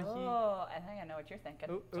 Yeah, Oh, I think I know what you're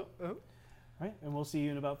thinking. Ooh, ooh, ooh. All right. And we'll see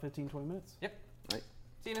you in about 15-20 minutes. Yep. Right.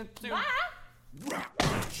 See you soon.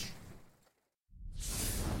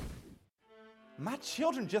 My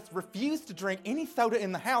children just refuse to drink any soda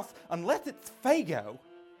in the house unless it's Faygo.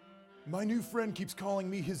 My new friend keeps calling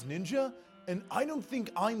me his ninja, and I don't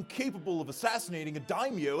think I'm capable of assassinating a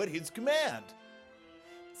daimyo at his command.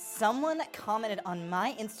 Someone commented on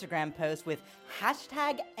my Instagram post with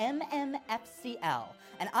hashtag MMFCL,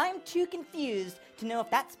 and I'm too confused to know if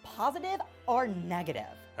that's positive or negative.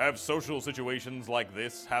 Have social situations like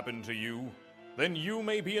this happen to you? Then you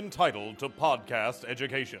may be entitled to podcast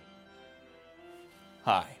education.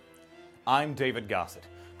 Hi, I'm David Gossett,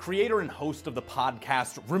 creator and host of the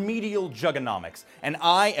podcast Remedial Juggonomics, and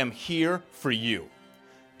I am here for you.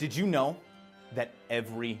 Did you know that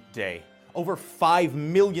every day, over 5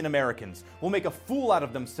 million Americans will make a fool out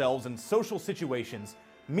of themselves in social situations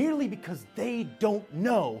merely because they don't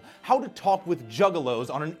know how to talk with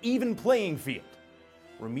juggalos on an even playing field?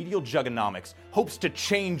 Remedial Juggonomics hopes to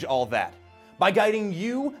change all that by guiding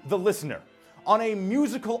you, the listener, on a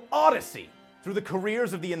musical odyssey through the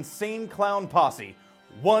careers of the Insane Clown Posse,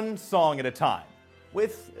 one song at a time,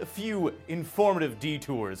 with a few informative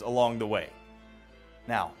detours along the way.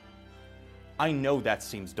 Now, I know that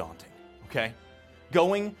seems daunting, okay?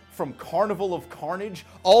 Going from Carnival of Carnage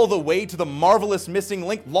all the way to the marvelous Missing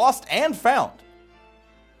Link, Lost and Found.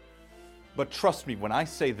 But trust me when I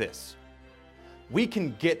say this, we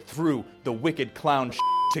can get through the wicked clown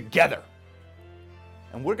together.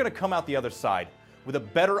 And we're gonna come out the other side with a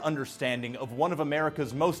better understanding of one of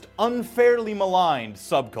America's most unfairly maligned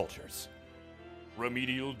subcultures.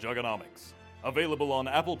 Remedial Juggonomics. Available on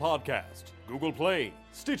Apple Podcast, Google Play,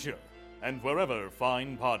 Stitcher, and wherever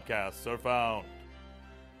fine podcasts are found.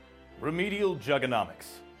 Remedial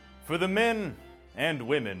Juggonomics. For the men and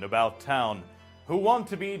women about town who want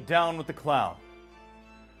to be down with the clown.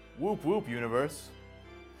 Whoop whoop, universe.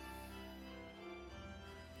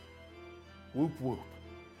 Whoop whoop.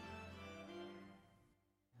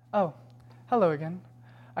 Oh, hello again.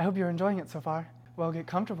 I hope you're enjoying it so far. Well, get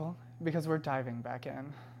comfortable because we're diving back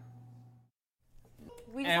in.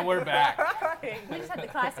 And we're back. We just had the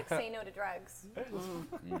classic say no to drugs.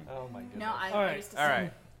 Oh my goodness. No, I All right. used to All say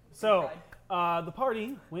right. So, the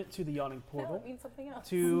party went to the yawning That portal means something else.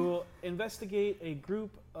 to investigate a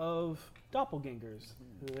group of doppelgangers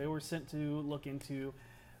who they were sent to look into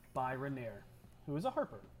by Renair, who is a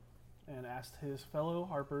harper, and asked his fellow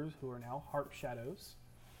harpers, who are now harp shadows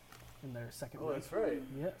in their second Oh, week. that's right.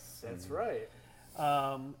 Yes. That's right.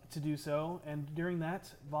 To do so. And during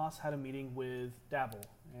that, Voss had a meeting with Dabble,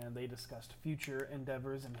 and they discussed future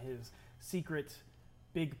endeavors and his secret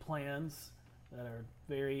big plans that are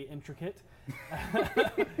very intricate.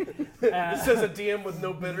 This is a DM with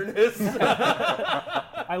no bitterness.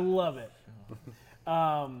 I love it.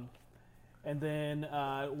 And then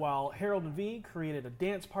while Harold and V created a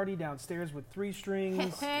dance party downstairs with 3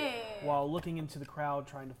 strings, while looking into the crowd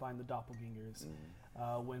trying to find the doppelgangers,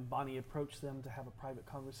 when Bonnie approached them to have a private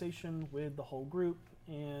conversation with the whole group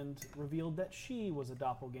and revealed that she was a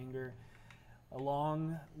doppelganger,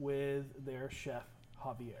 along with their chef,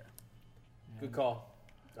 Javier. Good call.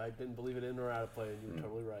 I didn't believe it in or out of play, and you were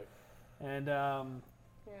totally right. And Yeah.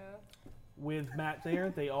 with Matt there,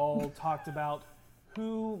 they all talked about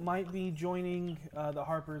who might be joining the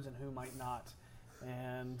Harpers and who might not.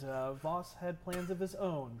 And Voss had plans of his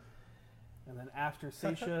own. And then after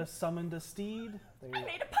Seisha summoned a steed, I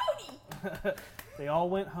made a pony! they all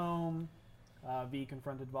went home. V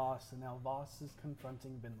confronted Voss, and now Voss is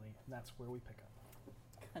confronting Binley. And that's where we pick up.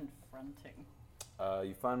 Confronting.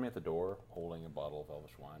 You find me at the door holding a bottle of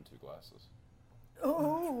Elvish wine, 2 glasses.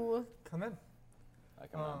 Oh, come in. I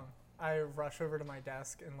come in. I rush over to my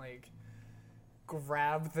desk and like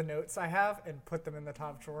grab the notes I have and put them in the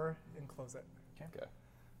top drawer and close it. Okay.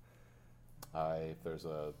 If there's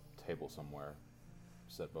a table somewhere,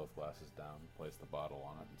 set both glasses down, place the bottle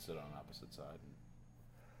on it, and sit on an opposite side.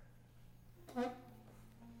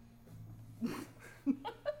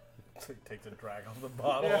 Takes a drag off the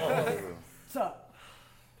bottle. What's up?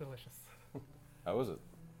 Delicious. How is it?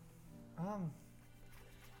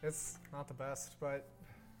 It's not the best, but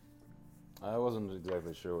I wasn't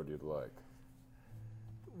exactly sure what you'd like.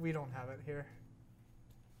 we don't have it here.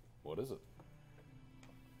 What is it?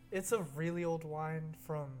 It's a really old wine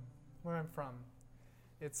from where I'm from.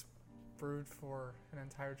 It's brewed for an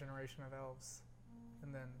entire generation of elves,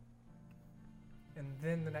 and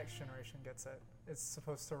then the next generation gets it. It's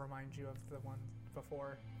supposed to remind you of the one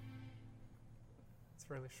before. It's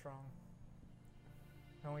really strong.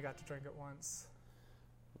 I only got to drink it once.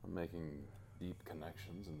 I'm making deep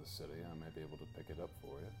connections in the city. I may be able to pick it up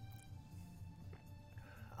for you.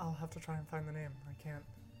 I'll have to try and find the name. I can't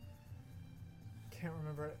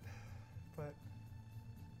remember it, but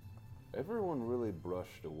Everyone really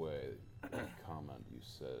brushed away that comment you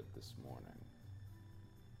said this morning.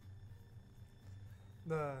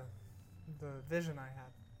 the vision I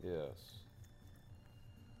had. Yes.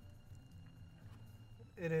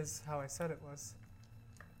 It is how I said it was.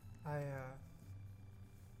 I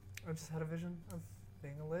just had a vision of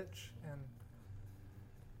being a lich, and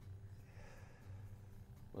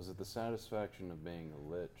Was it the satisfaction of being a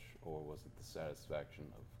lich, or was it the satisfaction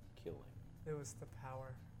of killing? it was the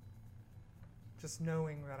power. Just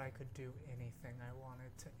knowing that I could do anything I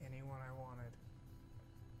wanted to anyone I wanted,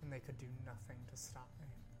 and they could do nothing to stop me.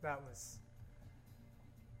 That was,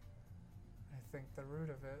 I think, the root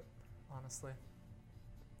of it, honestly.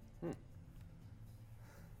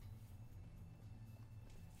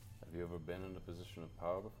 Have you ever been in a position of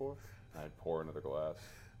power before? I'd pour another glass.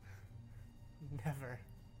 Never.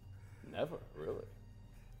 Never, really.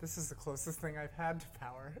 This is the closest thing I've had to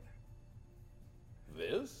power.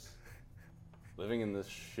 This? Living in this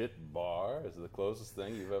shit bar is the closest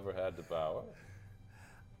thing you've ever had to power?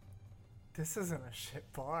 This isn't a shit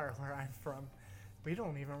bar where I'm from. We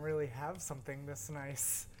don't even really have something this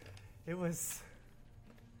nice. It was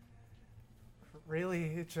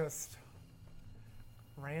really just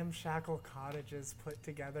ramshackle cottages put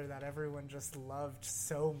together that everyone just loved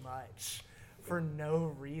so much for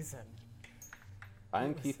no reason.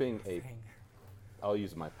 I'm It was keeping nothing. I'll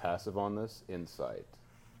use my passive on this, insight,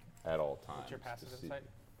 at all times. What's your passive to see- insight?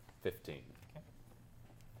 15. Okay.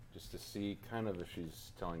 Just to see kind of if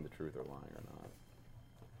she's telling the truth or lying or not.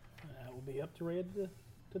 That will be up to Ray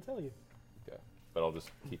to tell you. Okay. But I'll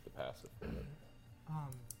just keep the passive for it.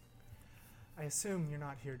 I assume you're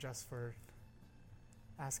not here just for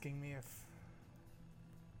asking me if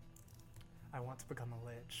I want to become a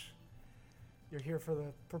lich. You're here for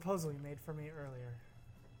the proposal you made for me earlier.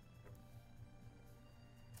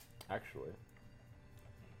 Actually,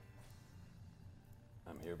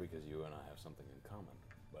 I'm here because you and I have something in common.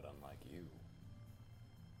 But unlike you,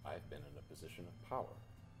 I've been in a position of power.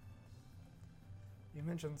 You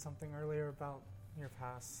mentioned something earlier about your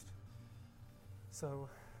past. So,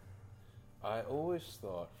 I always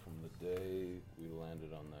thought from the day we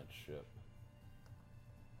landed on that ship,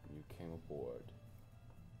 and you came aboard,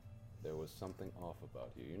 there was something off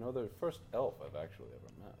about you. You know, the first elf I've actually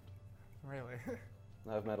ever met. really,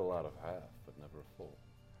 I've met a lot of half, but never a full.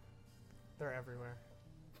 they're everywhere.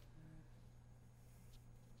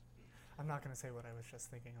 I'm not going to say what I was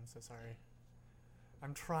just thinking. I'm so sorry.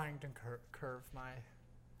 I'm trying to curve my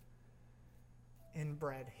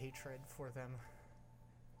inbred hatred for them.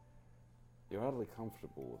 You're oddly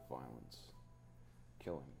comfortable with violence,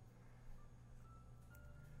 killing.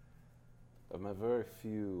 I've met very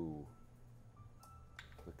few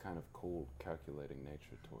with a kind of cold, calculating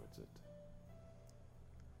nature towards it.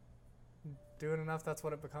 Do it enough, that's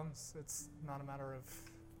what it becomes. It's not a matter of.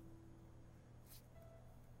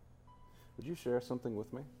 Would you share something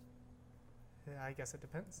with me? I guess it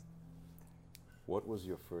depends. What was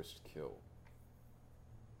your first kill?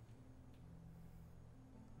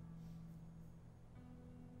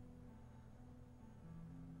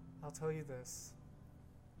 I'll tell you this.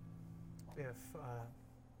 If,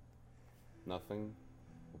 Nothing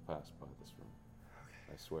will pass by this room.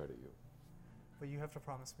 I swear to you. but you have to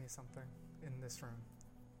promise me something in this room.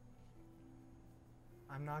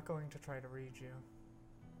 I'm not going to try to read you.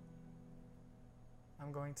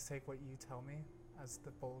 I'm going to take what you tell me as the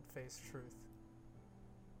bold-faced truth.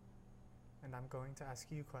 And I'm going to ask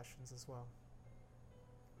you questions as well.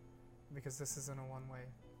 Because this isn't a one-way.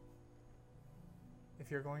 If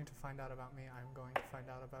you're going to find out about me, I'm going to find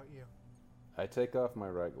out about you. I take off my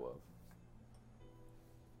right glove.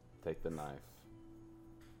 Take the knife.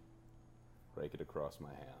 Rake it across my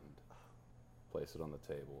hand. Place it on the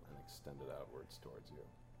table and extend it outwards towards you.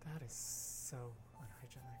 That is so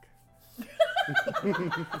unhygienic.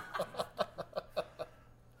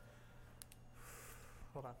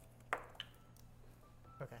 Hold on.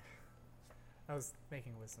 Okay. I was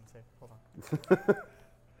making a wisdom save. Hold on.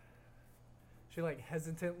 She like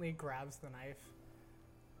hesitantly grabs the knife,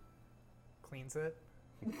 cleans it,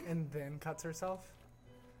 and then cuts herself.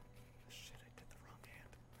 Shit, I did the wrong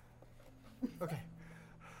hand. Okay.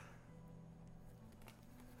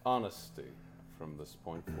 Honesty from this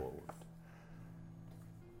point forward.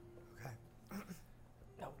 Okay.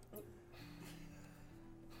 No.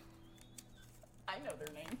 I know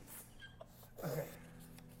their names. Okay.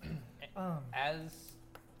 As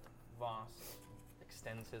Voss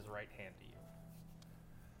extends his right hand to you,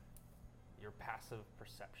 your passive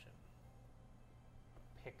perception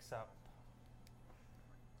picks up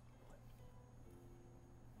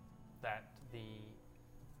that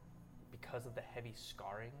because of the heavy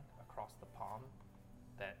scarring across the palm,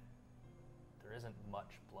 that there isn't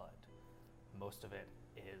much blood. Most of it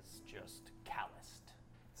is just calloused.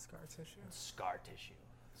 Scar tissue? Scar tissue.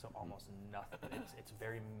 So almost nothing. It's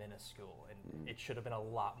very minuscule, and it should have been a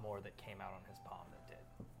lot more that came out on his palm that did.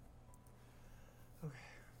 Okay.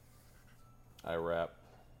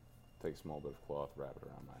 Take a small bit of cloth, wrap it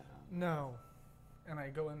around my hand. No. And I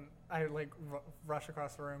go in, I like rush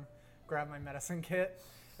across the room, grab my medicine kit,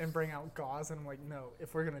 and bring out gauze, and I'm like, no,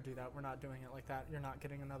 if we're going to do that, we're not doing it like that. You're not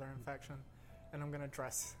getting another infection. And I'm going to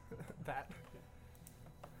dress that.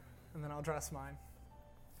 And then I'll dress mine.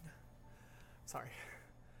 Sorry.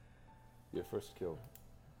 Your first kill.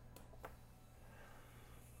 It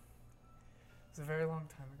was a very long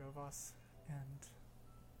time ago, Voss, and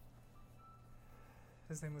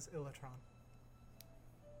his name was Illatron.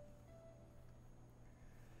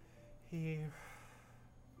 He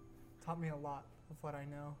taught me a lot of what I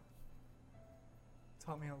know.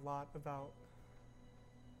 Taught me a lot about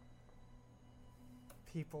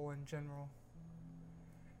people in general.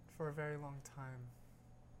 For a very long time,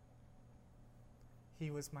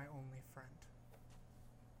 he was my only friend.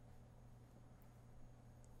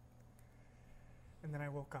 And then I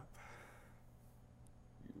woke up.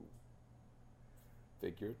 You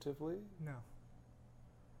figuratively? No.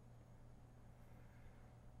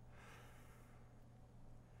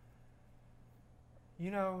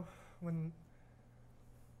 You know, when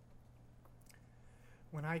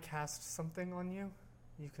I cast something on you,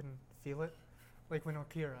 you can feel it. Like when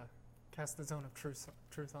Okira cast the Zone of Truth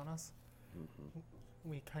on us. Mm-hmm.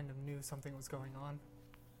 We kind of knew something was going on.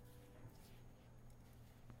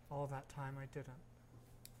 All that time I didn't.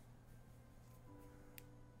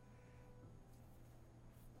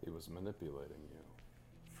 He was manipulating you.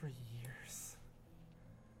 For years.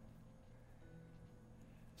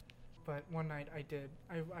 But one night I did.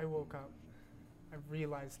 I woke up. I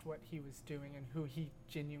realized what he was doing and who he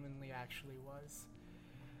genuinely actually was.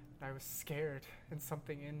 I was scared, and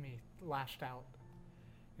something in me lashed out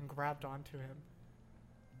and grabbed onto him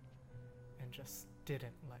and just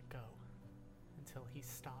didn't let go until he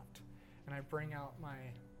stopped. And I bring out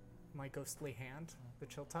my ghostly hand, the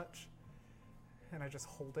chill touch, and I just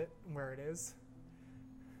hold it where it is.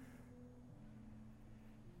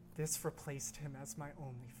 This replaced him as my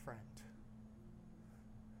only friend.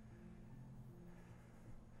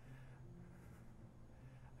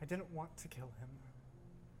 I didn't want to kill him.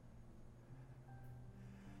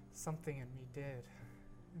 Something in me did,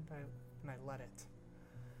 and I let it.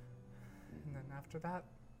 And then after that,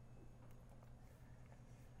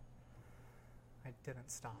 I didn't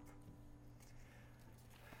stop.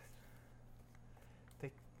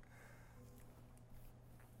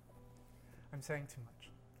 I'm saying too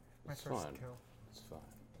much. My It's first fine. kill. It's fine.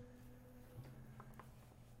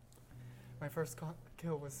 My first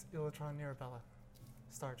kill was Illatron Mirabella,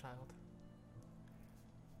 Star Child.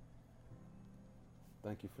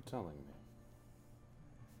 Thank you for telling me.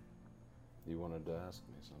 You wanted to ask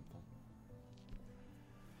me something?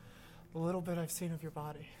 The little bit I've seen of your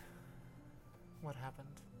body. What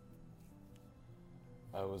happened?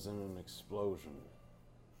 I was in an explosion.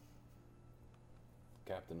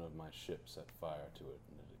 The captain of my ship set fire to it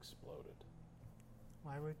and it exploded.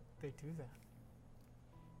 Why would they do that?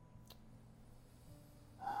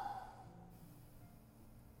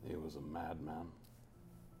 He was a madman,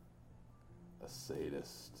 a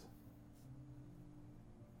sadist.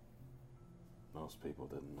 Most people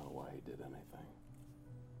didn't know why he did anything.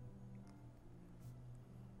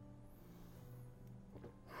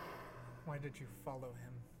 Why did you follow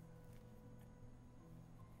him?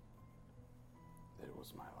 It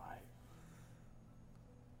was my life.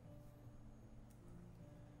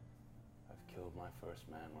 I've killed my first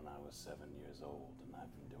man when I was 7 years old, and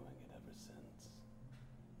I've been doing it ever since.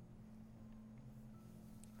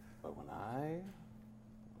 But when I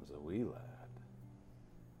was a wee lad,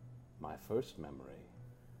 my first memory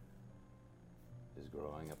is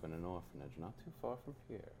growing up in an orphanage not too far from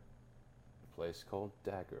here, a place called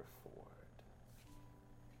Daggerford.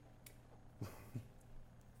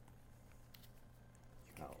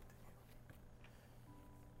 No.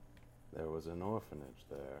 There was an orphanage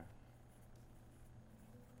there.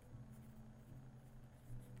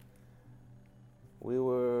 We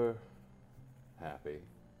were happy,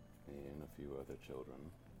 me and a few other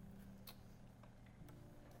children.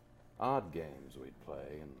 Odd games we'd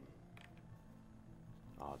play and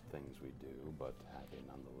odd things we'd do, but happy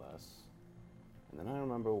nonetheless. And then I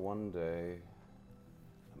remember one day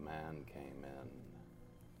a man came in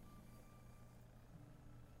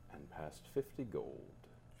and passed 50 gold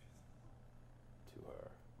to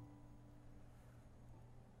her.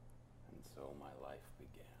 And so my life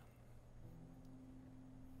began.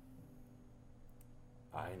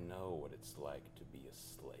 I know what it's like to be a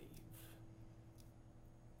slave.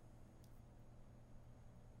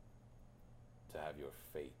 To have your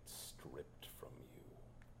fate stripped from you.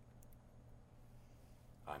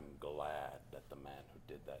 I'm glad that the man who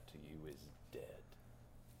did that to you is dead.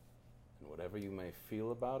 And whatever you may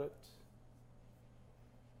feel about it,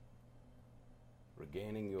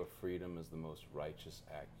 regaining your freedom is the most righteous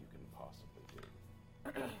act you can possibly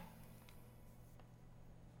do.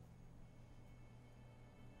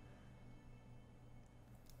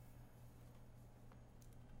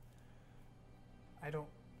 I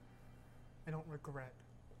don't regret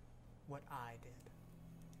what I did.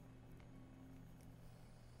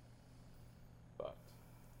 But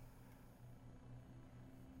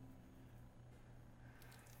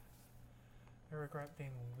I regret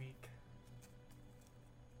being weak.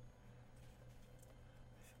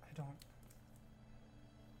 I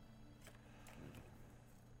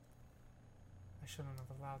shouldn't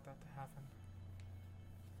have allowed that to happen.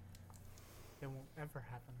 It won't ever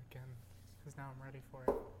happen again, because now I'm ready for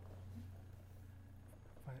it.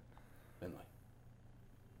 But Finley,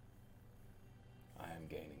 I am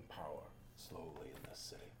gaining power slowly in this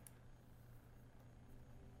city.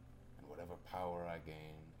 And whatever power I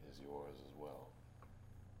gain is yours as well.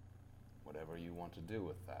 Whatever you want to do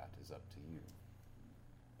with that is up to you.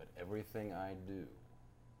 But everything I do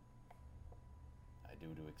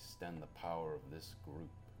to extend the power of this group,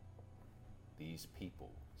 these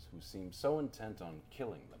peoples who seem so intent on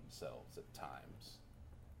killing themselves at times,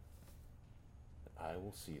 that I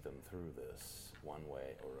will see them through this one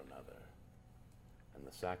way or another. And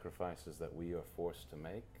the sacrifices that we are forced to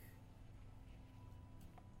make,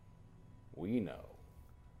 we know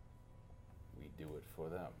we do it for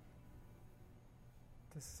them.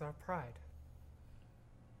 this is our pride.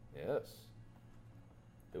 Yes.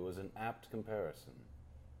 It was an apt comparison.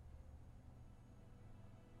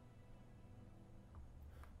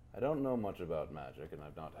 I don't know much about magic, and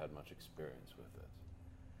I've not had much experience with it.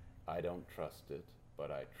 I don't trust it,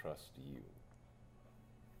 but I trust you.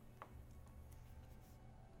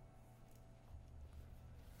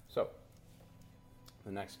 So,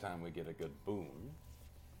 the next time we get a good boon,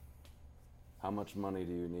 how much money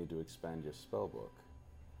do you need to expand your spell book?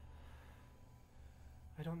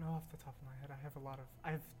 I don't know off the top of my head.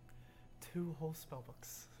 I have 2 whole spell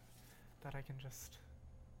books that I can just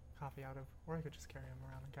copy out of, or I could just carry them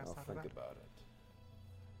around and cast out of that. Think about it.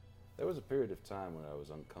 There was a period of time when I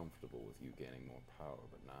was uncomfortable with you gaining more power,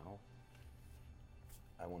 but now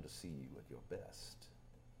I want to see you at your best,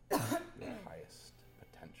 your highest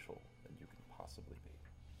potential that you can possibly be.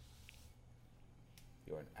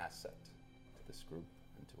 You're an asset to this group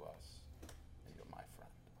and to us, and you're my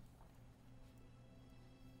friend.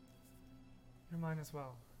 You're mine as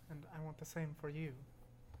well, and I want the same for you.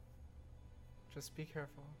 Just be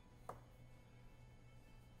careful.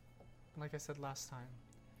 Like I said last time,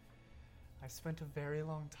 I spent a very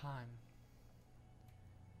long time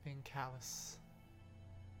being callous,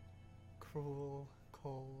 cruel,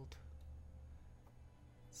 cold,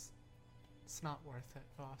 It's not worth it,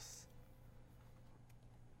 boss.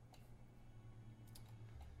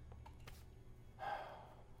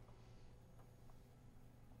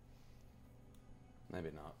 Maybe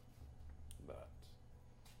not, but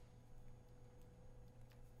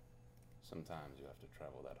sometimes you have to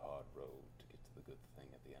travel that hard road to get to the good thing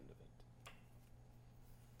at the end of it.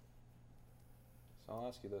 So I'll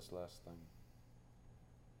ask you this last thing.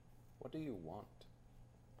 What do you want?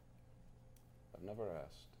 I've never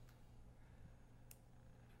asked.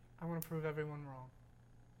 I want to prove everyone wrong.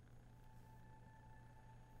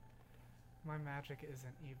 My magic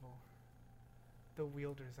isn't evil. The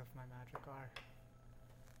wielders of my magic are.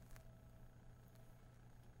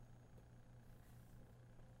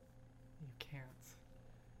 You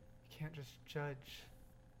can't just judge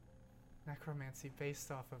necromancy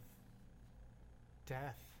based off of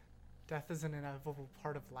death. Death is an inevitable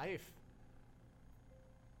part of life.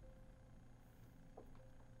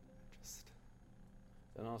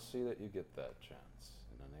 Then I'll see that you get that chance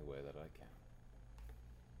in any way that I can.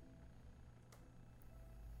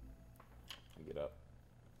 I get up.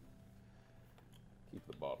 Keep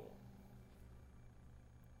the bottle.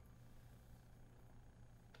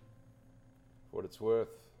 For what it's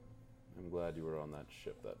worth, I'm glad you were on that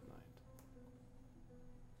ship that night.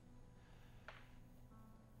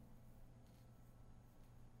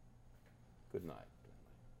 Good night.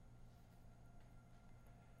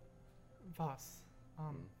 Boss,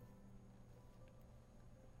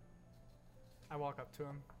 I walk up to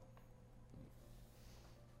him.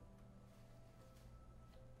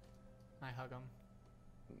 I hug him.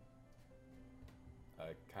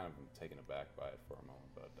 I kind of am taken aback by it for a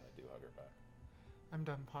moment, but I do hug her back. I'm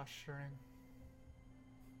done posturing.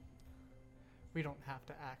 We don't have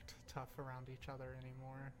to act tough around each other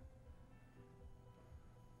anymore.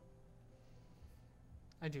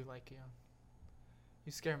 I do like you.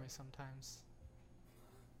 You scare me sometimes.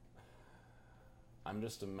 I'm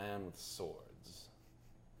just a man with swords.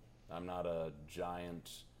 I'm not a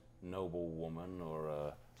giant, noble woman or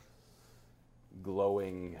a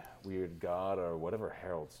glowing, weird god or whatever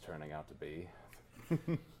Harold's turning out to be.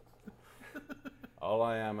 All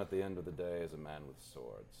I am at the end of the day is a man with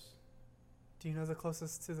swords. Do you know the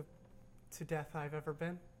closest to death I've ever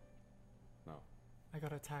been? No. I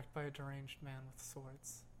got attacked by a deranged man with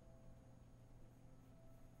swords.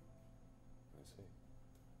 I see.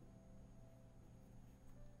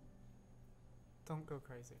 Don't go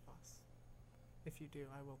crazy, boss. If you do,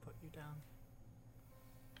 I will put you down.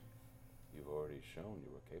 You've already shown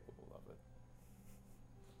you were capable of it.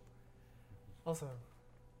 Also,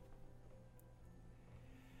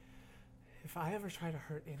 if I ever try to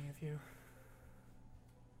hurt any of you,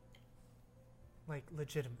 like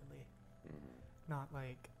legitimately, not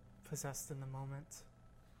like possessed in the moment,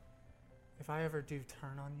 if I ever do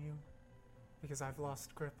turn on you because I've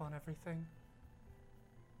lost grip on everything,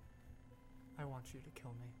 I want you to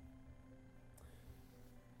kill me.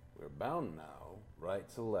 We're bound now, right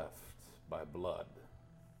to left, by blood.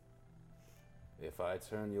 If I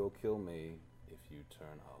turn, you'll kill me. If you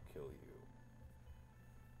turn, I'll kill you.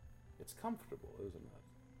 It's comfortable, isn't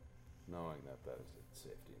it? Knowing that that is a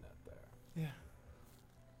safety net there. Yeah.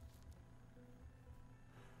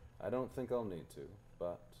 I don't think I'll need to,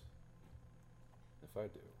 but if I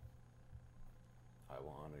do, I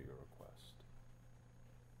will honor your request.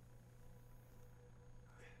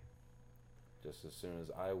 Just as soon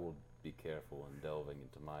as I will be careful in delving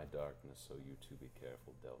into my darkness, so you too be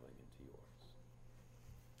careful delving into yours.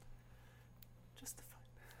 Just the foot.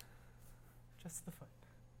 Just the foot.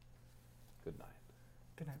 Good night.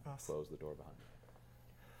 Good night, boss. Close the door behind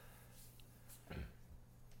you.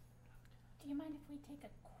 Do you mind if we take a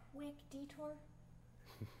quick detour?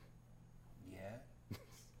 Yeah.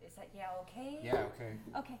 Is that okay? Yeah, okay.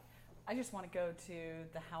 Okay. I just want to go to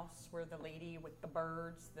the house where the lady with the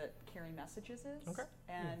birds that carry messages is. Okay.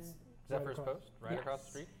 And Zephyr's Post, right across the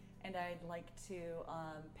street. And I'd like to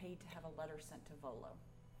pay to have a letter sent to Volo.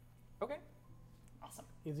 Okay. Awesome.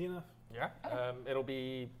 Easy enough. Yeah. It'll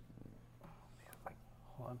be.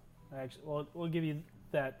 Hold on. Actually, we'll give you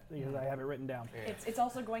that because I have it written down. It's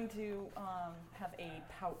also going to have a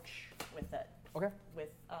pouch with it. Okay. With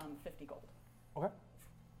 50 gold. Okay.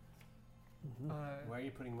 Why are you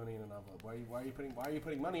putting money in an envelope? Why are you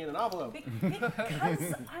putting money in an envelope?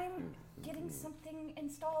 Because I'm getting something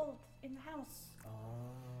installed in the house.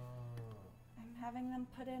 I'm having them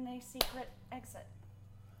put in a secret exit.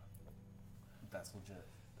 That's legit.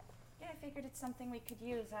 Yeah, I figured it's something we could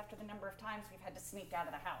use after the number of times we've had to sneak out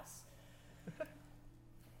of the house.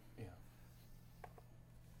 Yeah.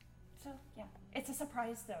 So, yeah. It's a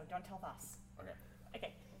surprise, though. Don't tell Voss. Okay.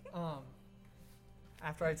 Okay.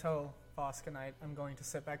 After I tell Voskanite, I'm going to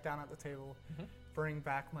sit back down at the table, bring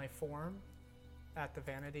back my form at the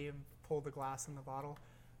vanity and pull the glass in the bottle,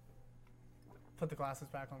 put the glasses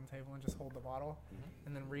back on the table and just hold the bottle,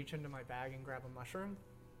 and then reach into my bag and grab a mushroom.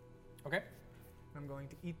 Okay. I'm going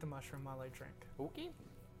to eat the mushroom while I drink. Okay.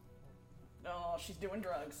 Oh, she's doing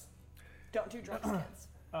drugs. Don't do drugs, kids.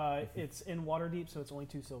 It's in Waterdeep, so it's only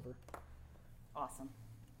 2 silver. Awesome.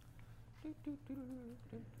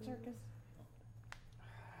 Circus.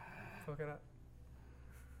 Look it up.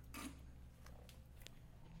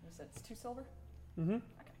 You said it's 2 silver? Mm-hmm. Okay,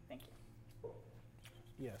 thank you.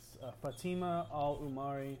 Yes. Fatima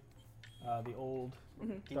Al-Umari, the old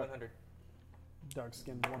D100.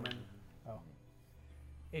 dark-skinned woman. Oh.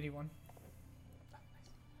 81.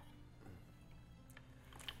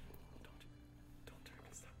 Don't turn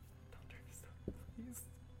to stone. Don't turn to stone. Please,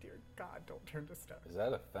 dear God, don't turn to stone. Is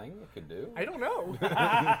that a thing you could do? I don't know.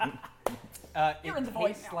 You're it in the void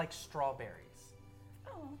tastes now. like strawberries.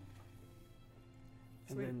 Oh.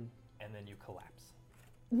 And then you collapse.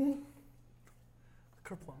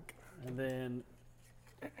 Kerplunk. And then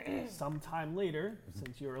sometime later,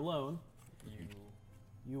 since you're alone,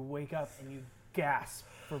 you wake up and you gasp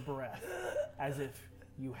for breath as if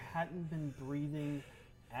you hadn't been breathing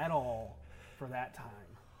at all for that time.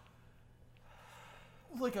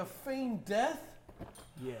 Like a feigned death?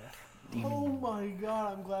 Yeah. Oh my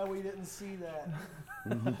god, I'm glad we didn't see that.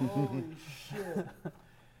 Holy shit.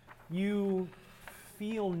 You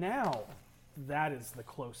feel now that is the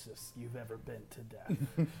closest you've ever been to death.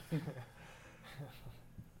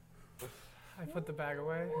 I put the bag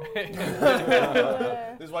away.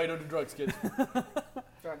 This is why you don't do drugs, kids.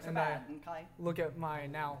 Drugs are And bad, I okay? look at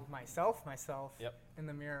myself Yep. in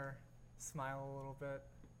the mirror, smile a little bit,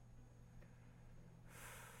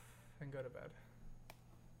 and go to bed.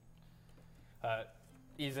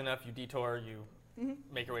 Easy enough, you detour, you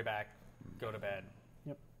make your way back, go to bed.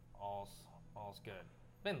 Yep. All's good.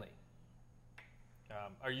 Finley,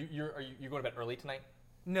 are you going to bed early tonight?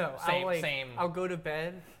 No, Same. I'll go to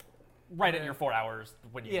bed. Right at your 4 hours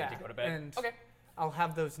when you need to go to bed. And okay. I'll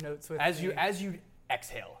have those notes with As me. you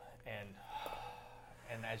exhale and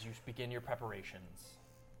as you begin your preparations.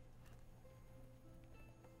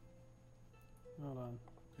 Hold on.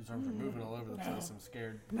 His arms are moving all over the place. I'm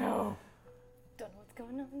scared. No. Don't know what's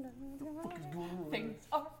going on. Don't know what's going on. Things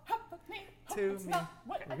are happening. To It's me. not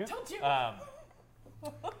what I told you.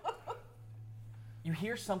 You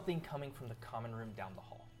hear something coming from the common room down the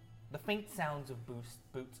hall. The faint sounds of boots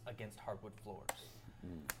against hardwood floors.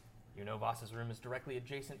 You know Voss's room is directly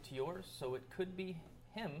adjacent to yours, so it could be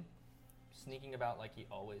him sneaking about like he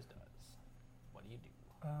always does. What do you do?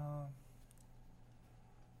 Oh,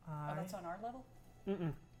 that's on our level?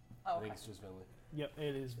 Mm-mm. Oh, I okay. think it's just Vinley. Yep,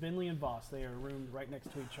 it is Vinley and Voss. They are roomed right next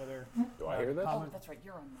to each other. Do I hear this? Oh, that's right.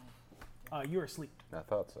 You're on mine. You're asleep. I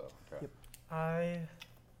thought so. Okay. Yep.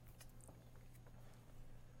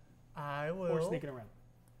 I will Or sneaking around.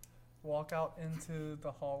 walk out into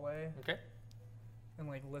the hallway. Okay. And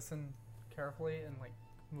listen carefully and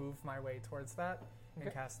move my way towards that and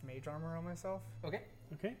Okay. cast mage armor on myself. Okay.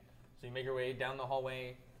 Okay. So you make your way down the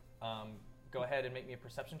hallway. Go ahead and make me a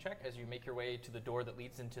perception check as you make your way to the door that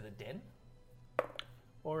leads into the den.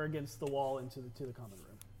 Or against the wall into the common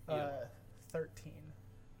room. 13.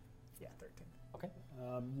 Yeah, 13. Okay.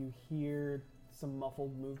 You hear some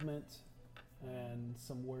muffled movement and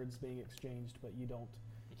some words being exchanged, but you don't.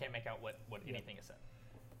 You can't make out what anything is said.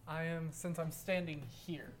 Since I'm standing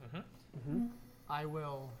here, I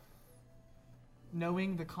will,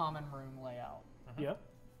 knowing the common room layout. Yep.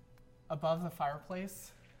 Above the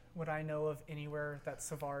fireplace, would I know of anywhere that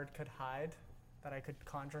Savard could hide, that I could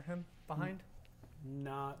conjure him behind?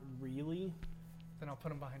 Not really. Then I'll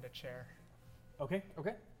put him behind a chair. Okay.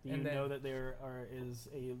 Okay. You And then- know that there is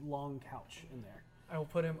a long couch in there. I will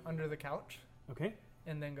put him under the couch. Okay.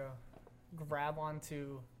 And then go grab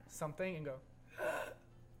onto something and go.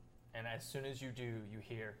 And as soon as you do, you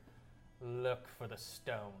hear, "Look for the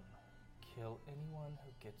stone. Kill anyone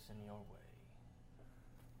who gets in your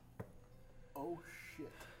way." Oh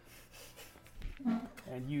shit.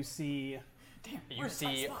 And you see You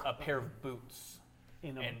see a pair of boots.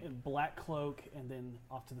 in a black cloak, and then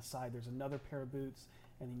off to the side there's another pair of boots,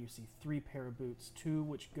 and then you see 3 pair of boots, 2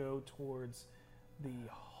 which go towards the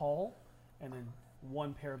hall, and then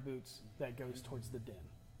 1 pair of boots that goes towards the den.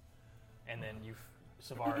 And then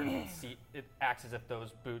Savard see it acts as if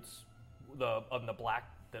those boots, on the black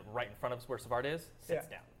that right in front of us where Savard is, sits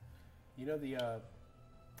down. You know the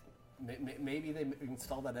maybe they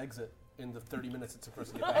installed that exit in the 30 minutes it took for us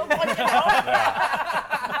to get back.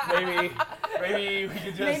 Maybe we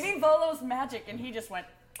could just Maybe Volo's magic and he just went,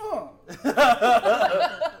 oh.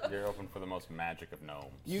 You're hoping for the most magic of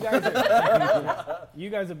gnomes. You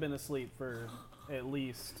guys have been asleep for at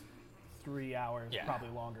least 3 hours, probably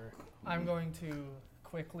longer. I'm going to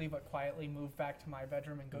quickly but quietly move back to my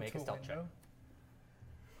bedroom and go Make to a a stealth window.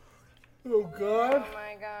 Oh God! Oh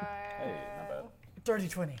my God! Hey, not bad. Dirty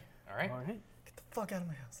 20. All right. Get the fuck out of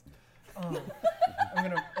my house. I'm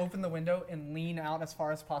gonna open the window and lean out as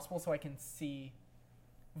far as possible so I can see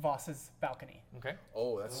Voss's balcony. Okay.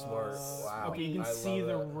 Oh, that's smart. Wow. Okay, you can see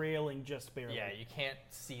the railing just barely. Yeah, you can't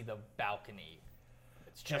see the balcony.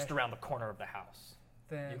 It's just around the corner of the house.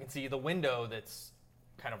 Then you can see the window that's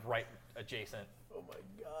kind of right adjacent. Oh my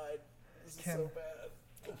God. This is Can- so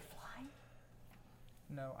bad.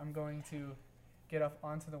 No, I'm going to get up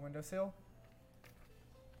onto the windowsill,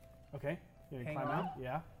 Okay. You gonna hang climb on, out?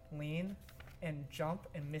 Yeah. lean, and jump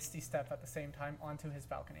and misty step at the same time onto his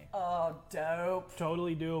balcony. Oh, dope.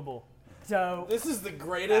 Totally doable. Dope. This is the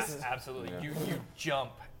greatest. Absolutely. You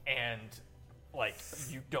jump and like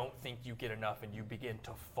you don't think you get enough and you begin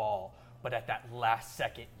to fall, but at that last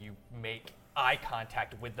second you make eye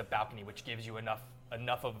contact with the balcony, which gives you enough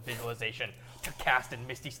of visualization to cast and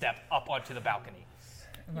misty step up onto the balcony.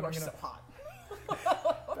 And then You I'm are gonna, so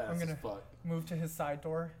hot. I'm gonna fuck. move to his side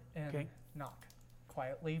door and Okay. knock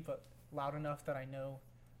quietly but loud enough that I know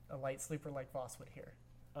a light sleeper like Voss would hear.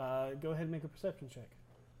 Go ahead and make a perception check.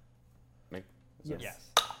 Make,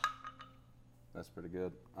 Yes. That's pretty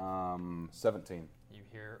good. 17. You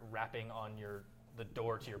hear rapping on the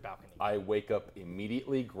door to your balcony. I wake up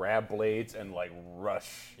immediately, grab blades, and like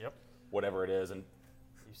rush. Yep. Whatever it is, and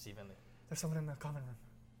You see Vinley. There's someone in the common room.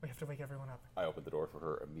 We have to wake everyone up. I open the door for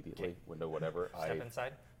her immediately. Window, whatever. Step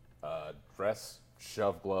inside. Dress,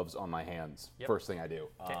 shove gloves on my hands. Yep. First thing I do.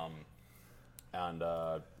 Okay. And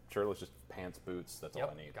shirtless, just pants, boots. That's all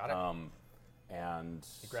I need. Got it. And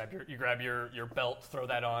You grab your belt, throw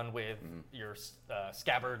that on with your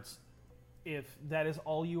scabbards. If that is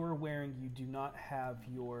all you are wearing, you do not have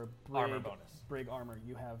your Armor bonus. Brig armor.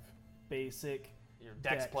 You have basic. Your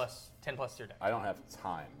dex plus 10 plus your dex. I don't have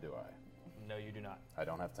time, do I? No, you do not. I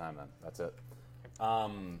don't have time then. That's it.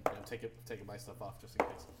 I'm taking my stuff off just in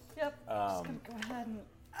case. Yep. Just gonna go ahead and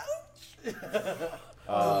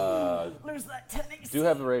lose that tennis. Do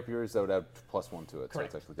have the rapiers that would have +1 to it, Correct. so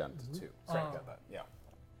it's actually down to 2. Sorry Got that. Yeah.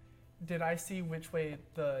 Did I see which way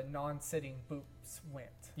the non-sitting boots went?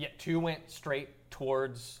 Yeah, 2 went straight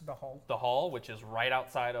towards The hall. the hall, which is right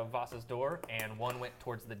outside of Voss's door, and 1 went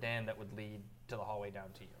towards the den that would lead to the hallway down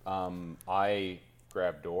to you. I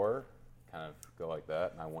grab door, kind of go like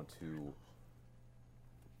that, and I want to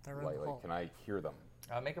They're in the lightly. hall. Can I hear them?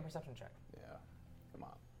 Make a perception check. Yeah. Come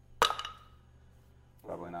on.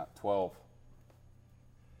 Probably not. 12.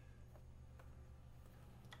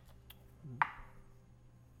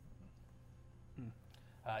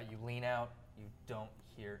 You lean out, you don't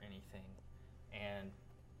hear anything,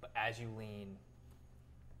 but as you lean,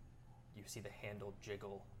 you see the handle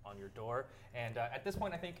jiggle on your door. And at this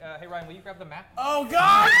point, I think, hey Ryan, will you grab the map? Oh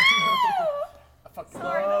God! I fucking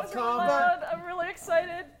love combat. I'm really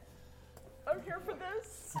excited. I'm here for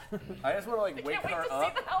this. I just want to like I wake can't wait her to up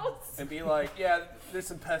see the house. and be like, yeah, there's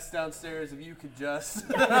some pests downstairs. If you could just,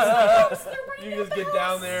 They're you bringing just up the get down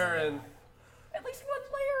house. there and At least one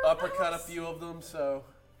layer. of the uppercut a house. few of them. So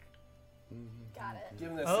Got it. give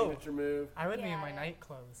them that Oh. signature move. I would be in my Yeah. night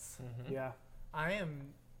clothes. Yeah. I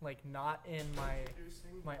am like not in my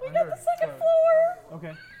We got under the second clothes. floor.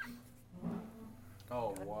 Okay.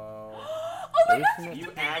 Oh wow! Oh my gosh,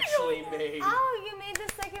 You actually made Oh, you made the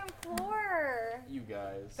second floor. you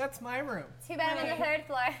guys. That's my room. Too bad I'm on the third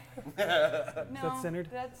floor. No, that centered?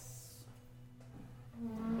 That's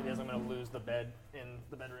It is. I'm going to lose the bed in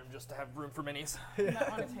the bedroom just to have room for minis. you might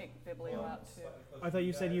want to take Biblio out too. I thought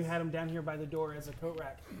you said you had him down here by the door as a coat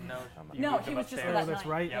rack. No, No, he was just for that Oh, that's night.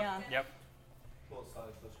 right. Yeah. Yep.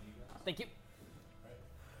 Thank you.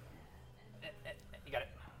 You got it.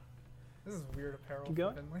 This is weird apparel Keep for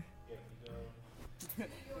going. Finley.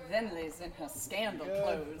 Vinley's in her scandal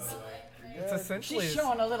clothes. It's essentially She's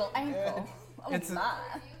showing a little ankle. Oh It's a- my.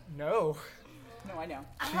 no. No, I know.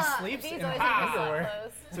 She sleeps These in always have underwear,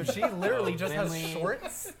 clothes. so she literally just has Finley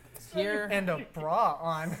shorts Here. and a bra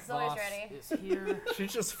on. It's always Voss ready. is here.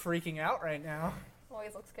 She's just freaking out right now.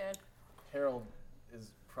 Always looks good. Harold is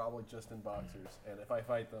probably just in boxers, and if I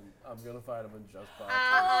fight them, I'm gonna fight them in just boxers.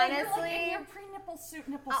 Oh, you're like in Honestly, your pre-nipple suit,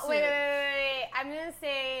 nipple suit. wait. I'm gonna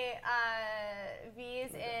say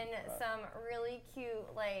V's in some really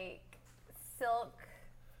cute like silk,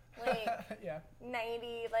 like Yeah.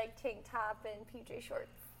 90 like tank top and PJ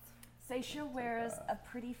shorts. Seisha wears a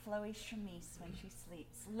pretty flowy chemise when she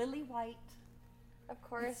sleeps. Lily white. Of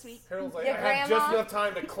course. Harold's like, Your I have just grandma? enough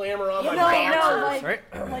time to clamber on my No, boxers.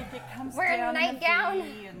 like it comes Wear a down in the nightgown.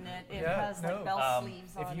 V and it Yeah, has like no. bell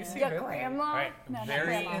sleeves on If you it. see Your Ridley, grandma? All right, No, not very.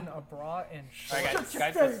 grandma. in a bra and All right, shorts.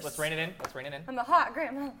 guys, let's rein it in. Let's rein it in. I'm a hot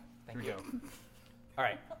grandma. Thank you. All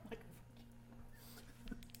right.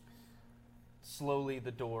 Slowly,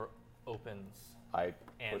 the door opens I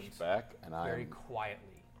push And back, and very I'm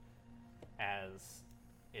quietly. As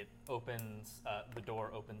it opens, the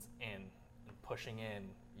door opens in, and pushing in,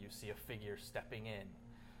 you see a figure stepping in.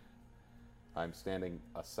 I'm standing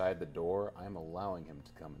aside the door. I'm allowing him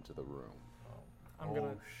to come into the room. I'm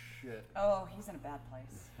gonna. Shit. Oh, he's in a bad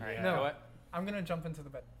place. All right, No. go ahead. I'm gonna jump into the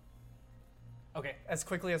bed Okay. as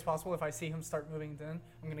quickly as possible. If I see him start moving, then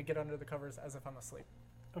I'm gonna get under the covers as if I'm asleep.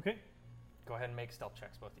 Okay. Go ahead and make stealth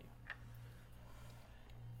checks, both of you.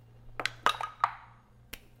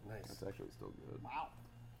 Nice. That's actually still good.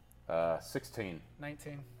 Wow. 16.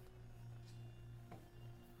 19.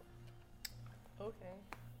 Okay.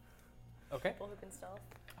 Okay. People who can stealth.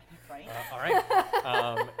 Right? All right.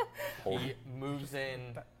 Hold He it. moves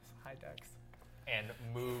in That's high dex. and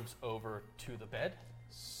moves over to the bed.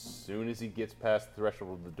 Soon as he gets past the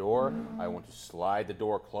threshold of the door, I want to slide the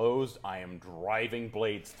door closed. I am driving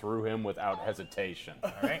blades through him without hesitation.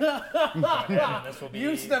 All right. Go ahead, and this will be.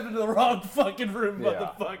 You stepped into the wrong fucking room,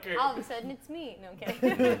 Yeah. motherfucker. All of a sudden, it's me. No, I'm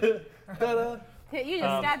kidding. You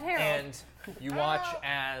just stabbed Harold. And you watch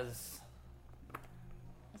as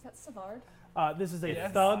Is that Savard? This is a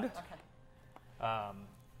Yes. thug. Okay.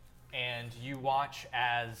 and you watch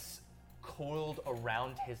as coiled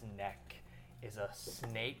around his neck is a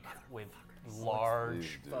snake with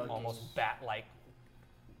large, Thug. almost bat-like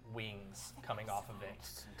wings coming off of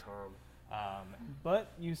it.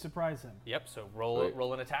 But you surprise him. Yep. So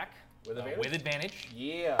roll an attack With advantage? with advantage.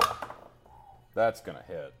 Yeah. That's gonna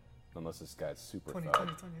hit, unless this guy's super 20, thug.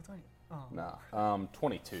 20, 20, 20. Oh. No.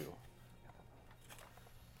 22.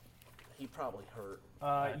 He probably hurt.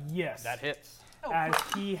 Yes. That hits. As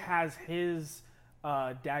he has his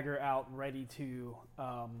dagger out, ready to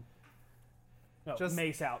Just-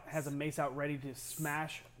 mace out. Has a mace out, ready to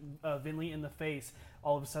smash Vinley in the face.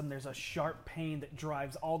 All of a sudden, there's a sharp pain that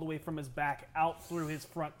drives all the way from his back out through his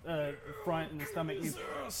front and the stomach. He's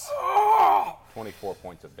 24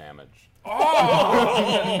 points of damage.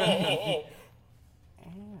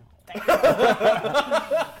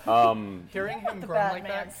 Hearing him the groan bad like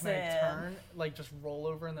man that, can I said. turn, like just roll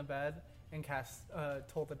over in the bed and cast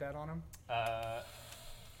Toll the Dead on him?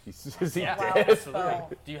 Is he Yeah, dead?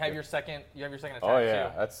 absolutely. Do you have your second? You have your second attack Oh yeah,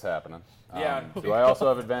 too. that's happening. Yeah. Do I also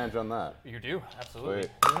have advantage on that? You do absolutely.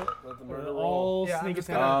 Sweet. Let the murder roll. all Yeah, I'm sneak just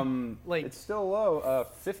attack. gonna- like- It's still low.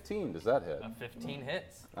 15. Does that hit? 15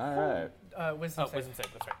 hits. All right. Wisdom Oh, save. wisdom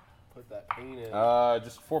save. That's right. Put that pain in.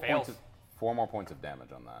 Just 4 Fails. points. 4 more points of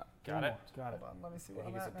damage on that. Got it. Got it. Hold on, let me see Yeah, what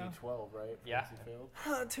he I'm gets a at now. D12, right? Yeah. Once he failed.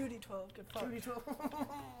 2d12, good fuck. 2d12.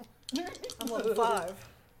 I'm level 5.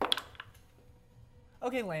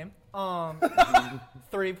 Okay, lame.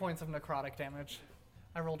 3 points of necrotic damage.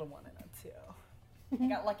 I rolled a 1 and a 2. You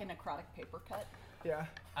got like a necrotic paper cut. Yeah.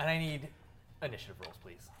 And I need initiative rolls,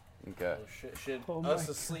 please. Okay. Oh shit! Should Oh us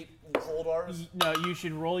my asleep hold ours? No, you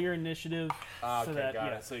should roll your initiative Ah, so okay, that got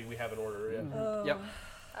yeah. it. So we have an order. Yeah. Yep.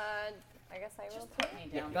 I guess I rolled Put 2. me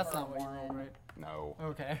down That's for not what you one. rolled, right? No.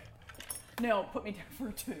 Okay. No, put me down for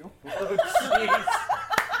a 2. Oh jeez.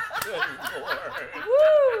 Good lord.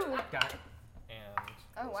 Woo! Got it. And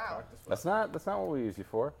Oh, wow. That's not what we use you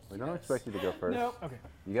for. We don't expect you to go first. Nope. Okay.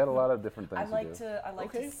 You got a lot of different things I like to do. to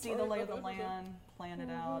Okay, to see the lay of the land, plan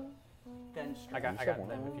it out, then I got them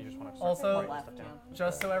if you just want to. Also, laugh it down.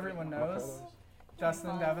 just so everyone knows,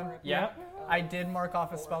 Justin, Devin, Yeah. I did mark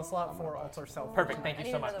off a spell slot for Altar Self. Perfect. Thank I you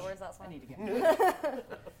need so to know much. the words that I song. need to get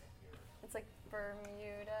It's like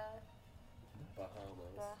Bermuda,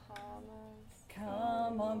 Bahamas.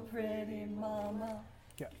 Come on, pretty mama.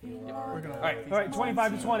 We're gonna. All right. All right,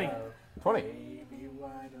 25 to 20. 20. Okay.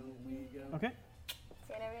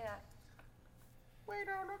 See, I never knew that.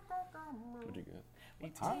 What'd you get?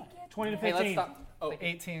 20 to Hey, 15. let's stop. Oh,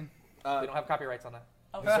 18. We don't have copyrights on that.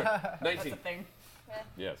 Oh, sorry. that's 19. a thing.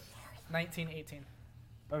 Yes. 19, 18.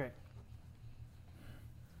 Okay.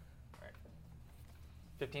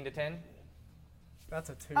 15 to 10. That's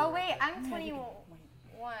a 2. Oh, wait, I'm 21.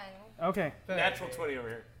 Okay. Natural 20 over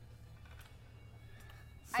here.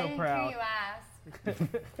 I So didn't proud. hear you ask. Yeah, 'cause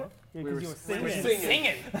We you were were singing.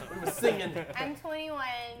 Singing. We were singing. I'm 21.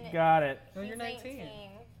 Got it. No, you're He's 19.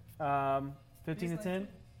 15 to 10.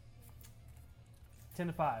 10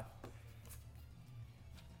 to 5.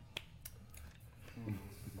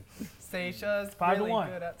 Stacia's 5 to really 1.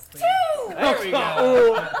 good at sleep. There we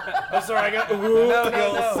go. I'm sorry, I got No, sick.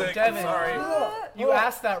 no, I'm Devin. sorry. You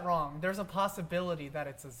asked that wrong. There's a possibility that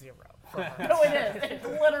it's a 0. For her. No, it is. It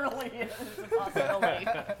literally is a possibility.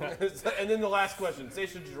 And then the last question. Say,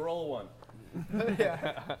 should you roll 1?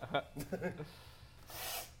 Yeah.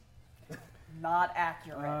 Not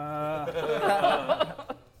accurate.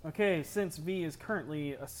 Okay, since V is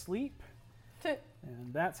currently asleep, and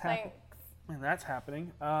that's happening. And that's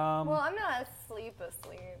happening. Well, I'm not asleep.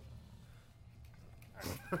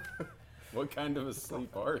 What kind of a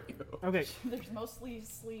sleep are you? Okay. There's mostly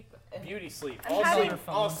sleep. And Beauty sleep. I'm All having- sleep.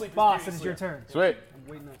 All sleep. Boss, is it is beauty your sleep. turn. Sweet. I'm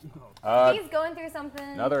waiting on He's going through something.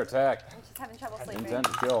 Another attack. I'm just having trouble sleeping. Intent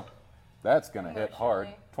to kill. That's gonna hit hard.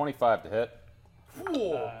 25 to hit.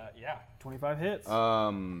 Yeah. 25 hits.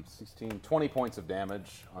 16, 20 points of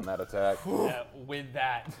damage on that attack. With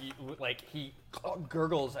that, he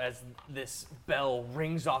gurgles as this bell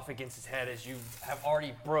rings off against his head as you have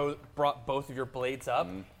already brought both of your blades up,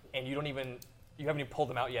 and you haven't even pulled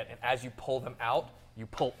them out yet. And as you pull them out, you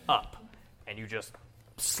pull up, and you just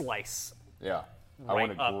slice. Yeah.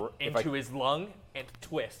 Right up into his lung and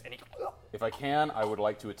twist, and he. If I can, I would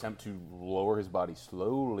like to attempt to lower his body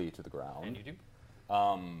slowly to the ground. And you do.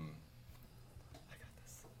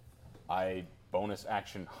 I bonus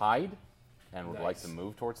action hide, and would like Nice. to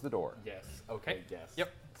move towards the door. Yes. Okay. Yes.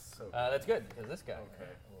 Yep. So That's good because this guy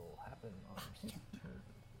Okay. will happen on.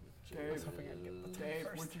 Dave,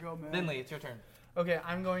 where'd you go, man? Lindley, it's your turn. Okay,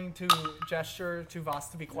 I'm going to gesture to Voss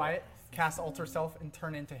to be quiet, cast Alter Self, and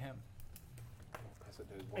turn into him.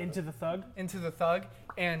 Into the thug? Into the thug,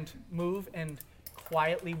 and move and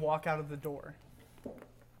quietly walk out of the door.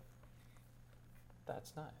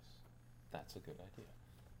 That's nice. That's a good idea.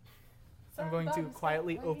 I'm going to Somebody's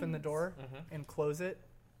quietly got open the wings. door and close it,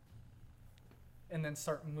 and then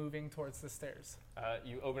start moving towards the stairs.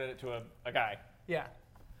 You open it to a guy. Yeah,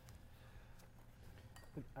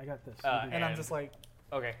 I got this. and I'm just like,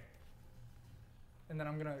 Okay. and then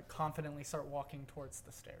I'm gonna confidently start walking towards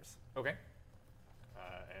the stairs. Okay.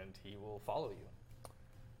 And he will follow you.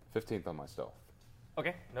 15th on my stealth.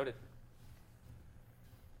 Okay, noted.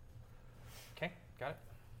 Okay, got it.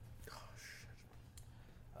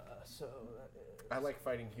 So that is I like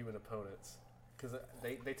fighting human opponents because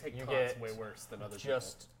they take You taunts get way worse than other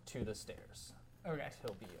just to the stairs. Okay.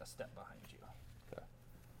 He'll be a step behind you.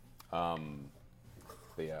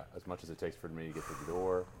 But yeah, as much as it takes for me to get to the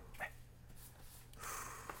door.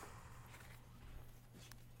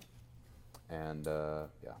 And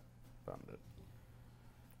yeah, found it.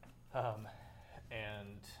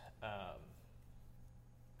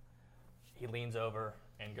 He leans over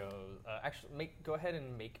and goes. Actually, go ahead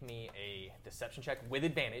and make me a deception check with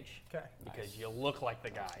advantage. Okay. Because you look like the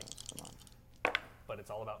guy. But it's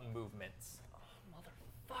all about movements.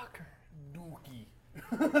 Motherfucker. Dookie.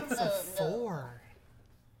 It's a 4.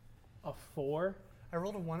 A 4? I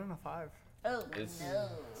rolled a 1 and a 5. Oh, It's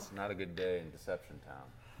not a good day in Deception Town.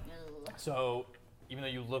 So, even though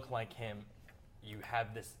you look like him, you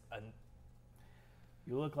have this.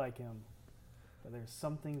 You look like him, but there's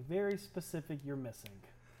something very specific you're missing.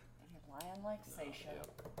 You're lying like Seisha.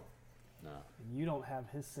 No. And you don't have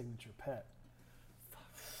his signature pet.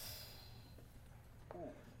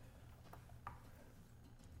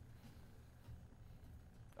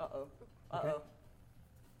 Uh-oh. Okay. Uh-oh.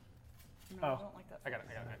 No, I Oh. don't like that. I got it.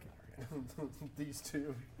 These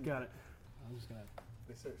two. Got it. I'm just gonna.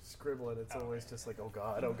 They start scribbling. It's always just like, oh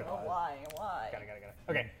god, oh god. Oh, why? Why? Got it.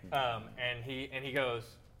 Okay. And he goes.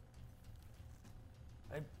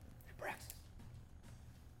 Hey, Brax.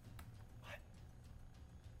 What?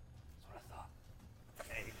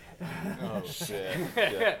 That's what I thought. Oh shit.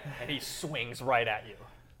 Yeah. And he swings right at you.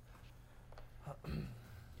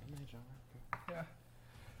 Yeah.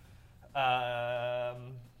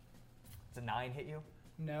 Does a 9 hit you?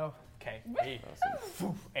 No. Okay.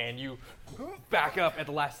 And you back up at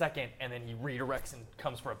the last second, and then he redirects and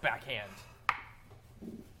comes for a backhand.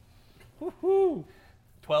 Woohoo!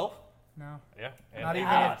 12? No. Yeah. And Not even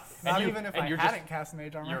and if, not you- even if and I you're hadn't just- cast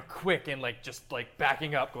Mage Armor. You're quick and just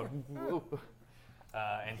backing up, going. Whoa.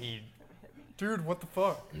 And he. Dude, what the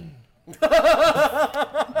fuck?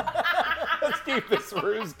 Let's keep this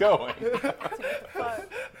ruse going.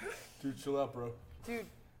 Dude, chill out, bro. Dude,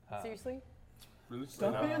 seriously? Really?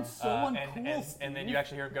 Stop being so uncool. And then you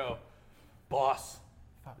actually hear it go, boss,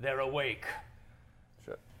 they're awake.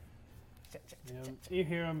 Shit. You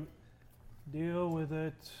hear him. Deal with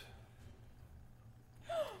it.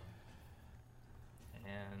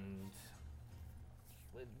 And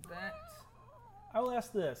with that, I will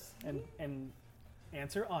ask this and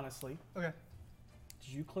answer honestly. Okay.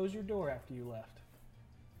 Did you close your door after you left?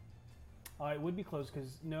 It would be closed because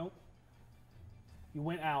no. You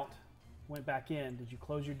went out went back in, did you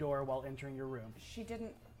close your door while entering your room? She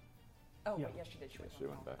didn't. Oh, Yeah. wait, yes, she did. She went. She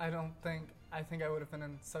went back. I think I would have been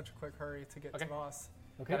in such a quick hurry to get Okay. to Voss.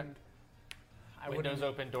 Okay. And I wouldn't. Windows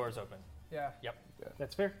open, doors open. Yeah. Yep.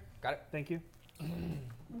 That's fair. Got it. Thank you. And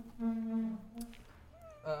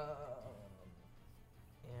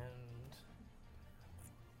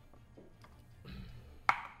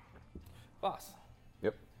Boss.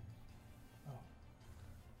 Yep. Oh.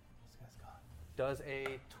 This guy's gone. Does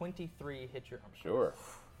a 23 hit your armor? Sure.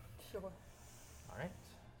 Sure. All right.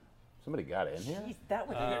 Somebody got in here? Jeez, that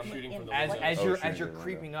would Um, hit me in as place. as Oh, you're shooting as you're through the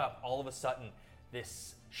creeping up, all of a sudden,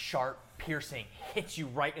 this sharp piercing hits you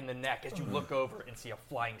right in the neck as you look over and see a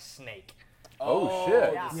flying snake. Oh,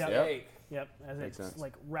 shit. yeah. Yep. Yep. Yep. As Makes it sense.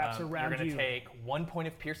 like wraps You're around gonna you. take 1 point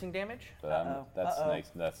of piercing damage That snake's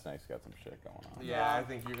got some shit going on. Yeah, I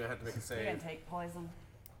think you're gonna have to make a You're gonna save. take poison.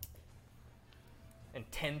 and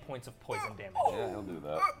 10 points of poison damage. Yeah, he'll do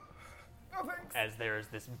that. As there's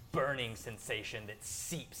this burning sensation that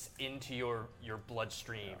seeps into your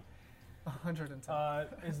bloodstream. 110.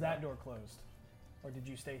 Is that door closed, or did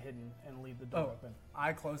you stay hidden and leave the door Oh, open?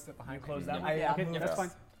 I closed it behind You me. closed that I one? Okay, moved that's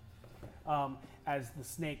it. fine. As the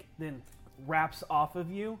snake then wraps off of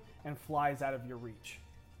you and flies out of your reach.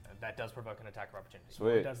 That does provoke an attack of opportunity. It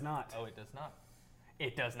Sweet. does not. Oh, it does not.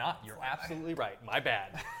 It does not. You're absolutely right. My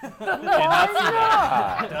bad. Did not see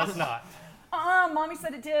that. It does not. Mommy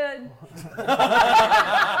said it did.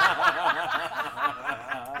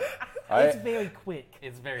 It's very quick.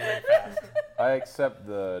 It's very, very fast. I accept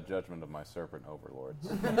the judgment of my serpent overlords.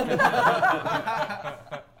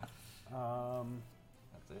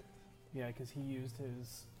 That's it. Yeah, because he used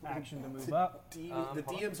his action to move up. The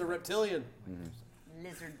DM's a reptilian.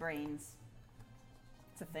 Lizard brains.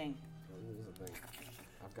 It's a thing. It is a thing.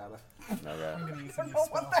 I've got to. Okay. I'm gonna use a new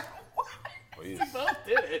spell. Please, Both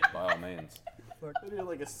did it. by all means. I did it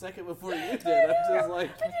like a second before you did. I'm just like,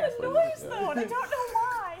 Noise though, and I don't know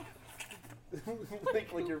why.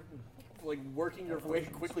 like you're like working your way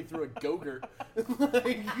quickly through a Go-Gurt.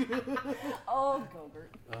 Oh, Gogurt.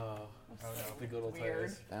 The good old Weird.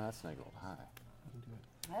 times. Damn, that snake rolled high.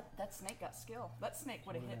 That snake got skill. That snake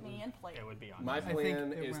would have hit me in play. It would be on. My think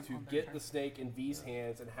plan it is went to on their get turn. the snake in V's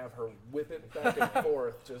hands and have her whip it back and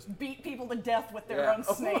forth. Just Beat people to death with their Yeah. own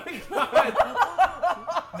Oh snake.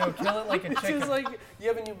 No, kill it like a it's chicken. just like you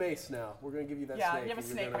have a new mace now. We're gonna give you that Yeah, snake. you have a and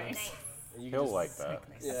you're snake gonna- mace. and you He'll just- like that.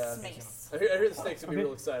 Yeah. Mace. I hear the snake's gonna be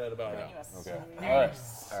real excited about it. You a Okay. snake. All right.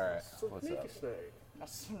 All right. What's Sneaky up? snake. A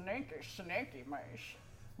snaky mace.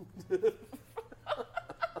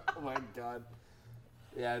 Oh my god.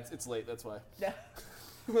 Yeah, it's late. That's why. Yeah.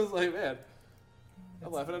 I was like, man,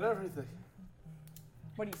 I'm laughing at everything.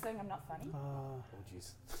 What are you saying? I'm not funny? Oh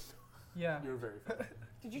jeez, Yeah. you're very funny.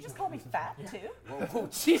 Did you just call me fat too? Whoa,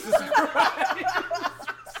 Jesus Christ!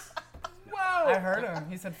 Whoa! I heard him.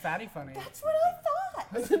 He said fatty funny. That's what I thought.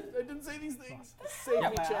 I didn't say these things. Save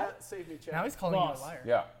me, chat. Save me, chat. Now he's calling Boss. you a liar.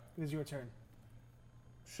 Yeah. It is your turn.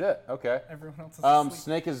 Shit. Okay. Everyone else is asleep.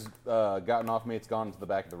 Snake has gotten off me. It's gone to the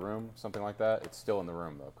back of the room, something like that. It's still in the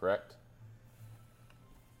room, though, correct?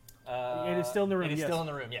 It is still in the room, It is yes. still in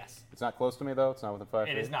the room, yes. It's not close to me, though. It's not within 5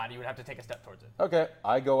 feet. It is not. You would have to take a step towards it. Okay.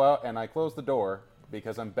 I go out and I close the door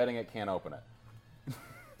because I'm betting it can't open it.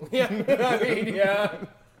 Yeah, I mean, yeah.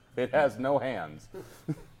 It has no hands.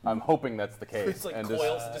 I'm hoping that's the case. It's like and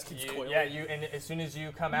coils. It just keeps You, coiling. yeah, you. And as soon as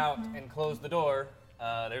you come out and close the door,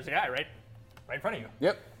 there's a guy right in front of you.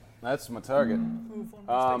 Yep. That's my target.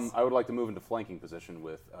 I would like to move into flanking position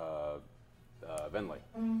with Venley.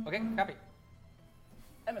 Okay, copy.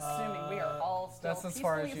 I'm assuming we are all still That's as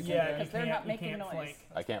far as peacefully you asleep can because go. they're not you making can't noise. flank.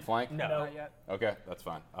 I can't flank? No. Not yet. Okay, that's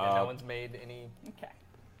fine. And no one's made any. Okay.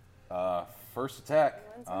 First attack.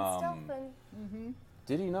 Everyone's in stealthing.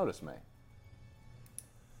 Did he notice me?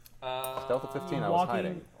 Stealth of 15, I was Walking,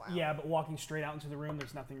 hiding. yeah, but walking straight out into the room,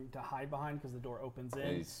 there's nothing to hide behind because the door opens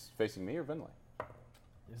in. He's facing me or Venley?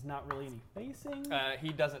 There's not really any facing. He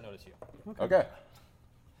doesn't notice you. Okay.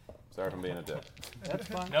 Sorry if I'm being a dick. That's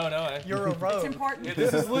fine. No. You're a It's rogue. important. Yeah,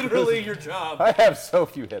 this is literally your job. I have so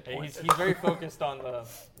few hit Hey, points. he's very focused on the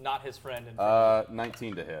not his friend. And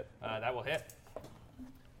 19 to hit. that will hit.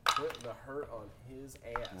 Put the hurt on his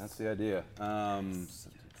ass. That's the idea.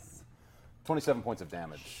 27 points of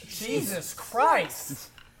damage. Jesus Christ!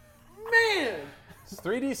 Man, It's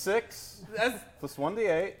 3d6 that's plus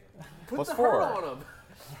 1d8 put plus the 4. hurt on him.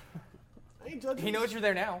 I ain't judging. He knows you're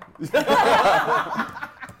there now.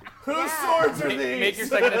 Whose swords are these? Make your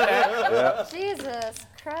second attack. Yeah. Jesus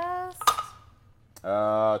Christ.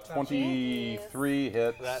 23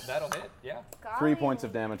 hits. That'll hit. Yeah. 3 points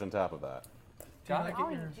of damage on top of that. Got it.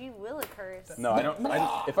 Oh, gee willikers. No, I don't.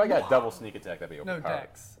 If I got double sneak attack, that'd be No overpowered.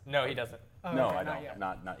 dex. No, he doesn't. Oh, No, okay, I not don't. yet.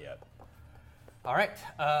 Not yet. All right.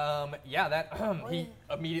 Yeah, that he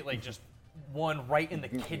immediately just one right in the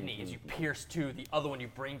kidney as you pierce two. The other one you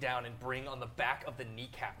bring down and bring on the back of the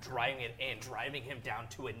kneecap, driving it in, driving him down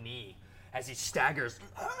to a knee as he staggers.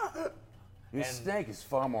 This snake is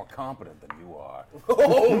far more competent than you are.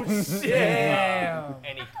 Oh shit! Damn.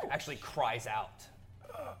 And he actually cries out.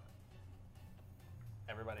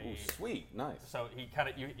 Everybody. Ooh, sweet, nice. So he kind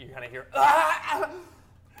of you kind of hear. "Ah!"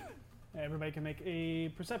 Everybody can make a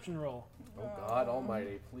perception roll. Oh God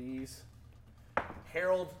Almighty, please,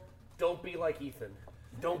 Harold, don't be like Ethan.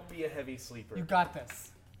 Don't be a heavy sleeper. You got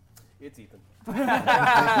this. It's Ethan. That's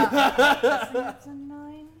a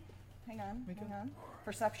 9. Hang on.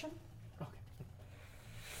 Perception? Okay.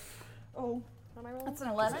 Oh. What am I rolling? That's an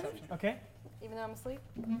 11. Okay. Even though I'm asleep?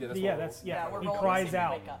 Yeah, we're he rolling cries the same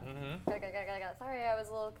out. wake up. Got it. Sorry, I was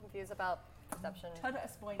a little confused about perception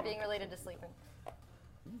being related to sleeping.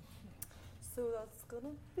 So that's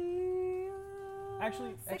gonna be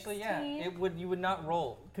Actually, yeah. 16. You would not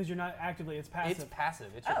roll. Because you're not actively, it's passive. It's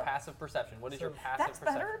passive. It's your passive perception. What is your passive That's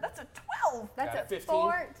perception? better. That's a 12. That's Got a it.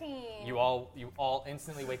 14. You all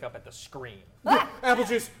instantly wake up at the scream. Apple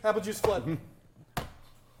juice flood.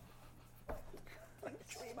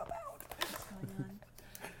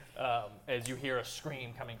 As you hear a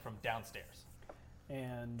scream coming from downstairs.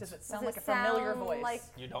 And does it sound like a familiar voice? Like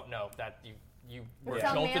you don't know that you were Does it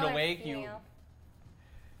sound jolted male or awake. female?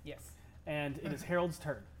 Yes. And it is Harold's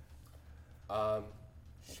turn.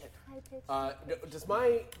 Shit. Does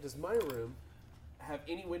my room have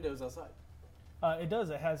any windows outside? It does.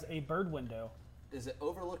 It has a bird window. Does it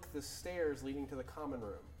overlook the stairs leading to the common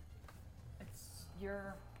room?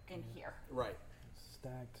 You're in here. Right.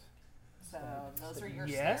 Stacked. So those are your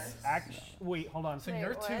Yes. stairs. Wait, hold on. So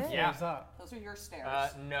you're 2 floors Yeah. up. Those are your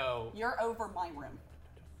stairs. No. You're over my room.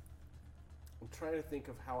 I'm trying to think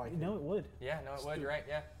of how I can. No, it would. Yeah, no, it would. You're right.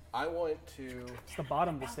 Yeah. I want to. It's the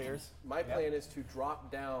bottom of the stairs. My plan is to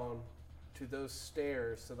drop down to those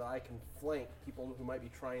stairs so that I can flank people who might be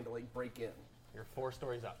trying to like break in. You're 4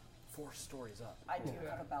 stories up. 4 stories up. I do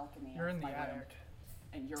have a balcony. You're off in the my room, attic.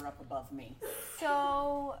 and you're up above me.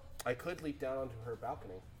 So I could leap down onto her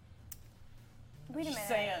balcony. wait a Just minute.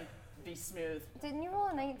 saying, be smooth. Didn't you roll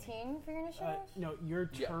a 19 for your initiative? No, your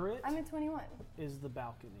Yeah. turret I'm at 21. is the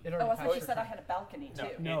balcony. It Oh, already I thought passed you your said I turn. had a balcony too.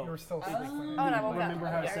 No. You were still asleep. Oh, and I woke up. Remember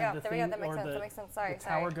how I There we said go. the There we go. thing That makes or sense. the, That makes sense. Sorry. the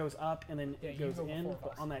tower sorry. goes up and then Yeah, it you goes go in, before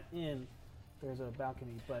but us. on that end, there's a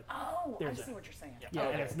balcony. But Oh, I There's see a- what you're saying. yeah,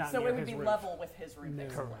 and it's not So near it would his be roof. level with his room. No.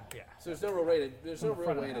 basically. Correct. Yeah. So there's no real way to In the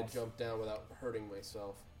front of the house. jump down without hurting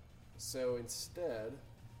myself. So instead,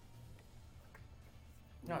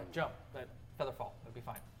 No, jump. That feather fall. It'll be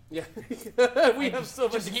fine. yeah, we have so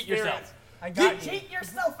much Just heat yourself. I got you. Cheat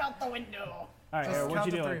yourself out the window. all right, Just Harold, what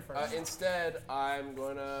count you to 3 doing? first. Instead, I'm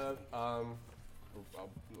gonna I'm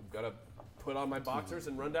gonna put on my boxers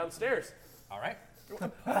and run downstairs. All right.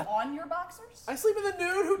 Put on your boxers? I sleep in the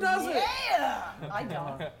nude. Who doesn't? Yeah! I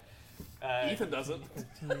don't. Ethan doesn't.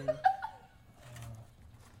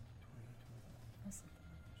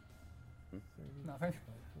 15, Nothing.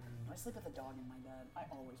 I sleep with a dog in my bed. I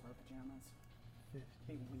always wear pajamas.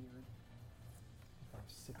 Be weird.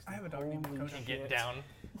 60. I have a dog named Holy Dakota. And shit. get down.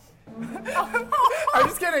 I'm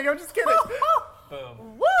just kidding. I'm just kidding.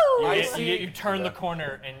 Boom. Woo! You turn the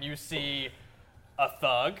corner and you see a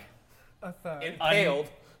thug. A thug. Impaled.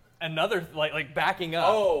 Another like backing up.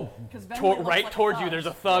 Oh. Right towards you. There's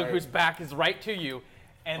a thug whose back is right to you,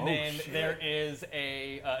 and Oh, then shit. there is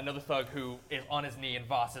another thug who is on his knee, and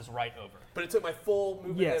Voss is right over. But it took my full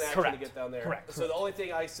movement Yes, and action correct. to get down there. Correct. So the only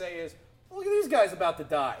thing I say is, look at these guys about to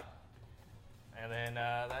die. And then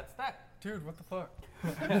that's that. Dude, what the fuck?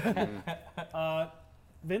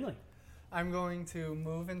 Vinley, I'm going to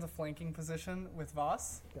move into flanking position with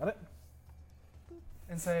Voss got it?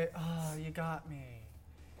 and say, "Ah, you got me,"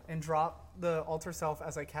 and drop the alter self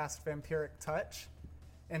as I cast Vampiric Touch,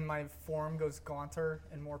 and my form goes gaunter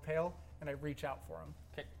and more pale, and I reach out for him.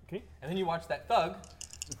 Okay. Okay. And then you watch that thug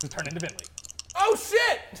turn into Vinley. Oh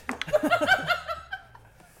shit!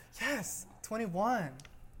 Yes, 21.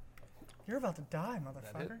 You're about to die,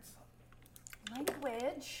 motherfucker.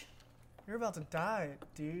 Language. You're about to die,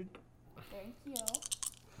 dude. Thank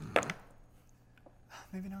you.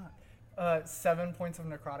 Maybe not. 7 points of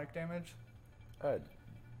necrotic damage.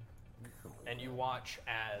 And you watch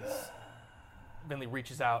as Vinley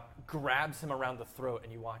reaches out, grabs him around the throat,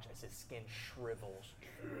 and you watch as his skin shrivels,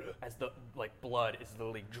 as the blood is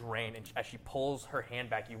literally drained. And as she pulls her hand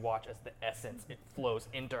back, you watch as the essence it flows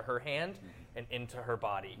into her hand and into her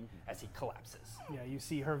body as he collapses. Yeah, you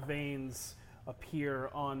see her veins appear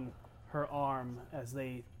on her arm as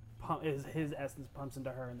they his essence pumps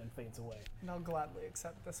into her and then fades away. And I'll gladly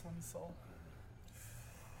accept this one's soul.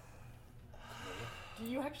 Do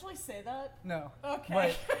you actually say that? No.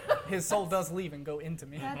 Okay. But his soul does leave and go into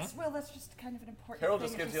me. That's just kind of an important Harold thing.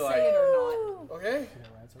 just if gives you you say like, it or not. okay.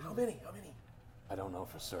 How many? I don't know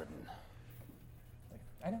for certain.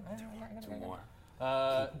 I don't. Two more.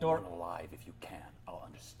 Door Keep one alive if you can. I'll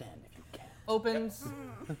understand if you can. opens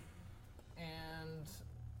and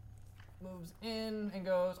moves in and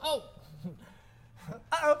goes, oh!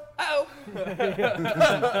 Uh-oh!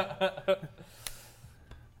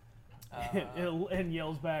 And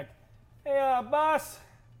yells back, "Hey, boss!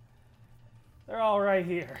 They're all right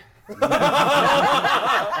here."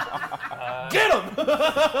 Get him!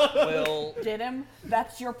 Will Get him?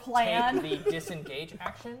 That's your plan? take the disengage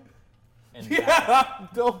action. And Yeah!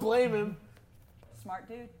 Don't blame him. Smart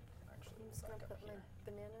dude. I'm just gonna put my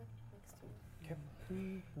banana next to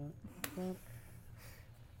you.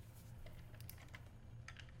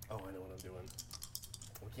 Oh, I know what I'm doing.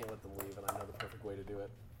 We can't let them leave, and I know the perfect way to do it.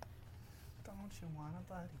 Don't you want a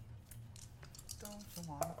buddy? Don't you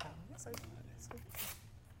want a buddy? Yes, I do.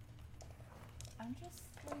 I'm just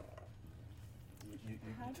like, You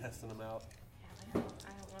testing them out? I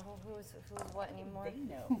don't know who's what anymore. they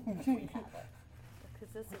know. Because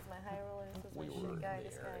this is my high roller, this is my shoot guy,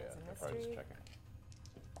 this guy is a mystery.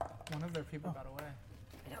 One of their people got away.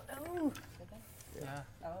 I don't know. Yeah.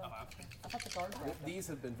 Oh, I thought the guard grabbed them. These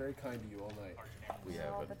have been very kind to you all night. We No,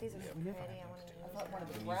 have but these are so pretty. I wanted to I use thought one of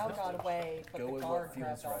the them. drow got away, but Go the with guard what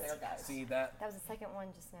feels grabbed all their right. guys. See that? That was the second one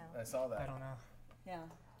just now. I saw that. I don't know. Yeah.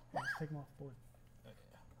 Let's take them off board.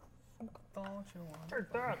 Don't you want a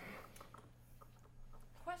buddy?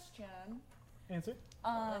 Question. Answer.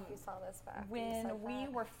 I don't know if you saw this back. You When said we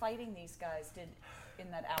that. were fighting these guys,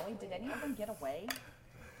 in that alley, did any of them get away?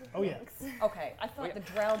 Oh yeah. Okay, I thought the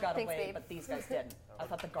drow got Thanks, away, babe. but these guys didn't. I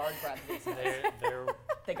thought the guard grabbed these guys. They're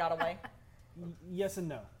They got away? Yes and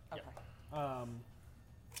no. Okay.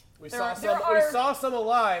 We There saw are- some. there We are saw some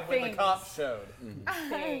alive when the things. cops showed.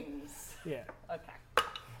 Things. Yeah. Okay.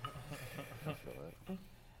 Okay.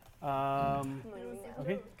 So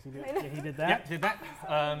he did, yeah, he did Yeah, that. did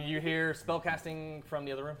that. You hear spellcasting from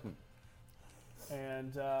the other room.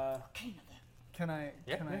 And Can I?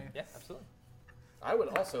 Yeah, Can I? yeah, absolutely. I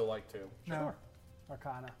would also like to. No.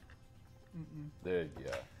 Arcana. There,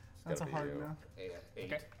 yeah. That's a Gotta be hard you. no. 8.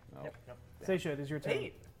 Okay. No. Yep, yep. Seisha, it is your turn.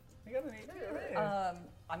 8. I got an 8. Hey.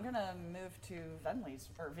 I'm gonna move to Venley's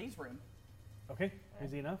or V's room. Okay.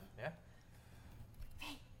 Easy enough. Yeah.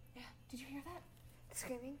 Hey, yeah, did you hear that?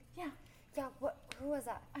 Screaming? Yeah, Yeah, what? Who was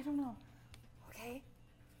that? I don't know. Okay.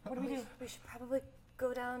 What do we do? We should probably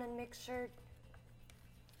go down and make sure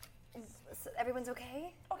everyone's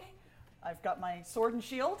okay. Okay. I've got my sword and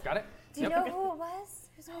shield. Got it? Do you Yep. know who it was?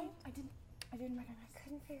 Who's No, home? I didn't recognize. I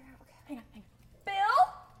couldn't figure out. Okay. Hang on.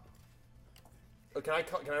 Bill? Oh,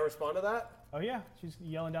 can I respond to that? Oh yeah. She's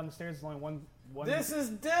yelling down the stairs. There's only one. This is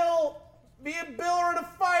Dill. Me and Bill are in a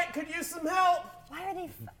fight. Could use some help. Why are they?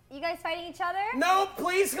 You guys fighting each other? No,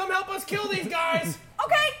 please come help us kill these guys.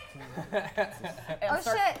 Okay. And Oh,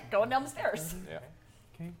 start shit. Going down the stairs. Yeah.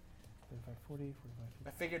 Okay. 35, 40, 45. I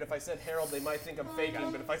figured if I said Harold, they might think I'm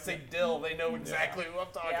faking, but if I say Dill, they know exactly who I'm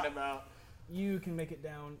talking about. You can make it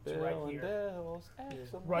down to right here.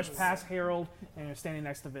 Rush past Harold, and you're standing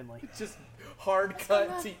next to Vinley. Just hard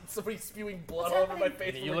cut to somebody spewing blood all over my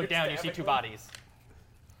face. You look down, you see 2 bodies.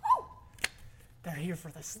 They're here for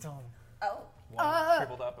the stone. Oh. One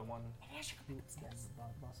shriveled up and one.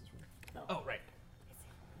 Boss's room. Oh, right.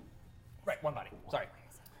 Right, 1 body. Sorry.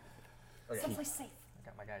 Someplace safe. I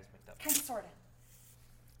got my guys mixed up. Kind of, sorta.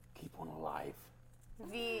 Keep one alive.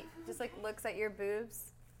 V just like looks at your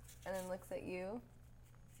boobs, and then looks at you.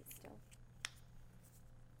 Sit still.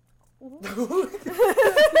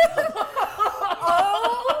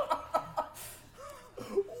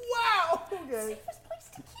 Wow. Okay. Safest place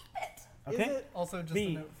to keep it. Okay. Also, just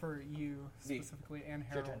B. a note for you specifically and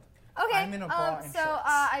Harold. Okay. I'm in a bra and so shorts.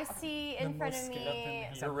 I see The in front of most me. Finley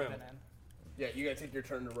has Your ever room. been in. Yeah, you gotta take your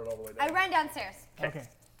turn to run all the way I down. ran downstairs. Okay.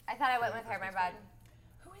 I thought I went with her. My bad.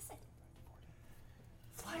 Who is it?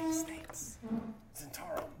 Flying snakes.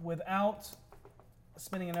 Zentaro. Without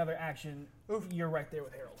spending another action, you're right there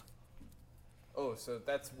with Harold. Oh, so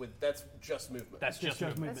that's just movement. That's just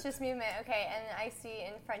movement. That's just movement. Okay, and I see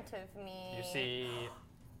in front of me. You see.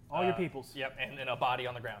 All your peoples. Yep, and then a body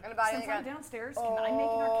on the ground. And a body on Since the I'm ground. downstairs, can I make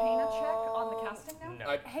an Arcana check on the casting now?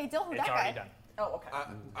 No. Hey, Dill, who's It's that already guy? done. Oh, okay.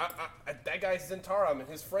 That guy's Zentarum, and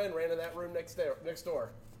his friend ran in that room next door.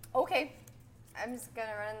 Okay. I'm just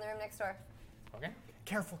gonna run in the room next door. Okay.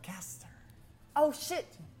 Careful, caster. Oh shit!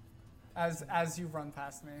 As you run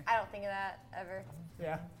past me. I don't think of that ever.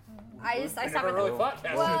 Yeah. I stop never at really the fought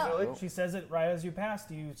Castor, really. She says it right as you pass.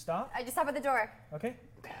 Do you stop? I just stop at the door. Okay.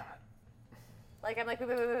 Like I'm like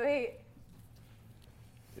wait.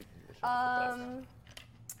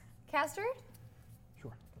 Castor?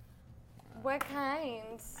 Sure. What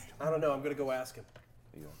kind? I don't know. I'm gonna go ask him.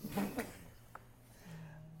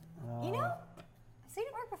 You know, I've seen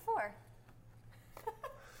it work before.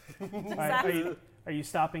 All right, are you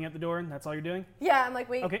stopping at the door? That's all you're doing? Yeah, I'm like,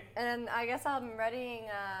 wait. Okay. And I guess I'm readying,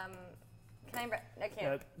 I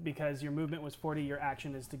can't. Because your movement was 40, your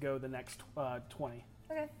action is to go the next 20.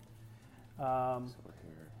 Okay. So we're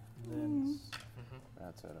here. Then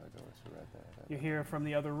Outside of the door, so right there. you hear from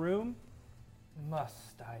the other room.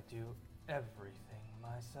 Must I do everything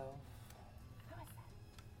myself?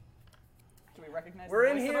 Do we recognize We're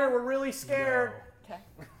the in voice at here. all? We're really scared. Okay.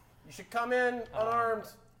 You should come in unarmed.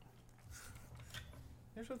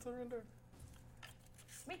 You should surrender.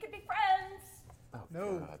 We could be friends. Oh,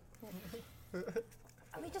 No. God.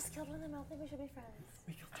 We just killed one of them. I don't think we should be friends.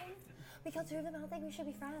 We killed two of them. I don't think we should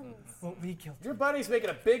be friends. Well, we killed. Your buddy's making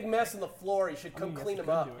a big mess on the floor. You should I mean, come yes, clean you him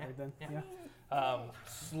could up. do it right then. Yeah. Yeah.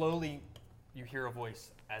 Slowly, you hear a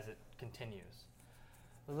voice as it continues.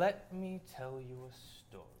 Let me tell you a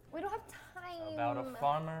story We don't have time. about a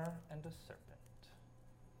farmer and a serpent.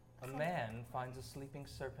 A man finds a sleeping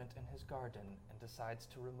serpent in his garden and decides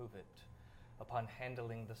to remove it. Upon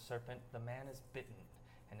handling the serpent, the man is bitten,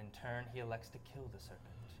 and in turn he elects to kill the serpent.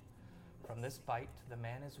 From this bite, the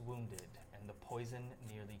man is wounded, and the poison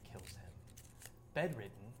nearly kills him.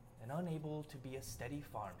 Bedridden and unable to be a steady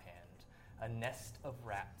farmhand, a nest of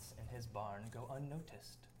rats in his barn go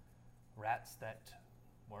unnoticed. Rats that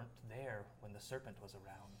weren't there when the serpent was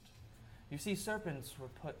around. You see, serpents were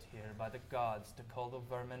put here by the gods to cull the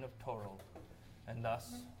vermin of Toril, and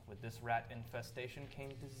thus, with this rat infestation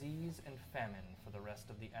came disease and famine for the rest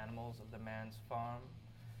of the animals of the man's farm.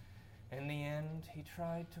 In the end, he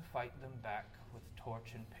tried to fight them back with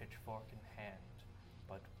torch and pitchfork in hand,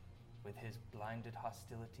 but with his blinded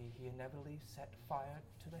hostility, he inevitably set fire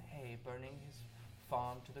to the hay, burning his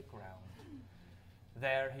farm to the ground.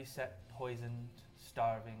 There he sat poisoned,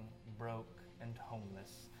 starving, broke, and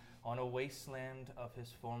homeless, on a wasteland of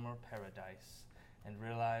his former paradise, and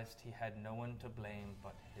realized he had no one to blame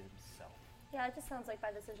but himself. Yeah, it just sounds like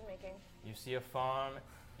bad decision making. You see a farm,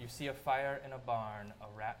 you see a fire in a barn, a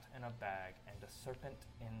rat in a bag, and a serpent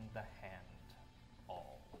in the hand.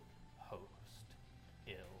 All host,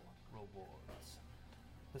 ill rewards.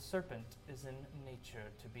 The serpent is in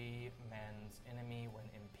nature to be man's enemy when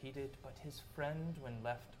impeded, but his friend when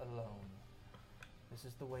left alone. This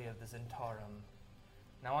is the way of the Zentarum.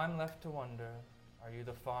 Now I'm left to wonder, are you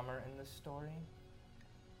the farmer in this story,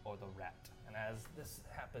 or the rat? And as this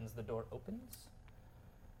happens, the door opens.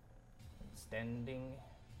 Standing...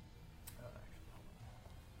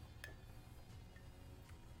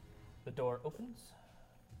 the door opens.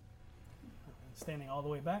 Standing all the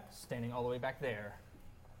way back Standing all the way back there.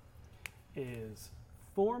 is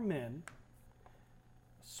 4 men.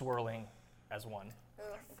 Swirling as one.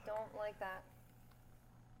 Ugh, don't like that.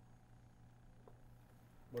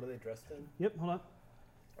 What are they dressed in? Yep, hold on.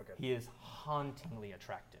 Okay. He is hauntingly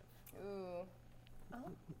attractive. Ooh.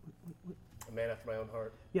 A man after my own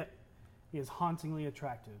heart. Yep. He is hauntingly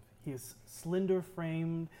attractive. He is slender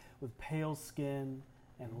framed with pale skin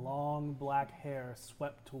and long black hair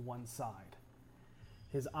swept to one side.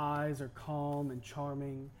 His eyes are calm and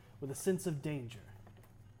charming with a sense of danger.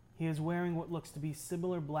 He is wearing what looks to be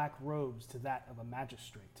similar black robes to that of a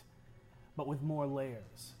magistrate, but with more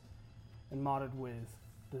layers and modded with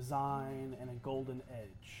design and a golden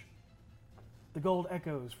edge. The gold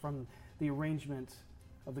echoes from the arrangement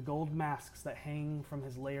of the gold masks that hang from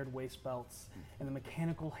his layered waist belts and the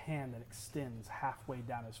mechanical hand that extends halfway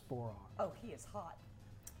down his forearm. Oh, he is hot.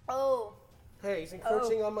 Oh. Hey, he's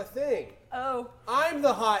encroaching on my thing. Oh. I'm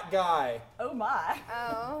the hot guy. Oh my.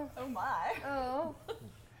 Oh. Oh my. Oh.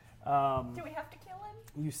 Do we have to kill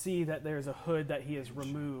him? You see that there's a hood that he has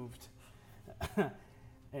removed.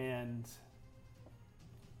 And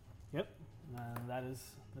yep, that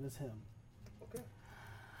is him. Okay.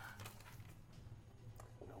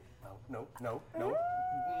 No.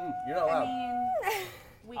 You're not allowed. I mean,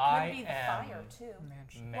 we could I be the am fire too.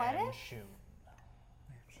 Manchun. Manchun?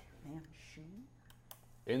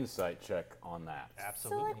 Insight check on that.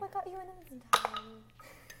 Absolutely. So, like, what got you into this time?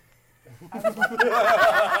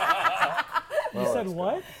 You said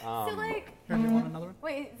what? So, like... Here, do you want another one?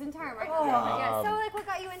 Wait, Zentarum, right? Yeah, so, like, what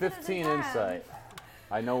got you into 15 the Zentarum? insight.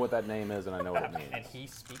 I know what that name is and I know what it means. And he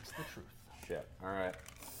speaks the truth. Shit. All right.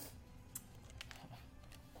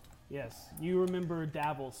 Yes, you remember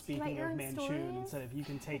Davil speaking your of own Manchun stories? and said, if you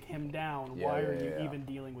can take him down, Yeah, why are yeah, you yeah. even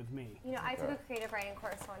dealing with me? You know, I took a creative writing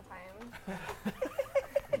course one time.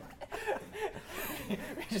 He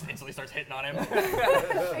just instantly starts hitting on him.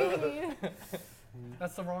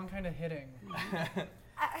 That's the wrong kind of hitting.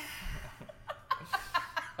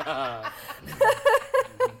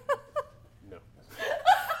 No.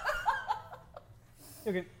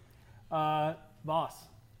 Okay. Boss,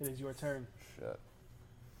 it is your turn. Shit.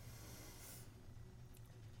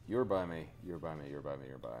 You're by me. You're by me. You're by me.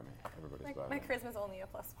 You're by me. Everybody's by My me. charisma's only a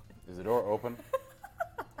 +1. Is the door open?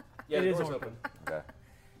 Yeah, It the is door's open. Okay.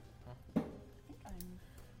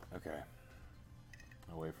 Okay.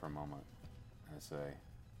 I wait for a moment. And I say,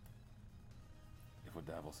 if what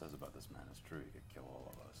Davil says about this man is true, he could kill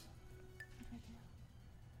all of us.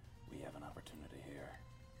 We have an opportunity here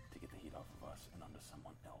to get the heat off of us and onto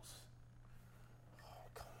someone else. Oh,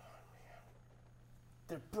 come on, man.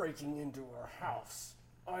 They're breaking into our house.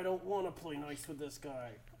 I don't want to play nice with this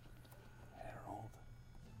guy. Harold,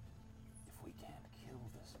 if we can't kill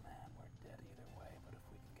this man, we're dead either way. But if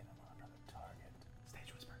we can get him on another target.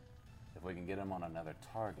 Stage whisper. If we can get him on another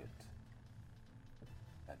target,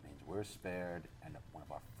 that means we're spared and one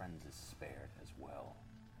of our friends is spared as well.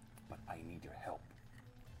 But I need your help.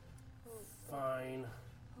 Fine.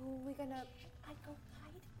 Oh, we gonna... I go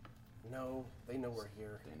hide? No, they know we're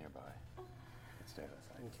here. Stay nearby. Let's stay this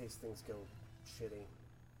In case things go shitty.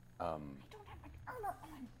 I don't have my armor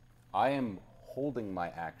on. I am holding my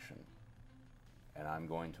action, and I'm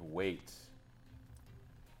going to wait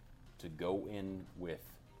to go in with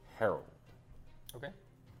Harold. Okay.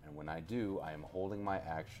 And when I do, I am holding my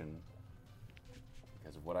action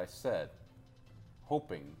because of what I said,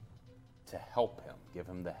 hoping to help him, give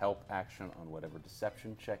him the help action on whatever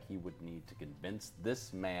deception check he would need to convince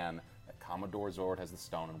this man that Commodore Zord has the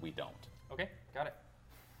stone and we don't. Okay, got it.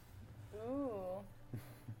 Ooh.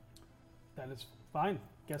 That is fine.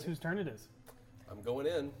 Guess whose turn it is? I'm going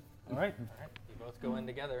in. All right. All right, you both go in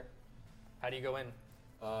together. How do you go in?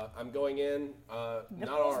 I'm going in, not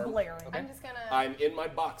Nipples armed. blaring. Okay. I'm just gonna... I'm in my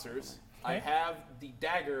boxers. I Okay. have the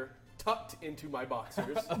dagger tucked into my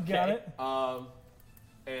boxers. Got it.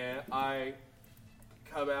 And I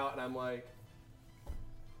come out and I'm like,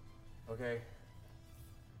 okay,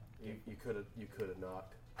 you could have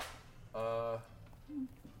knocked.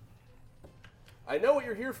 I know what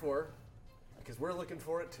you're here for, because we're looking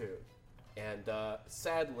for it too. And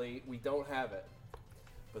sadly, we don't have it.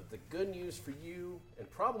 But the good news for you, and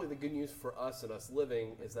probably the good news for us and us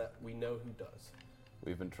living, is that we know who does.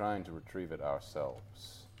 We've been trying to retrieve it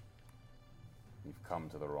ourselves. You've come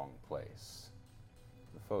to the wrong place.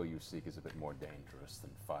 The foe you seek is a bit more dangerous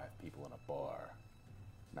than 5 people in a bar.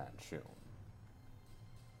 Manchun.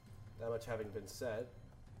 That much having been said,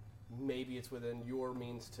 maybe it's within your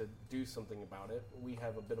means to do something about it. We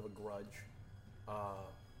have a bit of a grudge.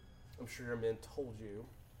 I'm sure your men told you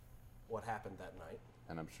what happened that night.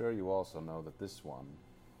 And I'm sure you also know that this one,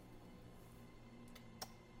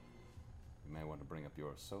 you may want to bring up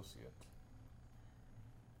your associate.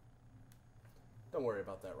 Don't worry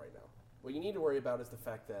about that right now. What you need to worry about is the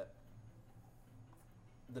fact that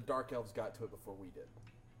the Dark Elves got to it before we did.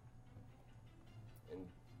 And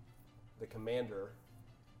the commander,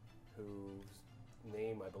 whose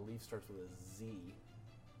name I believe starts with a Z,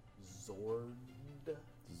 Zord?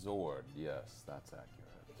 Zord, yes, that's accurate.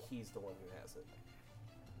 He's the one who has it.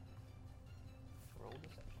 Roll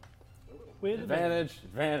deception. Wait a minute.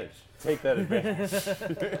 Advantage. Take that advantage.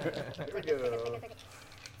 Here we go.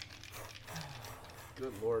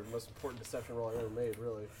 Good lord, most important deception roll I ever made,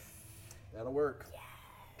 really. That'll work.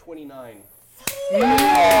 29.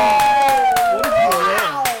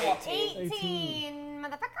 Wow! 18. 18,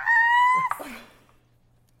 motherfuckers! Okay.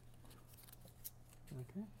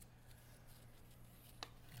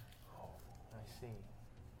 I see.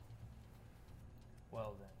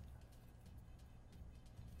 Well then.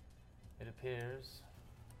 It appears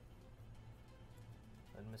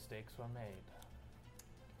that mistakes were made.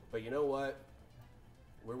 But you know what?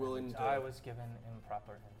 We're willing And to. I was given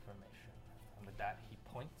improper information. And with that, he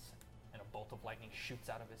points, and a bolt of lightning shoots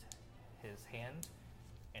out of his hand,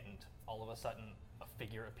 and all of a sudden, a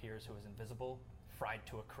figure appears who is invisible, fried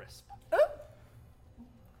to a crisp.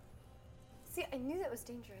 See, I knew that was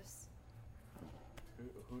dangerous.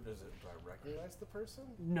 Who does it? Do I recognize the person?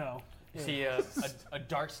 No. You see a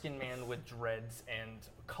dark-skinned man with dreads and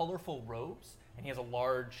colorful robes, and he has a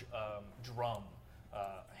large drum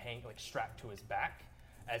strapped to his back.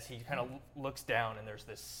 As he kind of looks down, and there's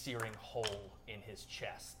this searing hole in his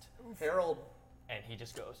chest. Harold. And he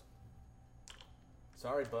just goes,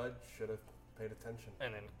 Sorry, bud. Should have paid attention.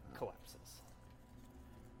 and then collapses.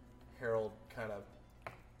 Harold kind of.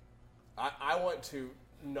 I want to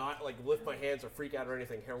not like lift my hands or freak out or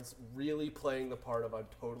anything. Harold's really playing the part of I'm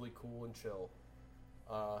totally cool and chill.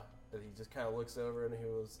 And he just kind of looks over and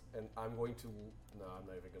I'm going to. No, I'm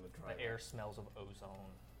not even going to try. The air smells of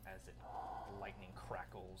ozone as the lightning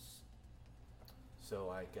crackles. So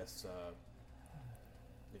I guess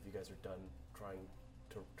if you guys are done trying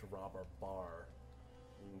to rob our bar,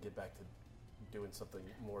 we can get back to doing something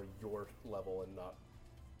more your level and not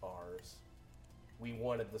ours. We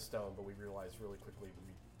wanted the stone, but we realized really quickly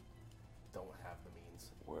we don't have the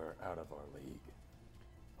means. We're out of our league.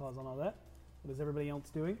 Pause on all that. What is everybody else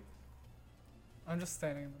doing? I'm just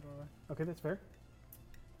standing in the doorway. Okay, that's fair.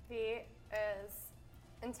 V is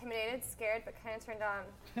intimidated, scared, but kind of turned on.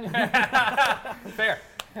 Fair.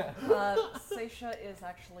 Seisha is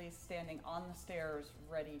actually standing on the stairs,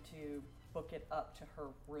 ready to book it up to her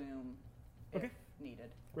room if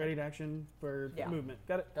needed. Ready to action for movement.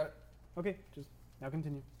 Got it. Okay, just now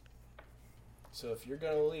continue. So if you're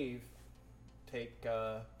gonna leave, take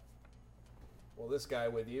this guy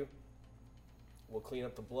with you. We'll clean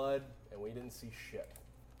up the blood, and we didn't see shit.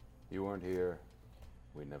 You weren't here.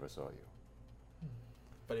 We never saw you.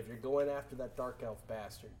 But if you're going after that dark elf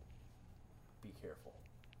bastard, be careful.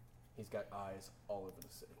 He's got eyes all over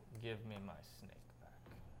the city. Give me my snake back.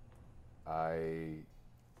 I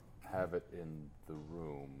have it in the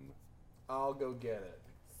room. I'll go get it.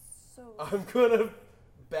 So I'm gonna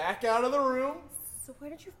back out of the room. So where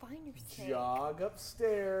did you find your snake? Jog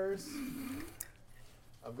upstairs.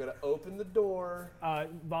 I'm gonna open the door.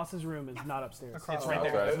 Boss's room is not upstairs. Across It's right the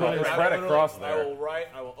there. It's right across there.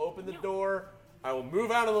 I will open the door. I will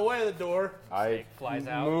move out of the way of the door. I flies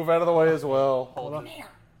out. move out of the way as well. Hold on. Yeah.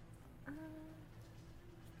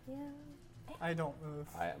 I don't move.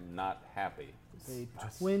 I am not happy. A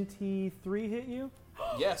 23 hit you?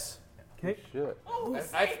 Yes. Okay. Shit.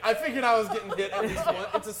 I figured I was getting hit at least once.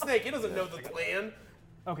 It's a snake. It doesn't know the plan.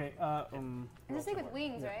 Okay. It's a snake with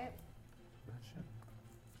wings, right?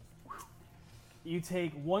 You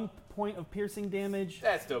take 1 point of piercing damage.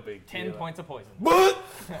 That's no big 10 points of poison.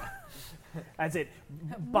 As it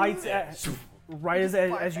bites at, right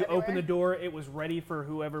as you open the door, it was ready for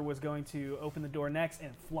whoever was going to open the door next, and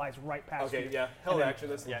it flies right past you. Okay, yeah, held action.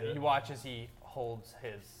 That's legit. You watch as he holds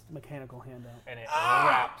his mechanical hand out, and it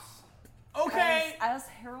wraps. Okay. As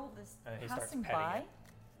Harold is And he starts passing petting by, it.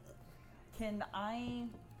 can I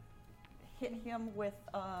hit him with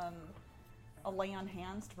a lay on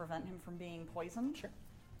hands to prevent him from being poisoned? Sure.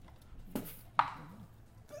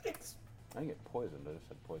 Thanks. I didn't get poisoned. I just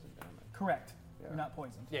had poison damage. Correct. Yeah. You're not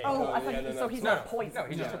poisoned. Yeah. Oh, I yeah, thought no, so. He's No, not poisoned. No,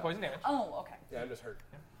 he just took poison damage. Oh, okay. Yeah, I'm just hurt.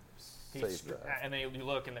 Save that. And then you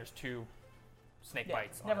look, and there's 2 snake Yeah,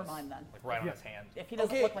 bites. On never his- mind then. Like right on his hand. If he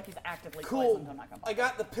doesn't Okay, look like he's actively Cool. poisoned, I'm not gonna. I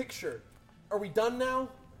got the picture. Are we done now?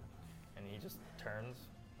 And he just turns,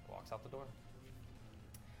 walks out the door.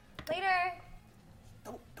 Later.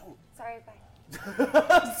 Don't. Sorry,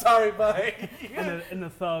 bye. Sorry, bye. And the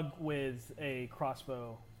thug with a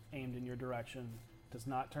crossbow aimed in your direction does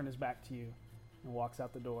not turn his back to you and walks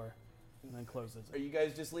out the door and then closes Are it. you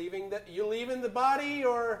guys just leaving? You leaving the body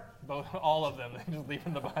or? Both, all of them, they're just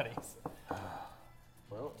leaving the bodies.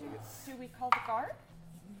 Well, Do we call the guard?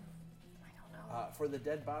 for the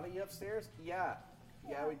dead body upstairs? Yeah,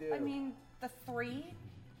 we do. I mean, the 3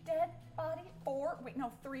 dead body? 4? Wait, no,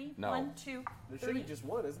 3. No. 1, 2, there should 3. be just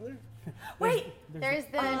one, isn't there? Wait! There's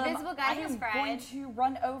the invisible guy I who's am fried. going to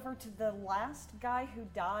run over to the last guy who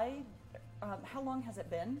died. How long has it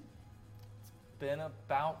been Been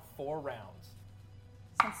about 4 rounds.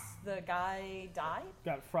 since the guy died?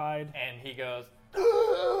 Got fried. And he goes,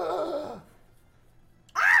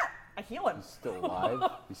 I heal him. He's still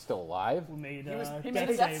alive? He's still alive? We made, He made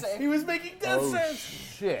a death save. He was making death Oh, saves.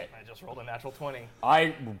 shit. I just rolled a natural 20.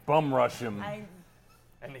 I bum rush him.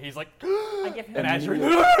 And he's like, I give him. and as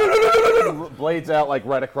you're Blades out like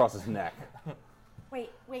right across his neck. Wait.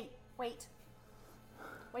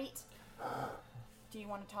 Do you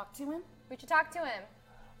want to talk to him? We should talk to him.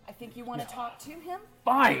 I think you want to talk to him.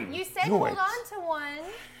 Fine. You said do hold it. on to one.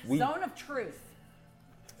 Zone of truth.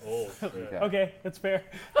 Oh, Okay, that's fair.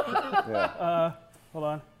 Yeah. Hold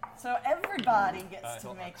on. So everybody gets to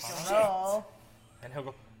he'll make shit. a roll. and he'll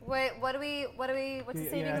go, Wait, what's the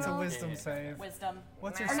saving Yeah, It's a roll? wisdom save. Wisdom.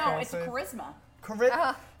 What's your Or spell no, it's save? charisma.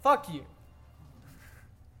 Charisma. Fuck you.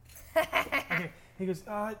 Okay. He goes,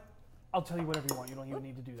 I'll tell you whatever you want. You don't even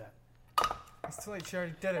need to do that. It's too late. She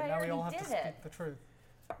already did it. I Now we all already have to did speak it. the truth.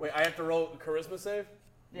 Wait, I have to roll a charisma save?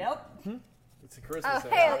 Yep. It's a charisma Oh,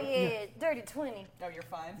 save. hell yeah. Dirty 20. No, you're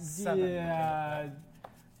fine. 7. Yeah,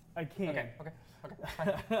 I can't. okay.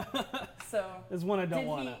 So There's one I don't did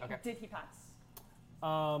want he, to. Okay. did he pass?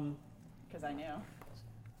 because I knew.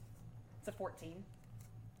 It's a 14.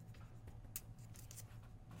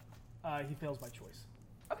 He fails by choice.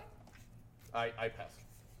 I pass.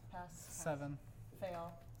 Pass. 7.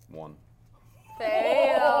 Fail. 1.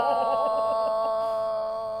 Fail.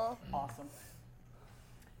 Awesome.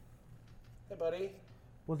 Hey, buddy.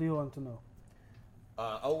 What do you want to know?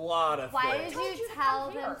 A lot of Why things. did you tell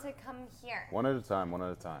them to come here? One at a time, one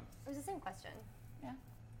at a time. It was the same question. Yeah.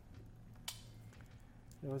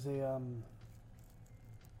 There was a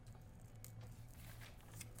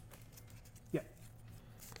yeah.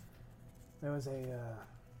 There was a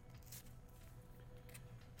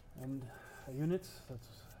unit that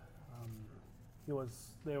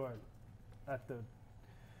they were at the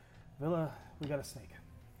villa. We got a snake.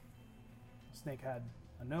 The snake had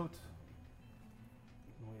a note.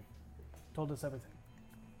 We told us everything.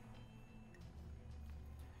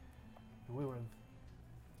 And we were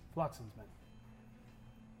Floxen's men.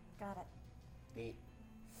 Got it. Neat.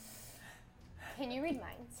 Can you read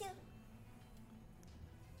minds?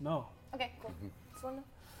 No, Okay, cool. Just wanna know.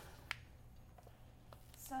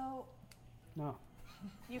 So no.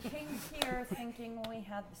 you came here thinking we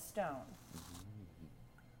had the stone.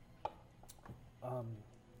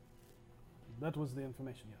 That was the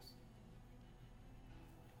information, yes.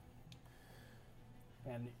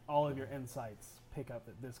 And all of your insights pick up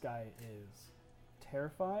that this guy is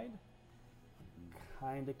terrified,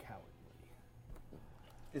 kind of cowardly.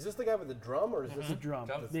 Is this the guy with the drum, or is this The drum.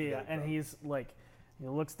 That's the Yeah, guy and drum. he's like, he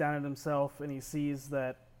looks down at himself and he sees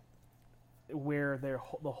that where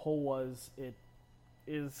the hole was, it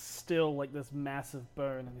is still like this massive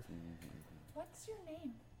burn. And he's, What's your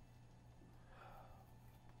name?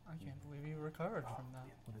 I can't believe you recovered from that.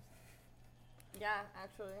 what is Yeah,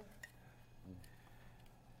 actually.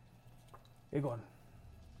 Egon,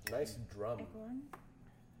 Nice drum.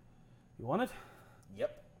 you want it?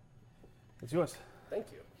 Yep. It's yours. Thank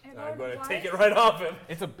you. And I'm on going to what? take it right off him.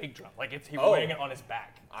 It's a big drum. Like he's Oh. wearing it on his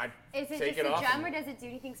back. I Is it take just it a off. drum, or does it do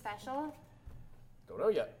anything special? Don't know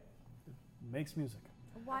yet. Makes music.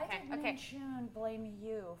 Why Okay, did okay. June blame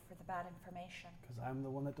you for the bad information? Because I'm the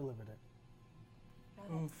one that delivered it.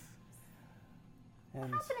 Oof.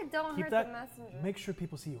 And How can it don't keep hurt that, the messenger? make sure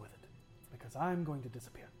people see you with it. Because I'm going to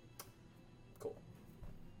disappear. Cool.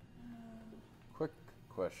 Quick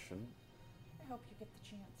question. I hope you get the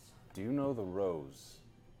chance. Do you know the rose?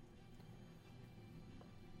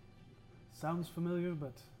 Sounds familiar,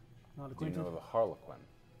 but not Do you acquainted. know the harlequin?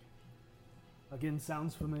 Again,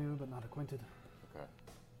 sounds familiar, but not acquainted. Okay.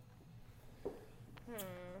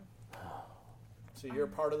 So you're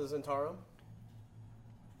part of the Zentarum?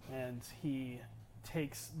 And he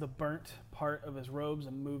takes the burnt part of his robes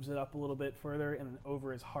and moves it up a little bit further, and then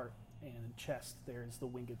over his heart and chest, there's the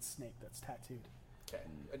winged snake that's tattooed. Okay.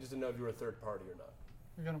 I just didn't know if you were a third party or not.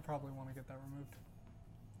 You're gonna probably want to get that removed.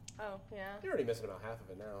 Oh, yeah. You're already missing about half of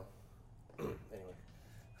it now. Anyway.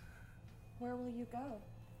 Where will you go?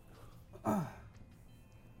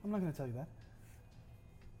 I'm not going to tell you that.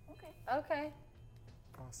 Okay. Okay.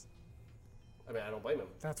 Boss. I mean, I don't blame him.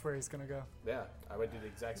 That's where he's gonna go. Yeah, I would do the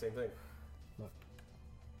exact same thing. Look,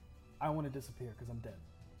 I want to disappear because I'm dead.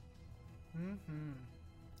 Mm-hmm.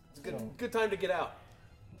 It's a good, So- good time to get out.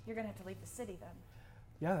 You're gonna have to leave the city then.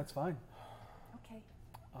 Yeah, that's fine. Okay.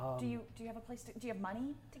 Um, Do you have a place to? Do you have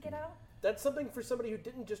money to get out? That's something for somebody who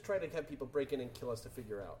didn't just try to have people break in and kill us to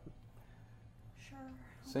figure out. Sure.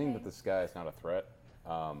 Seeing that okay. this guy is not a threat,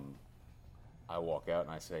 I walk out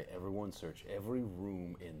and I say, everyone search every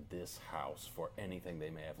room in this house for anything they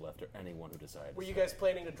may have left or anyone who decided Were to you stay. guys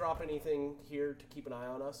planning to drop anything here to keep an eye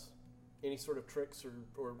on us? Any sort of tricks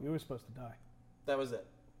or You were supposed to die. that was it?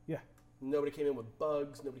 Yeah. Nobody came in with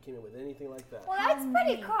bugs. Nobody came in with anything like that. Well, How that's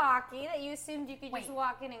pretty many? cocky that you assumed you could just Wait.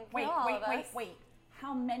 walk in and kill all of us. Wait.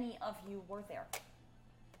 How many of you were there?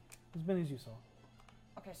 As many as you saw.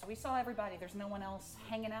 Okay, so we saw everybody. There's no one else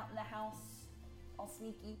hanging out in the house, all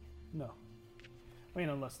sneaky. No. I mean,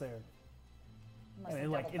 unless they're. Unless And, they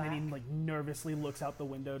like, double and then he back. like nervously looks out the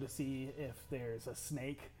window to see if there's a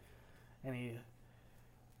snake. And he.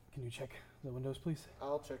 Can you check the windows, please?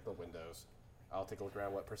 I'll check the windows. I'll take a look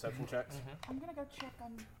around. What perception checks? I'm gonna go check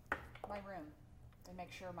on my room and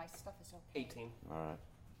make sure my stuff is okay. 18. All right.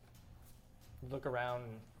 You look around.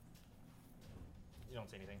 You don't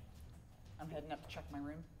see anything. I'm heading up to check my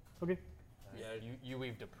room. Okay. Yeah, you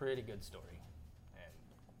weaved a pretty good story, and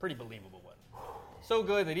pretty believable one. So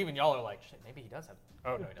good that even y'all are like, shit, maybe he does have.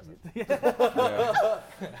 Oh no, he doesn't.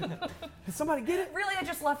 Did somebody get it? Really, I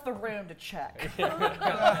just left the room to check.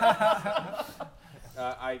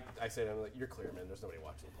 I say to him, like, you're clear, man. There's nobody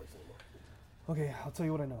watching the place anymore. Okay, I'll tell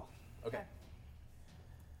you what I know. Okay.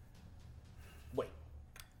 Wait.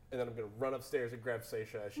 And then I'm going to run upstairs and grab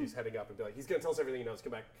Seisha as she's heading up and be like, he's going to tell us everything he knows.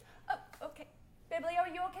 Come back. Oh, okay. Biblio, are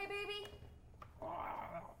you okay, baby?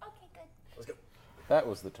 Okay, good. Let's go. That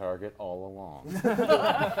was the target all along.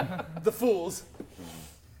 The fools.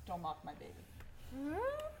 Don't mock my baby.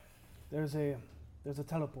 There's a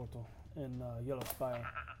teleportal in Yellow Spire.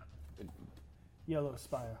 Yellow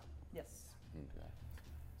Spire. Yes. Okay.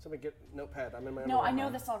 Somebody get notepad. I'm in my No, I underwear.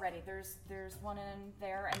 know this already. There's one in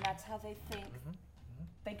there, and that's how they think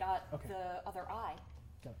they got the other eye.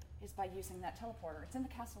 Got Is by using that teleporter. It's in the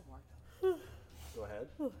castle ward. Go ahead.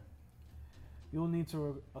 You'll need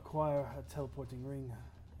to acquire a teleporting ring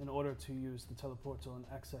in order to use the teleportal and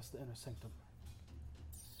access the inner sanctum.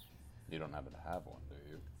 You don't happen to have one, do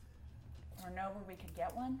you? Or know where we could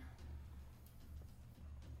get one?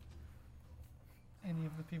 Any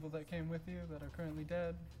of the people that came with you that are currently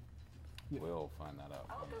dead? We'll find that out.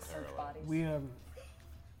 I'll go search momentarily. bodies.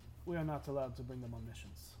 We are not allowed to bring them on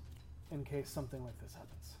missions in case something like this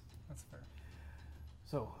happens. That's fair.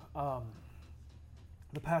 So,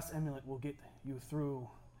 the past amulet will get you through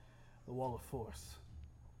the wall of force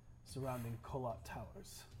surrounding Kolat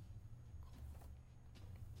Towers.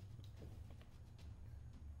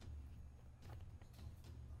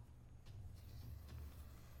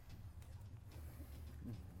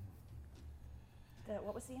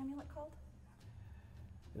 What was the amulet called?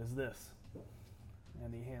 It is this.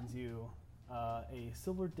 And he hands you a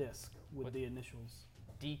silver disc with the initials.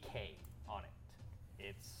 DK on it.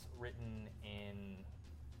 It's written in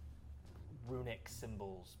runic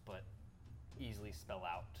symbols, but easily spell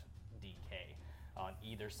out DK on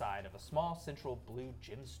either side of a small central blue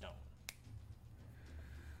gemstone.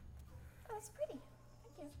 Oh, that's pretty.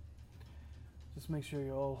 Thank you. Just make sure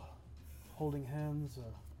you're all holding hands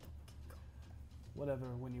or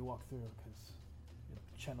whatever when you walk through, because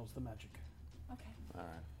it channels the magic. Okay. All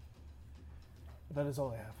right. That is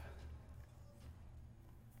all I have.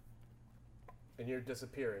 And you're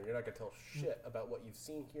disappearing. You're not going to tell shit about what you've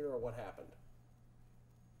seen here or what happened.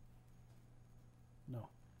 No.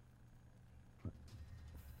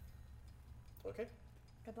 Okay.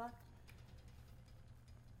 Good luck.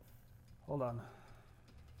 Hold on.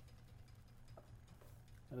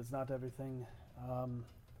 That is not everything.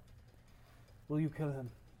 Will you kill him?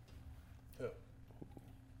 Who?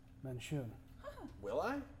 Manchun. Will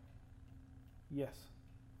I? Yes.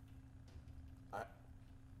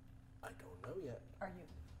 I don't know yet. Are you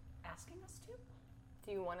asking us to?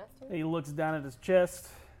 Do you want us to? He looks down at his chest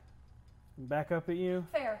and back up at you.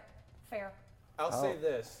 Fair. Fair. I'll say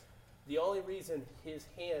this. The only reason his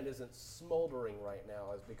hand isn't smoldering right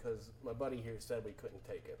now is because my buddy here said we couldn't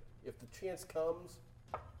take it. If the chance comes,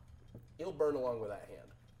 it'll burn along with that hand.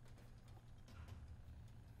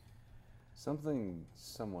 Something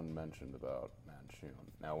someone mentioned about Manchun.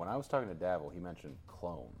 Now, when I was talking to Davil, he mentioned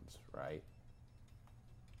clones, right?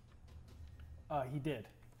 He did.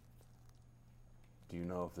 Do you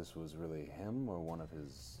know if this was really him or one of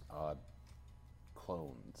his odd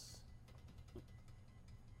clones?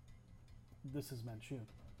 This is Manchun.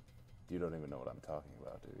 You don't even know what I'm talking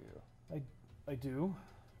about, do you? I do,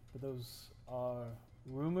 but those are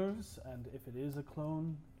rumors, and if it is a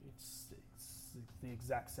clone, it's the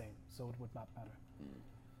exact same, so it would not matter.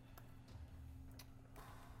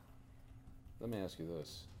 Let me ask you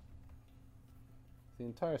this. If the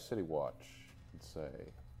entire City Watch, let's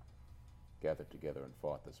say, gathered together and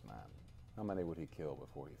fought this man, how many would he kill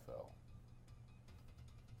before he fell?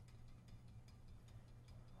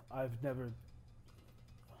 I've never...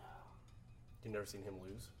 You've never seen him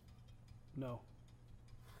lose? No.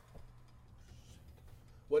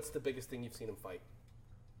 What's the biggest thing you've seen him fight?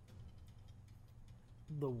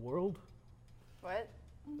 The world? What?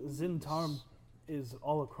 Zintarm is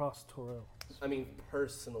all across Toril. I mean,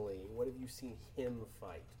 personally, what have you seen him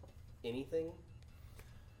fight? Anything?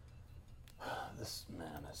 This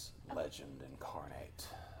man is legend incarnate.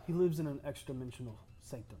 He lives in an extra-dimensional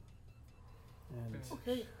sanctum. And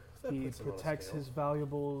Okay. That he puts him on a protects scale. his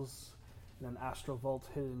valuables in an astral vault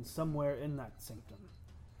hidden somewhere in that sanctum.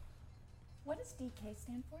 What does DK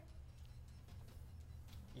stand for?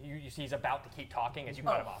 You see he's about to keep talking as you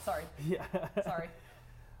cut him off. Sorry. Yeah. Sorry.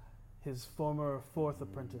 His former fourth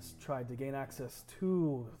apprentice tried to gain access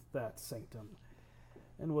to that sanctum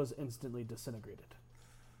and was instantly disintegrated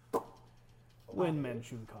when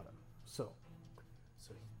Manchun caught him. So,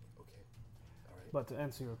 Okay. All right. but to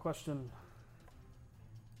answer your question,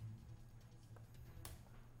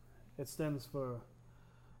 it stands for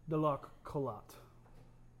Delak Kolat.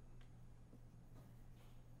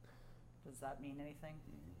 Does that mean anything?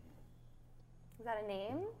 Is that a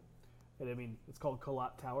name? And I mean, it's called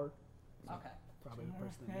Kolat Tower. Okay. Probably the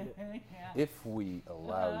person that made it. If we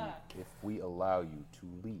allow you to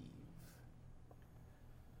leave,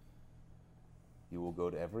 you will go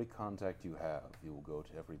to every contact you have. You will go to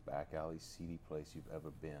every back alley, seedy place you've ever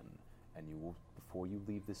been, and you will, before you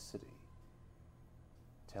leave this city,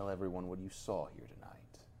 tell everyone what you saw here tonight,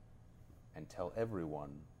 and tell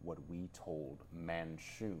everyone what we told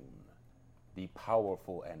Manshoon, the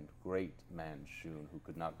powerful and great Manshoon who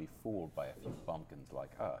could not be fooled by a few bumpkins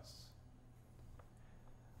like us.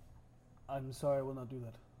 I'm sorry, I will not do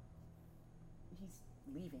that. He's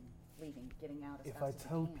leaving, getting out as If fast I as he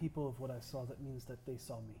tell can. people of what I saw, that means that they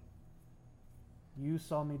saw me. You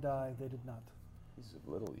saw me die, they did not. He's of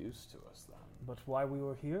little use to us then. But why we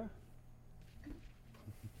were here? I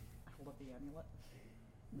hold up the amulet.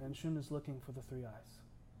 Manshoon is looking for the three eyes.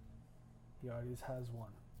 He already has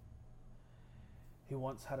one. He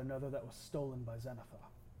once had another that was stolen by Xanathar.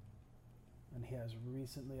 And he has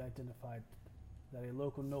recently identified that a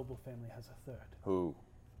local noble family has a third. Who?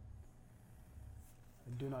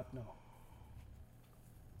 I do not know.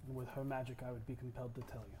 And with her magic, I would be compelled to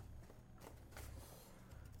tell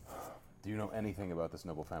you. Do you know anything about this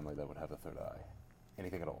noble family that would have a third eye?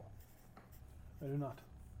 Anything at all? I do not.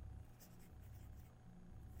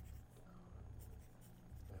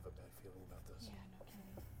 I have a bad feeling about this. Yeah, no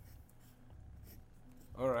kidding.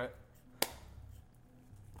 All right.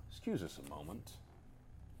 Excuse us a moment.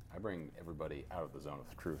 I bring everybody out of the zone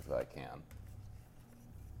of truth that I can.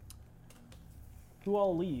 Who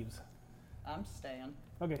all leaves? I'm staying.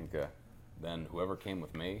 Okay. Okay. Then whoever came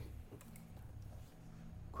with me,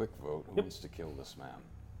 quick vote. Who wants to kill this man?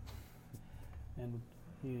 And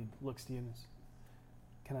he looks to you and says,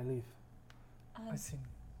 "Can I leave?" I see.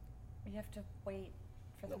 You have to wait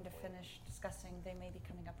for them to finish discussing. They may be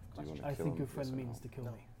coming up with Do you questions. wanna I kill think him? your friend Yes or means no? to kill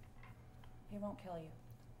No. me. He won't kill you.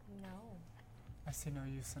 No. I see no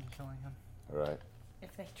use in killing him. All right.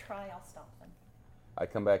 If they try, I'll stop them. I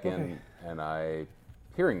come back in Okay. and I,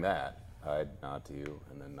 hearing that, I nod to you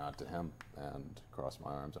and then nod to him and cross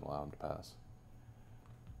my arms and allow him to pass.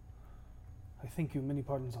 I thank you. Many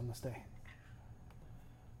pardons on this day.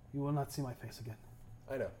 You will not see my face again.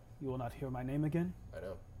 I know. You will not hear my name again, I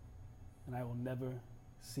know. and I will never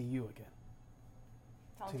see you again.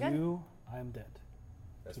 Sounds To good. you, I am dead.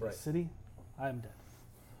 That's to right. the city, I am dead.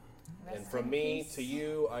 And Rest from in me peace. to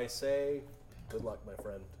you, I say, good luck, my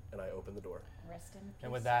friend. And I open the door. Rest in peace.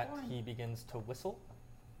 And with that, Warren. he begins to whistle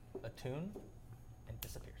a tune and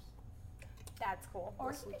disappears. That's cool.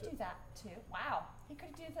 Or he could do that too. Wow, he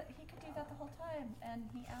could do that. He could do that the whole time, and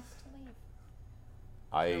he asked to leave.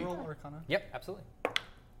 I I roll Arcana. Yep, absolutely.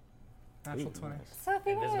 Natural Ooh, 20. nice. So if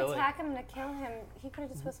you're going to Invisibility. attack him to kill him, he could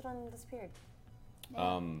have just whistled and disappeared.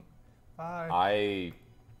 Bye. I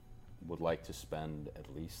would like to spend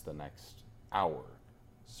at least the next hour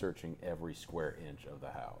searching every square inch of the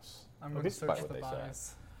house. I'm going to Despite search what the they say.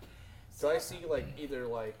 bodies. So I see like either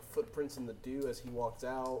like footprints in the dew as he walks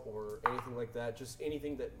out, or anything like that. Just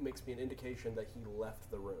anything that makes me an indication that he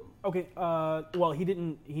left the room. Okay. Well, he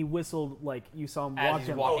didn't. He whistled like you saw him As walk he's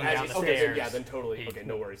in. walking as down he- the okay, stairs. yeah, then totally. he- Okay,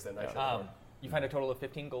 no worries then. I should You find a total of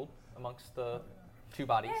 15 gold amongst the two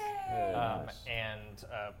bodies, Nice. and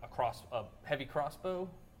a heavy crossbow,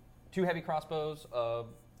 two heavy crossbows, I'll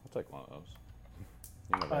take one of those.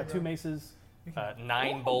 You know that. 2 maces.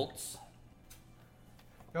 9 bolts,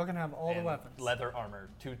 Y'all can have all the and weapons. leather armor.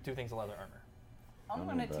 Two things of leather armor. I'm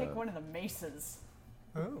Not going to take bad. one of the maces.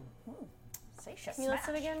 Ooh. Say Can you list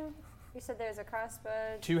it again? You said there's a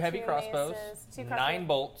crossbow. 2 heavy two crossbows, maces, 2 9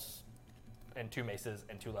 bolts, and 2 maces,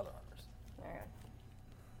 and 2 leather armors. Alright.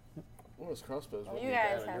 One of those crossbows Well, wouldn't you be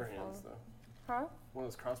guys bad in your have hands, fun. though. Huh? One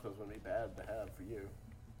of those crossbows wouldn't be bad to have for you.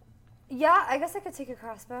 Yeah, I guess I could take a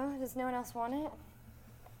crossbow. Does no one else want it?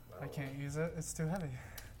 I can't use it. It's too heavy.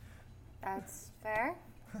 That's fair.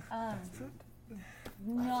 I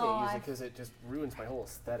No, can't use it I've, because it just ruins my whole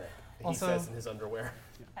aesthetic. He Also- says in his underwear.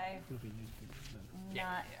 I've It'll be used to then.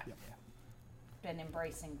 not Yeah. been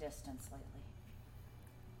embracing distance lately.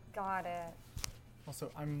 Got it.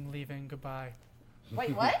 Also, I'm leaving. Goodbye.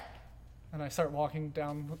 Wait, what? And I start walking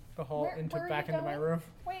down the hall Where are back you into my going? room.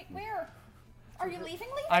 Wait, where? Are you leaving?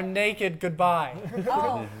 I'm naked. Goodbye.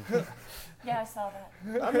 Oh, yeah, I saw that.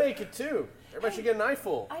 I'm naked too. Everybody should get an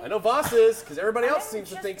eyeful. I I- know Voss is, because everybody else I'm seems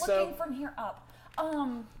to just think looking so. from here up.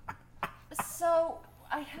 So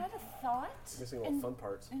I had a thought. Missing all the fun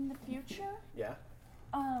parts. In the future, Yeah.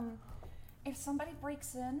 if somebody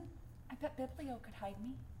breaks in, I bet Biblio could hide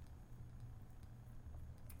me.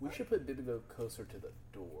 We should put Bibigo closer to the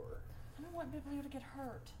door. I don't want Biblio to get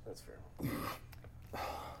hurt. That's fair.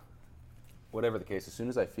 Whatever the case, as soon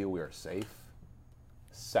as I feel we are safe,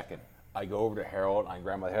 second, I go over to Harold, I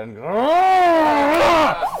grab my head and go,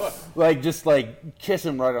 like, just like kiss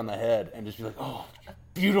him right on the head and just be like, oh,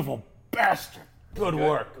 beautiful bastard. Good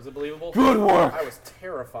work. Was it believable? Good work. I was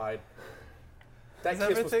terrified. That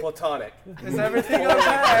kiss was platonic. Is everything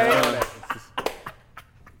okay?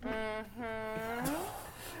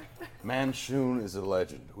 Manchun is a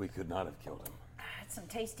legend. We could not have killed him. That's some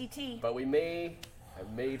tasty tea. But we may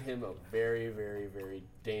have made him a very, very, very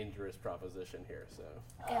dangerous proposition here. So.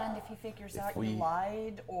 And if he figures out we- you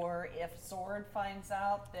lied, or if Zord finds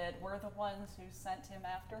out that we're the ones who sent him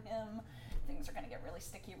after him, things are going to get really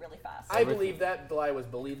sticky really fast. I believe that lie was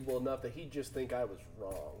believable enough that he'd just think I was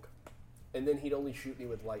wrong. And then he'd only shoot me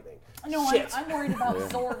with lightning. No, Shit. I'm worried about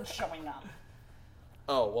Zord showing up.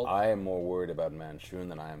 Oh, well. I am more worried about Manchun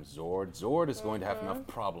than I am Zord. Zord is going to have enough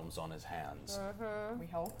problems on his hands. We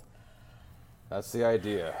hope. That's the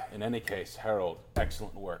idea. In any case, Harold,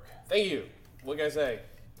 excellent work. Thank you. What can I say?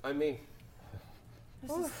 I'm me.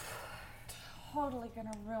 This is totally going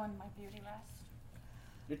to ruin my beauty rest.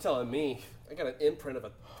 You're telling me I got an imprint of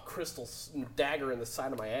a crystal dagger in the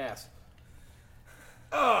side of my ass.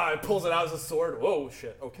 Ah, it pulls it out as a sword. Whoa,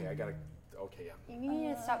 shit. Okay, I gotta. Okay, yeah. You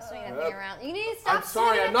need to stop swinging that thing around. You need to stop I'm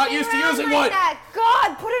sorry, swinging I'm that not thing used to around using like one. That.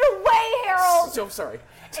 God, put it away, Harold. So sorry.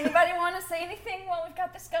 Anybody want to say anything while we've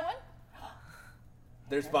got this going?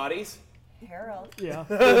 There's bodies. Harold. Yeah.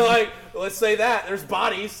 Like, let's say that. There's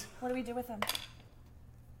bodies. What do we do with them?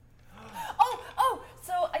 Oh,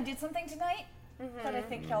 so I did something tonight that I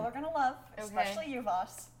think y'all are going to love, especially you,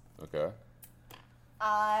 Voss. Okay.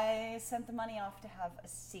 I sent the money off to have a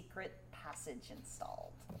secret passage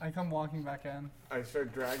installed. I come walking back in. I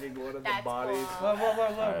start dragging one of the That's bodies. cool.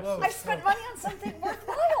 Whoa. I spent money on something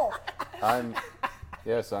worthwhile.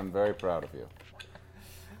 I'm very proud of you.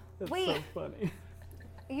 That's Wait. so funny.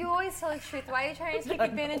 You always tell the truth. Why are you trying to take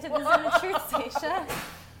advantage of the zone of truth, Stacia?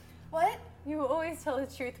 What? You always tell the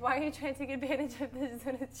truth. Why are you trying to take advantage of the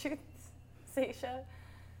zone of truth, Stacia?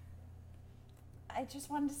 I just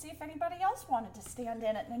wanted to see if anybody else wanted to stand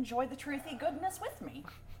in it and enjoy the truthy goodness with me.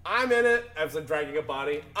 I'm in it as I'm dragging a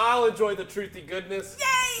body. I'll enjoy the truthy goodness.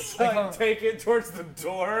 Yay! So I can take it towards the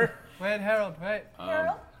door. Wait, Harold, wait.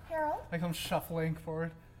 Harold? I come shuffling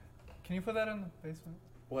forward. Can you put that in the basement?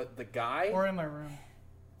 What, the guy? Or in my room?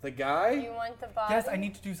 The guy? You want the body? Yes, I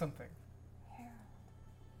need to do something.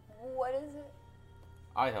 What is it?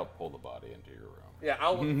 I helped pull the body into your room. Yeah,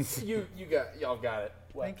 y'all got it.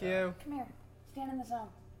 What? Thank you. Come here. Stand in the zone.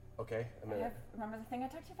 Okay, I'm in it. Remember the thing I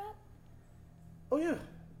talked to you about? Oh yeah.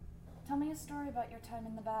 Tell me a story about your time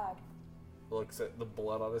in the bag. Looks at the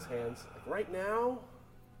blood on his hands. Like, right now?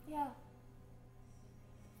 Yeah.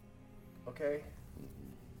 Okay.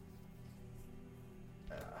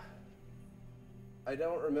 I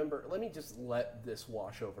don't remember. Let me just let this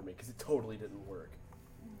wash over me because it totally didn't work.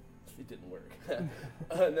 It didn't work.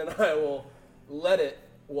 And then I will let it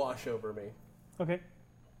wash over me. Okay.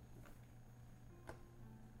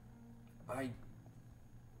 I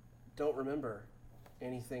don't remember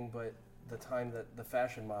anything but the time that the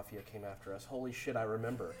fashion mafia came after us. Holy shit, I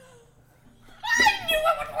remember. I knew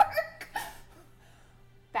it would work!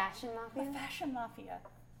 Fashion mafia? The fashion mafia.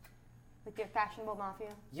 Like your fashionable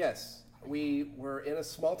mafia? Yes, we were in a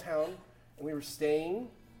small town and we were staying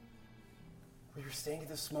at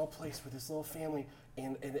this small place with this little family,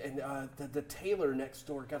 and the tailor next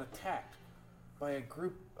door got attacked by a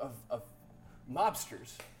group of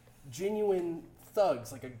mobsters, genuine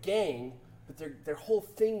thugs, like a gang, but their whole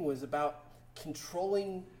thing was about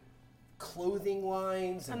controlling clothing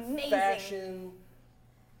lines and Amazing. fashion.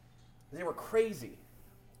 They were crazy.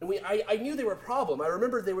 And I knew they were a problem. I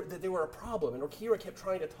remember that they were a problem, and Orkira kept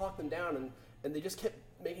trying to talk them down, and they just kept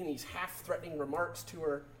making these half-threatening remarks to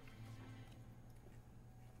her.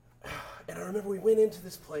 And I remember we went into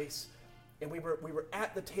this place, and we were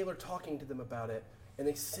at the tailor talking to them about it, and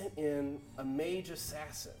they sent in a mage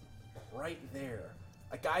assassin right there,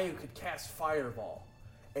 a guy who could cast Fireball,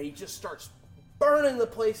 and he just starts burning the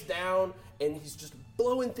place down, and he's just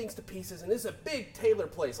blowing things to pieces. And this is a big tailor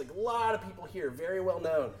place, like a lot of people here, very well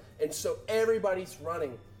known, and so everybody's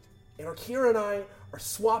running. And Orkira and I are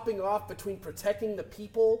swapping off between protecting the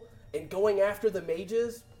people and going after the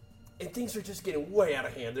mages. And things are just getting way out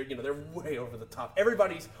of hand. They're way over the top.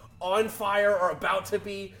 Everybody's on fire or about to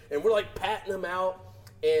be, and we're like patting them out.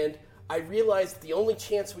 And I realized the only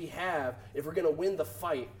chance we have if we're gonna win the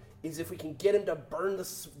fight is if we can get him to burn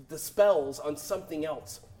the spells on something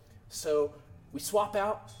else. So we swap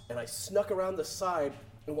out, and I snuck around the side,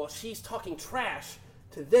 and while she's talking trash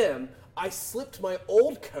to them, I slipped my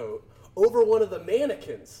old coat over one of the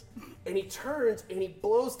mannequins, and he turns and he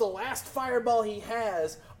blows the last fireball he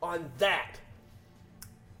has on that.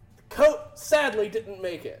 The Coat sadly didn't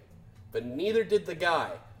make it, but neither did the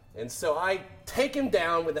guy. And so I take him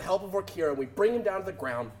down with the help of Orkira, and we bring him down to the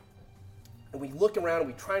ground, and we look around, and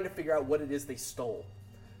we're trying to figure out what it is they stole.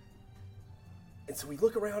 And so we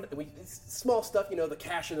look around, and small stuff, the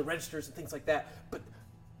cash and the registers and things like that. But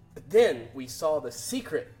then we saw the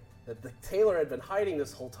secret that the tailor had been hiding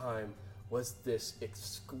this whole time was this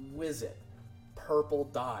exquisite purple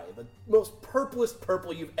dye. The most purplest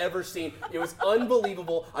purple you've ever seen. It was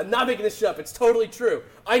unbelievable. I'm not making this shit up. It's totally true.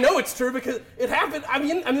 I know it's true because it happened.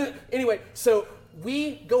 Anyway, so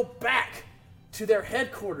we go back to their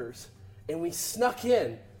headquarters, and we snuck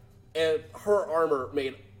in, and her armor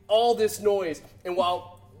made all this noise. And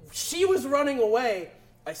while she was running away,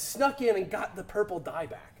 I snuck in and got the purple dye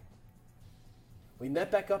back. We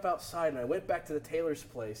met back up outside, and I went back to the tailor's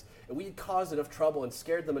place, and we had caused enough trouble and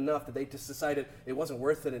scared them enough that they just decided it wasn't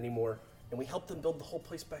worth it anymore, and we helped them build the whole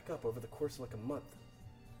place back up over the course of like a month.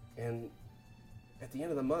 And at the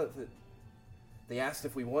end of the month, they asked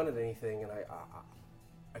if we wanted anything, and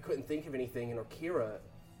I couldn't think of anything, and Orkira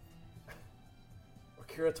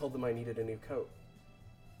told them I needed a new coat.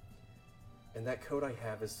 And that coat I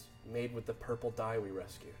have is made with the purple dye we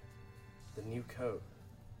rescued. The new coat.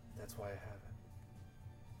 That's why I have it.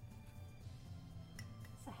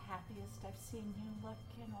 It's the happiest I've seen you look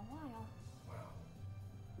in a while. Wow.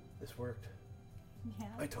 This worked. Yeah.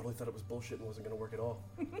 I totally thought it was bullshit and wasn't going to work at all.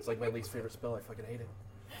 It's like my least favorite spell. I fucking hate it.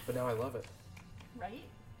 But now I love it. Right?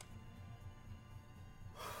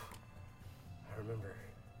 I remember.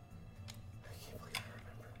 I can't believe I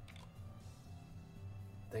remember.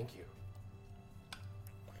 Thank you.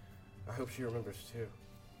 I hope she remembers too.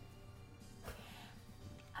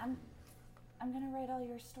 I'm gonna write all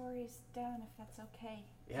your stories down if that's okay.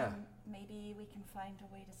 Yeah. And maybe we can find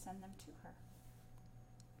a way to send them to her.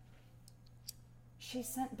 She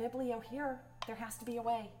sent Biblio here. There has to be a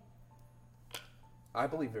way. I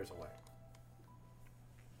believe there's a way.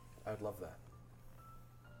 I'd love that.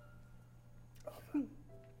 Oh,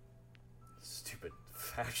 stupid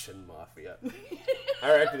fashion mafia.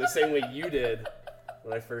 I reacted the same way you did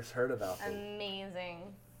when I first heard about them. Amazing.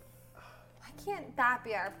 Why can't that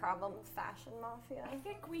be our problem with fashion mafia? I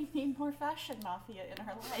think we need more fashion mafia in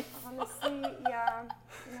our life. Honestly, yeah.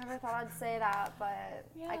 Never thought I'd say that, but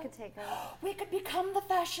I could take it. We could become the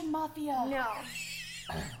fashion mafia. No.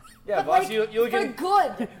 Yeah, boss, you look for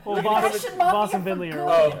good. Well, Fashion Boss and mafia Finley for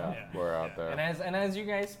are. good. Yeah, we're out there. And as you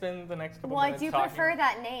guys spend the next couple Well, I minutes do talking prefer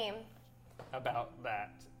that name. about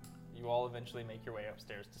that, you all eventually make your way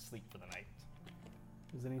upstairs to sleep for the night.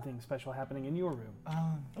 Is anything special happening in your room?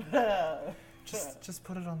 Just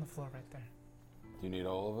put it on the floor right there. Do you need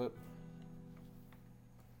all of it?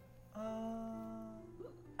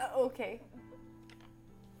 Okay.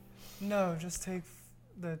 No, just take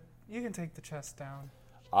you can take the chest down.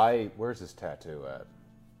 Where's his tattoo at?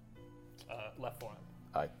 Left forearm.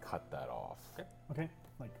 I cut that off. Okay. Okay,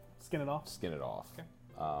 like skin it off. Skin it off. Okay.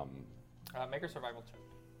 Make a survival check.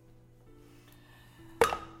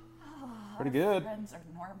 Pretty good. Friends are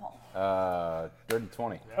normal. Dirty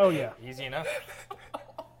 20. Oh yeah. Easy enough.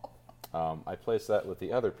 I place that with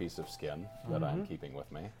the other piece of skin that I'm keeping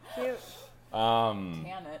with me. Cute.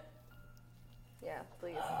 Can it? Yeah,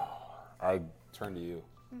 please. I turn to you.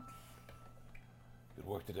 Good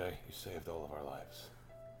work today. You saved all of our lives.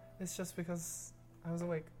 It's just because I was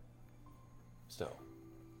awake. Still.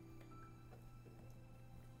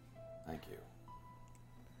 Thank you.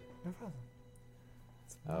 No problem.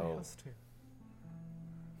 It's my Oh. house too.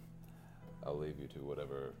 I'll leave you to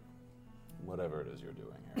whatever it is you're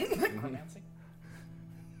doing here. Necromancy?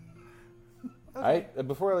 Okay.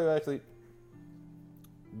 Before I leave, actually,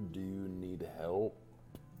 do you need help?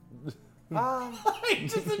 I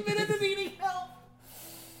just admitted to needing help.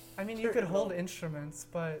 I mean, you could hold instruments,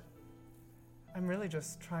 but I'm really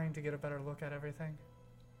just trying to get a better look at everything.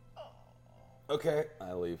 Okay,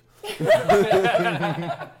 I leave. Go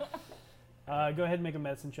ahead and make a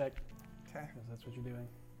medicine check. Okay. Because that's what you're doing.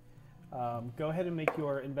 Go ahead and make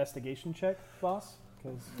your investigation check, boss.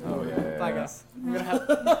 Oh yeah. Bye, guys. I'm gonna have.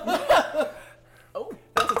 Oh.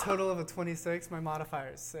 That's a total of a 26. My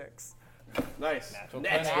modifier is 6. Nice.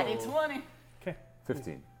 Natty 20. Okay.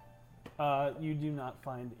 15. You do not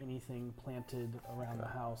find anything planted around the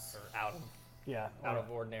house. Or out of out of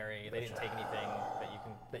ordinary. They didn't take anything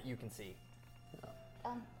that you can see.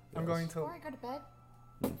 I'm going to. Before I go to bed.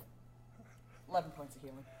 11 points of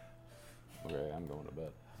healing. Okay, I'm going to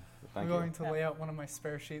bed. I'm Thank going you. to lay out one of my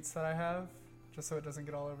spare sheets that I have, just so it doesn't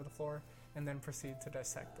get all over the floor, and then proceed to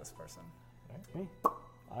dissect this person. Okay.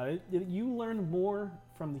 You learned more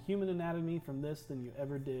from the human anatomy from this than you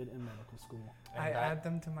ever did in medical school. I add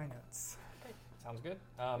them to my notes. Sounds good.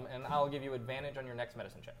 And I'll give you advantage on your next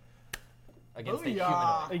medicine check. Against a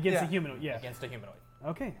Booyah. humanoid. Against a humanoid, yeah. Against a humanoid.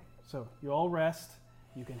 Okay, so you all rest.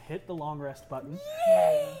 You can hit the long rest button.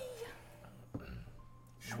 I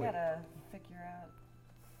gotta figure out.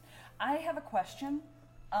 I have a question,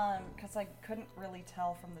 because I couldn't really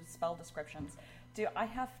tell from the spell descriptions. Do I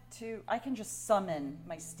have to? I can just summon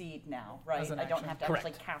my steed now, right? As an I don't action. have to Correct.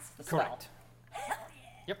 actually cast the spell. Correct.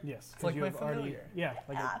 Yep. Yes. It's like you my have already- familiar. Yeah.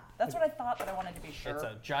 Like That's what I thought, but I wanted to be sure. It's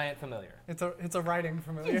a giant familiar. It's a riding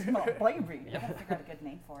familiar. It's my baby. I gotta figure out a good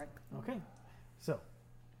name for it. Okay. So,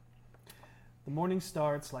 the morning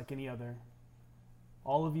starts like any other.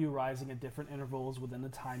 All of you rising at different intervals within the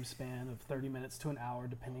time span of 30 minutes to an hour,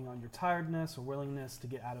 depending on your tiredness or willingness to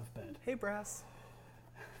get out of bed. Hey, Brass.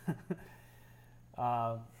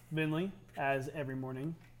 Vinley, as every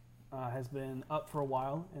morning, has been up for a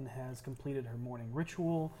while and has completed her morning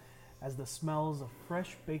ritual as the smells of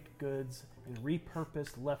fresh baked goods and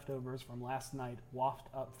repurposed leftovers from last night waft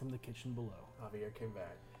up from the kitchen below. Javier came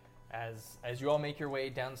back. As you all make your way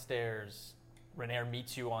downstairs, Renair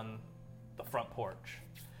meets you on the front porch.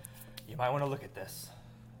 You might want to look at this.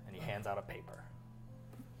 And he hands out a paper.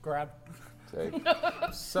 Grab. Take.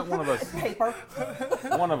 So one of us. Paper.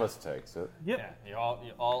 One of us takes it. Yep. Yeah, you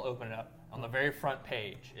all open it up. On the very front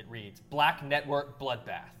page, it reads, Black Network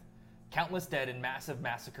Bloodbath. Countless dead in massive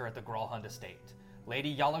massacre at the Gralhund estate.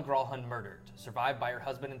 Lady Yala Gralhund murdered, survived by her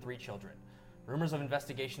husband and 3 children. Rumors of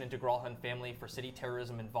investigation into Gralhund family for city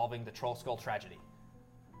terrorism involving the Troll Skull tragedy.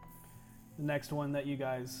 The next one that you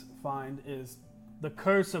guys find is The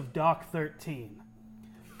Curse of Dock 13.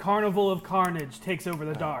 Carnival of Carnage takes over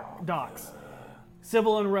the docks.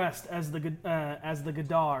 Civil unrest as the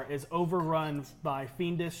Gadar is overrun by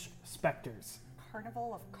fiendish specters.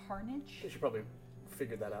 Carnival of Carnage? You should probably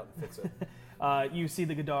figure that out and fix it. You see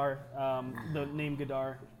the Gadar, the name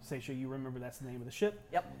Gadar. Seisha, you remember that's the name of the ship?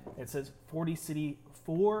 Yep. It says 4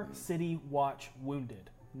 city watch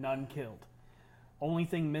wounded, none killed. Only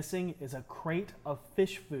thing missing is a crate of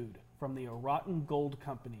fish food from the Aratan Gold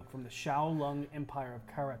Company from the Shaolung Empire of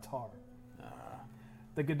Karatar.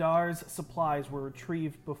 The Gadar's supplies were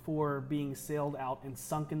retrieved before being sailed out and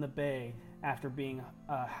sunk in the bay after being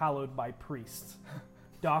hallowed by priests.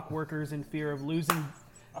 Dock workers in fear of losing...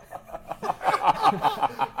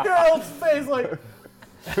 Gerald's face like,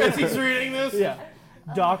 as he's reading this. Yeah.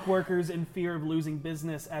 Dock workers in fear of losing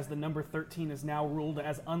business as the number 13 is now ruled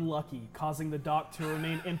as unlucky, causing the dock to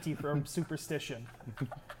remain empty from superstition.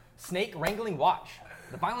 Snake Wrangling Watch.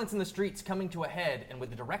 The violence in the streets coming to a head, and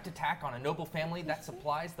with a direct attack on a noble family that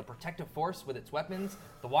supplies the protective force with its weapons,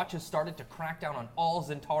 the Watch has started to crack down on all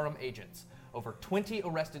Zentarum agents. Over 20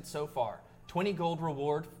 arrested so far. 20 gold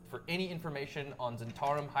reward for any information on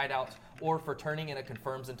Zentarum hideouts or for turning in a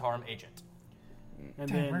confirmed Zentarum agent. And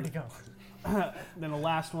Damn, then, where'd he go? then the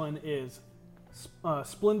last one is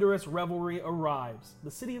Splendorous Revelry arrives.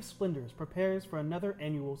 The City of Splendors prepares for another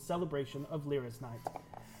annual celebration of Lyra's Night.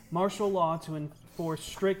 Martial law to enforce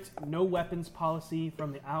strict no weapons policy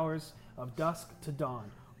from the hours of dusk to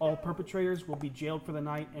dawn. All perpetrators will be jailed for the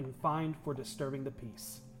night and fined for disturbing the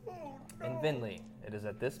peace. And Vinley, it is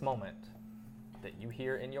at this moment that you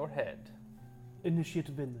hear in your head.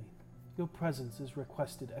 Initiate Vinley, your presence is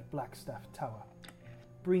requested at Blackstaff Tower.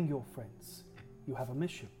 Bring your friends. You have a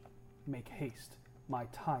mission. Make haste. My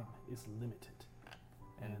time is limited.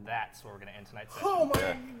 And that's where we're going to end tonight's session. Oh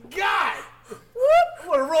my God! Whoop!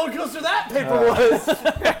 What a roller coaster that paper was!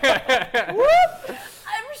 Whoop!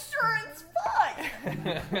 I'm sure it's fine.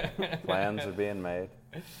 Plans are being made.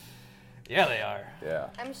 Yeah, they are. Yeah.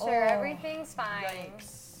 I'm sure everything's fine.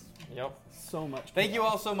 Yikes. Yep. So much. Thank you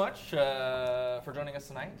all so much for joining us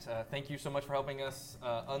tonight. Thank you so much for helping us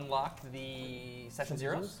unlock the Session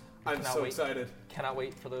Zeros. I'm so excited. Cannot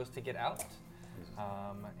wait for those to get out.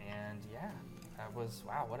 And yeah, that was,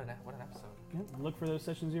 wow, what an episode. Yeah, look for those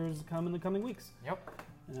Session Zeros to come in the coming weeks. Yep.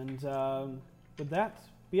 And with that,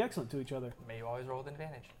 be excellent to each other. May you always roll with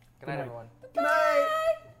advantage. Good Good night, night. everyone. Good night!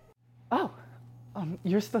 Oh,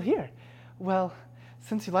 you're still here. Well,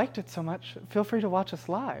 since you liked it so much, feel free to watch us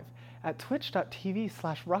live at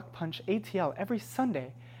twitch.tv/rockpunchatl every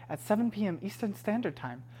Sunday at 7 p.m. Eastern Standard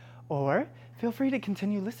Time. Or feel free to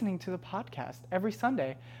continue listening to the podcast every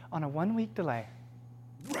Sunday on a 1-week delay.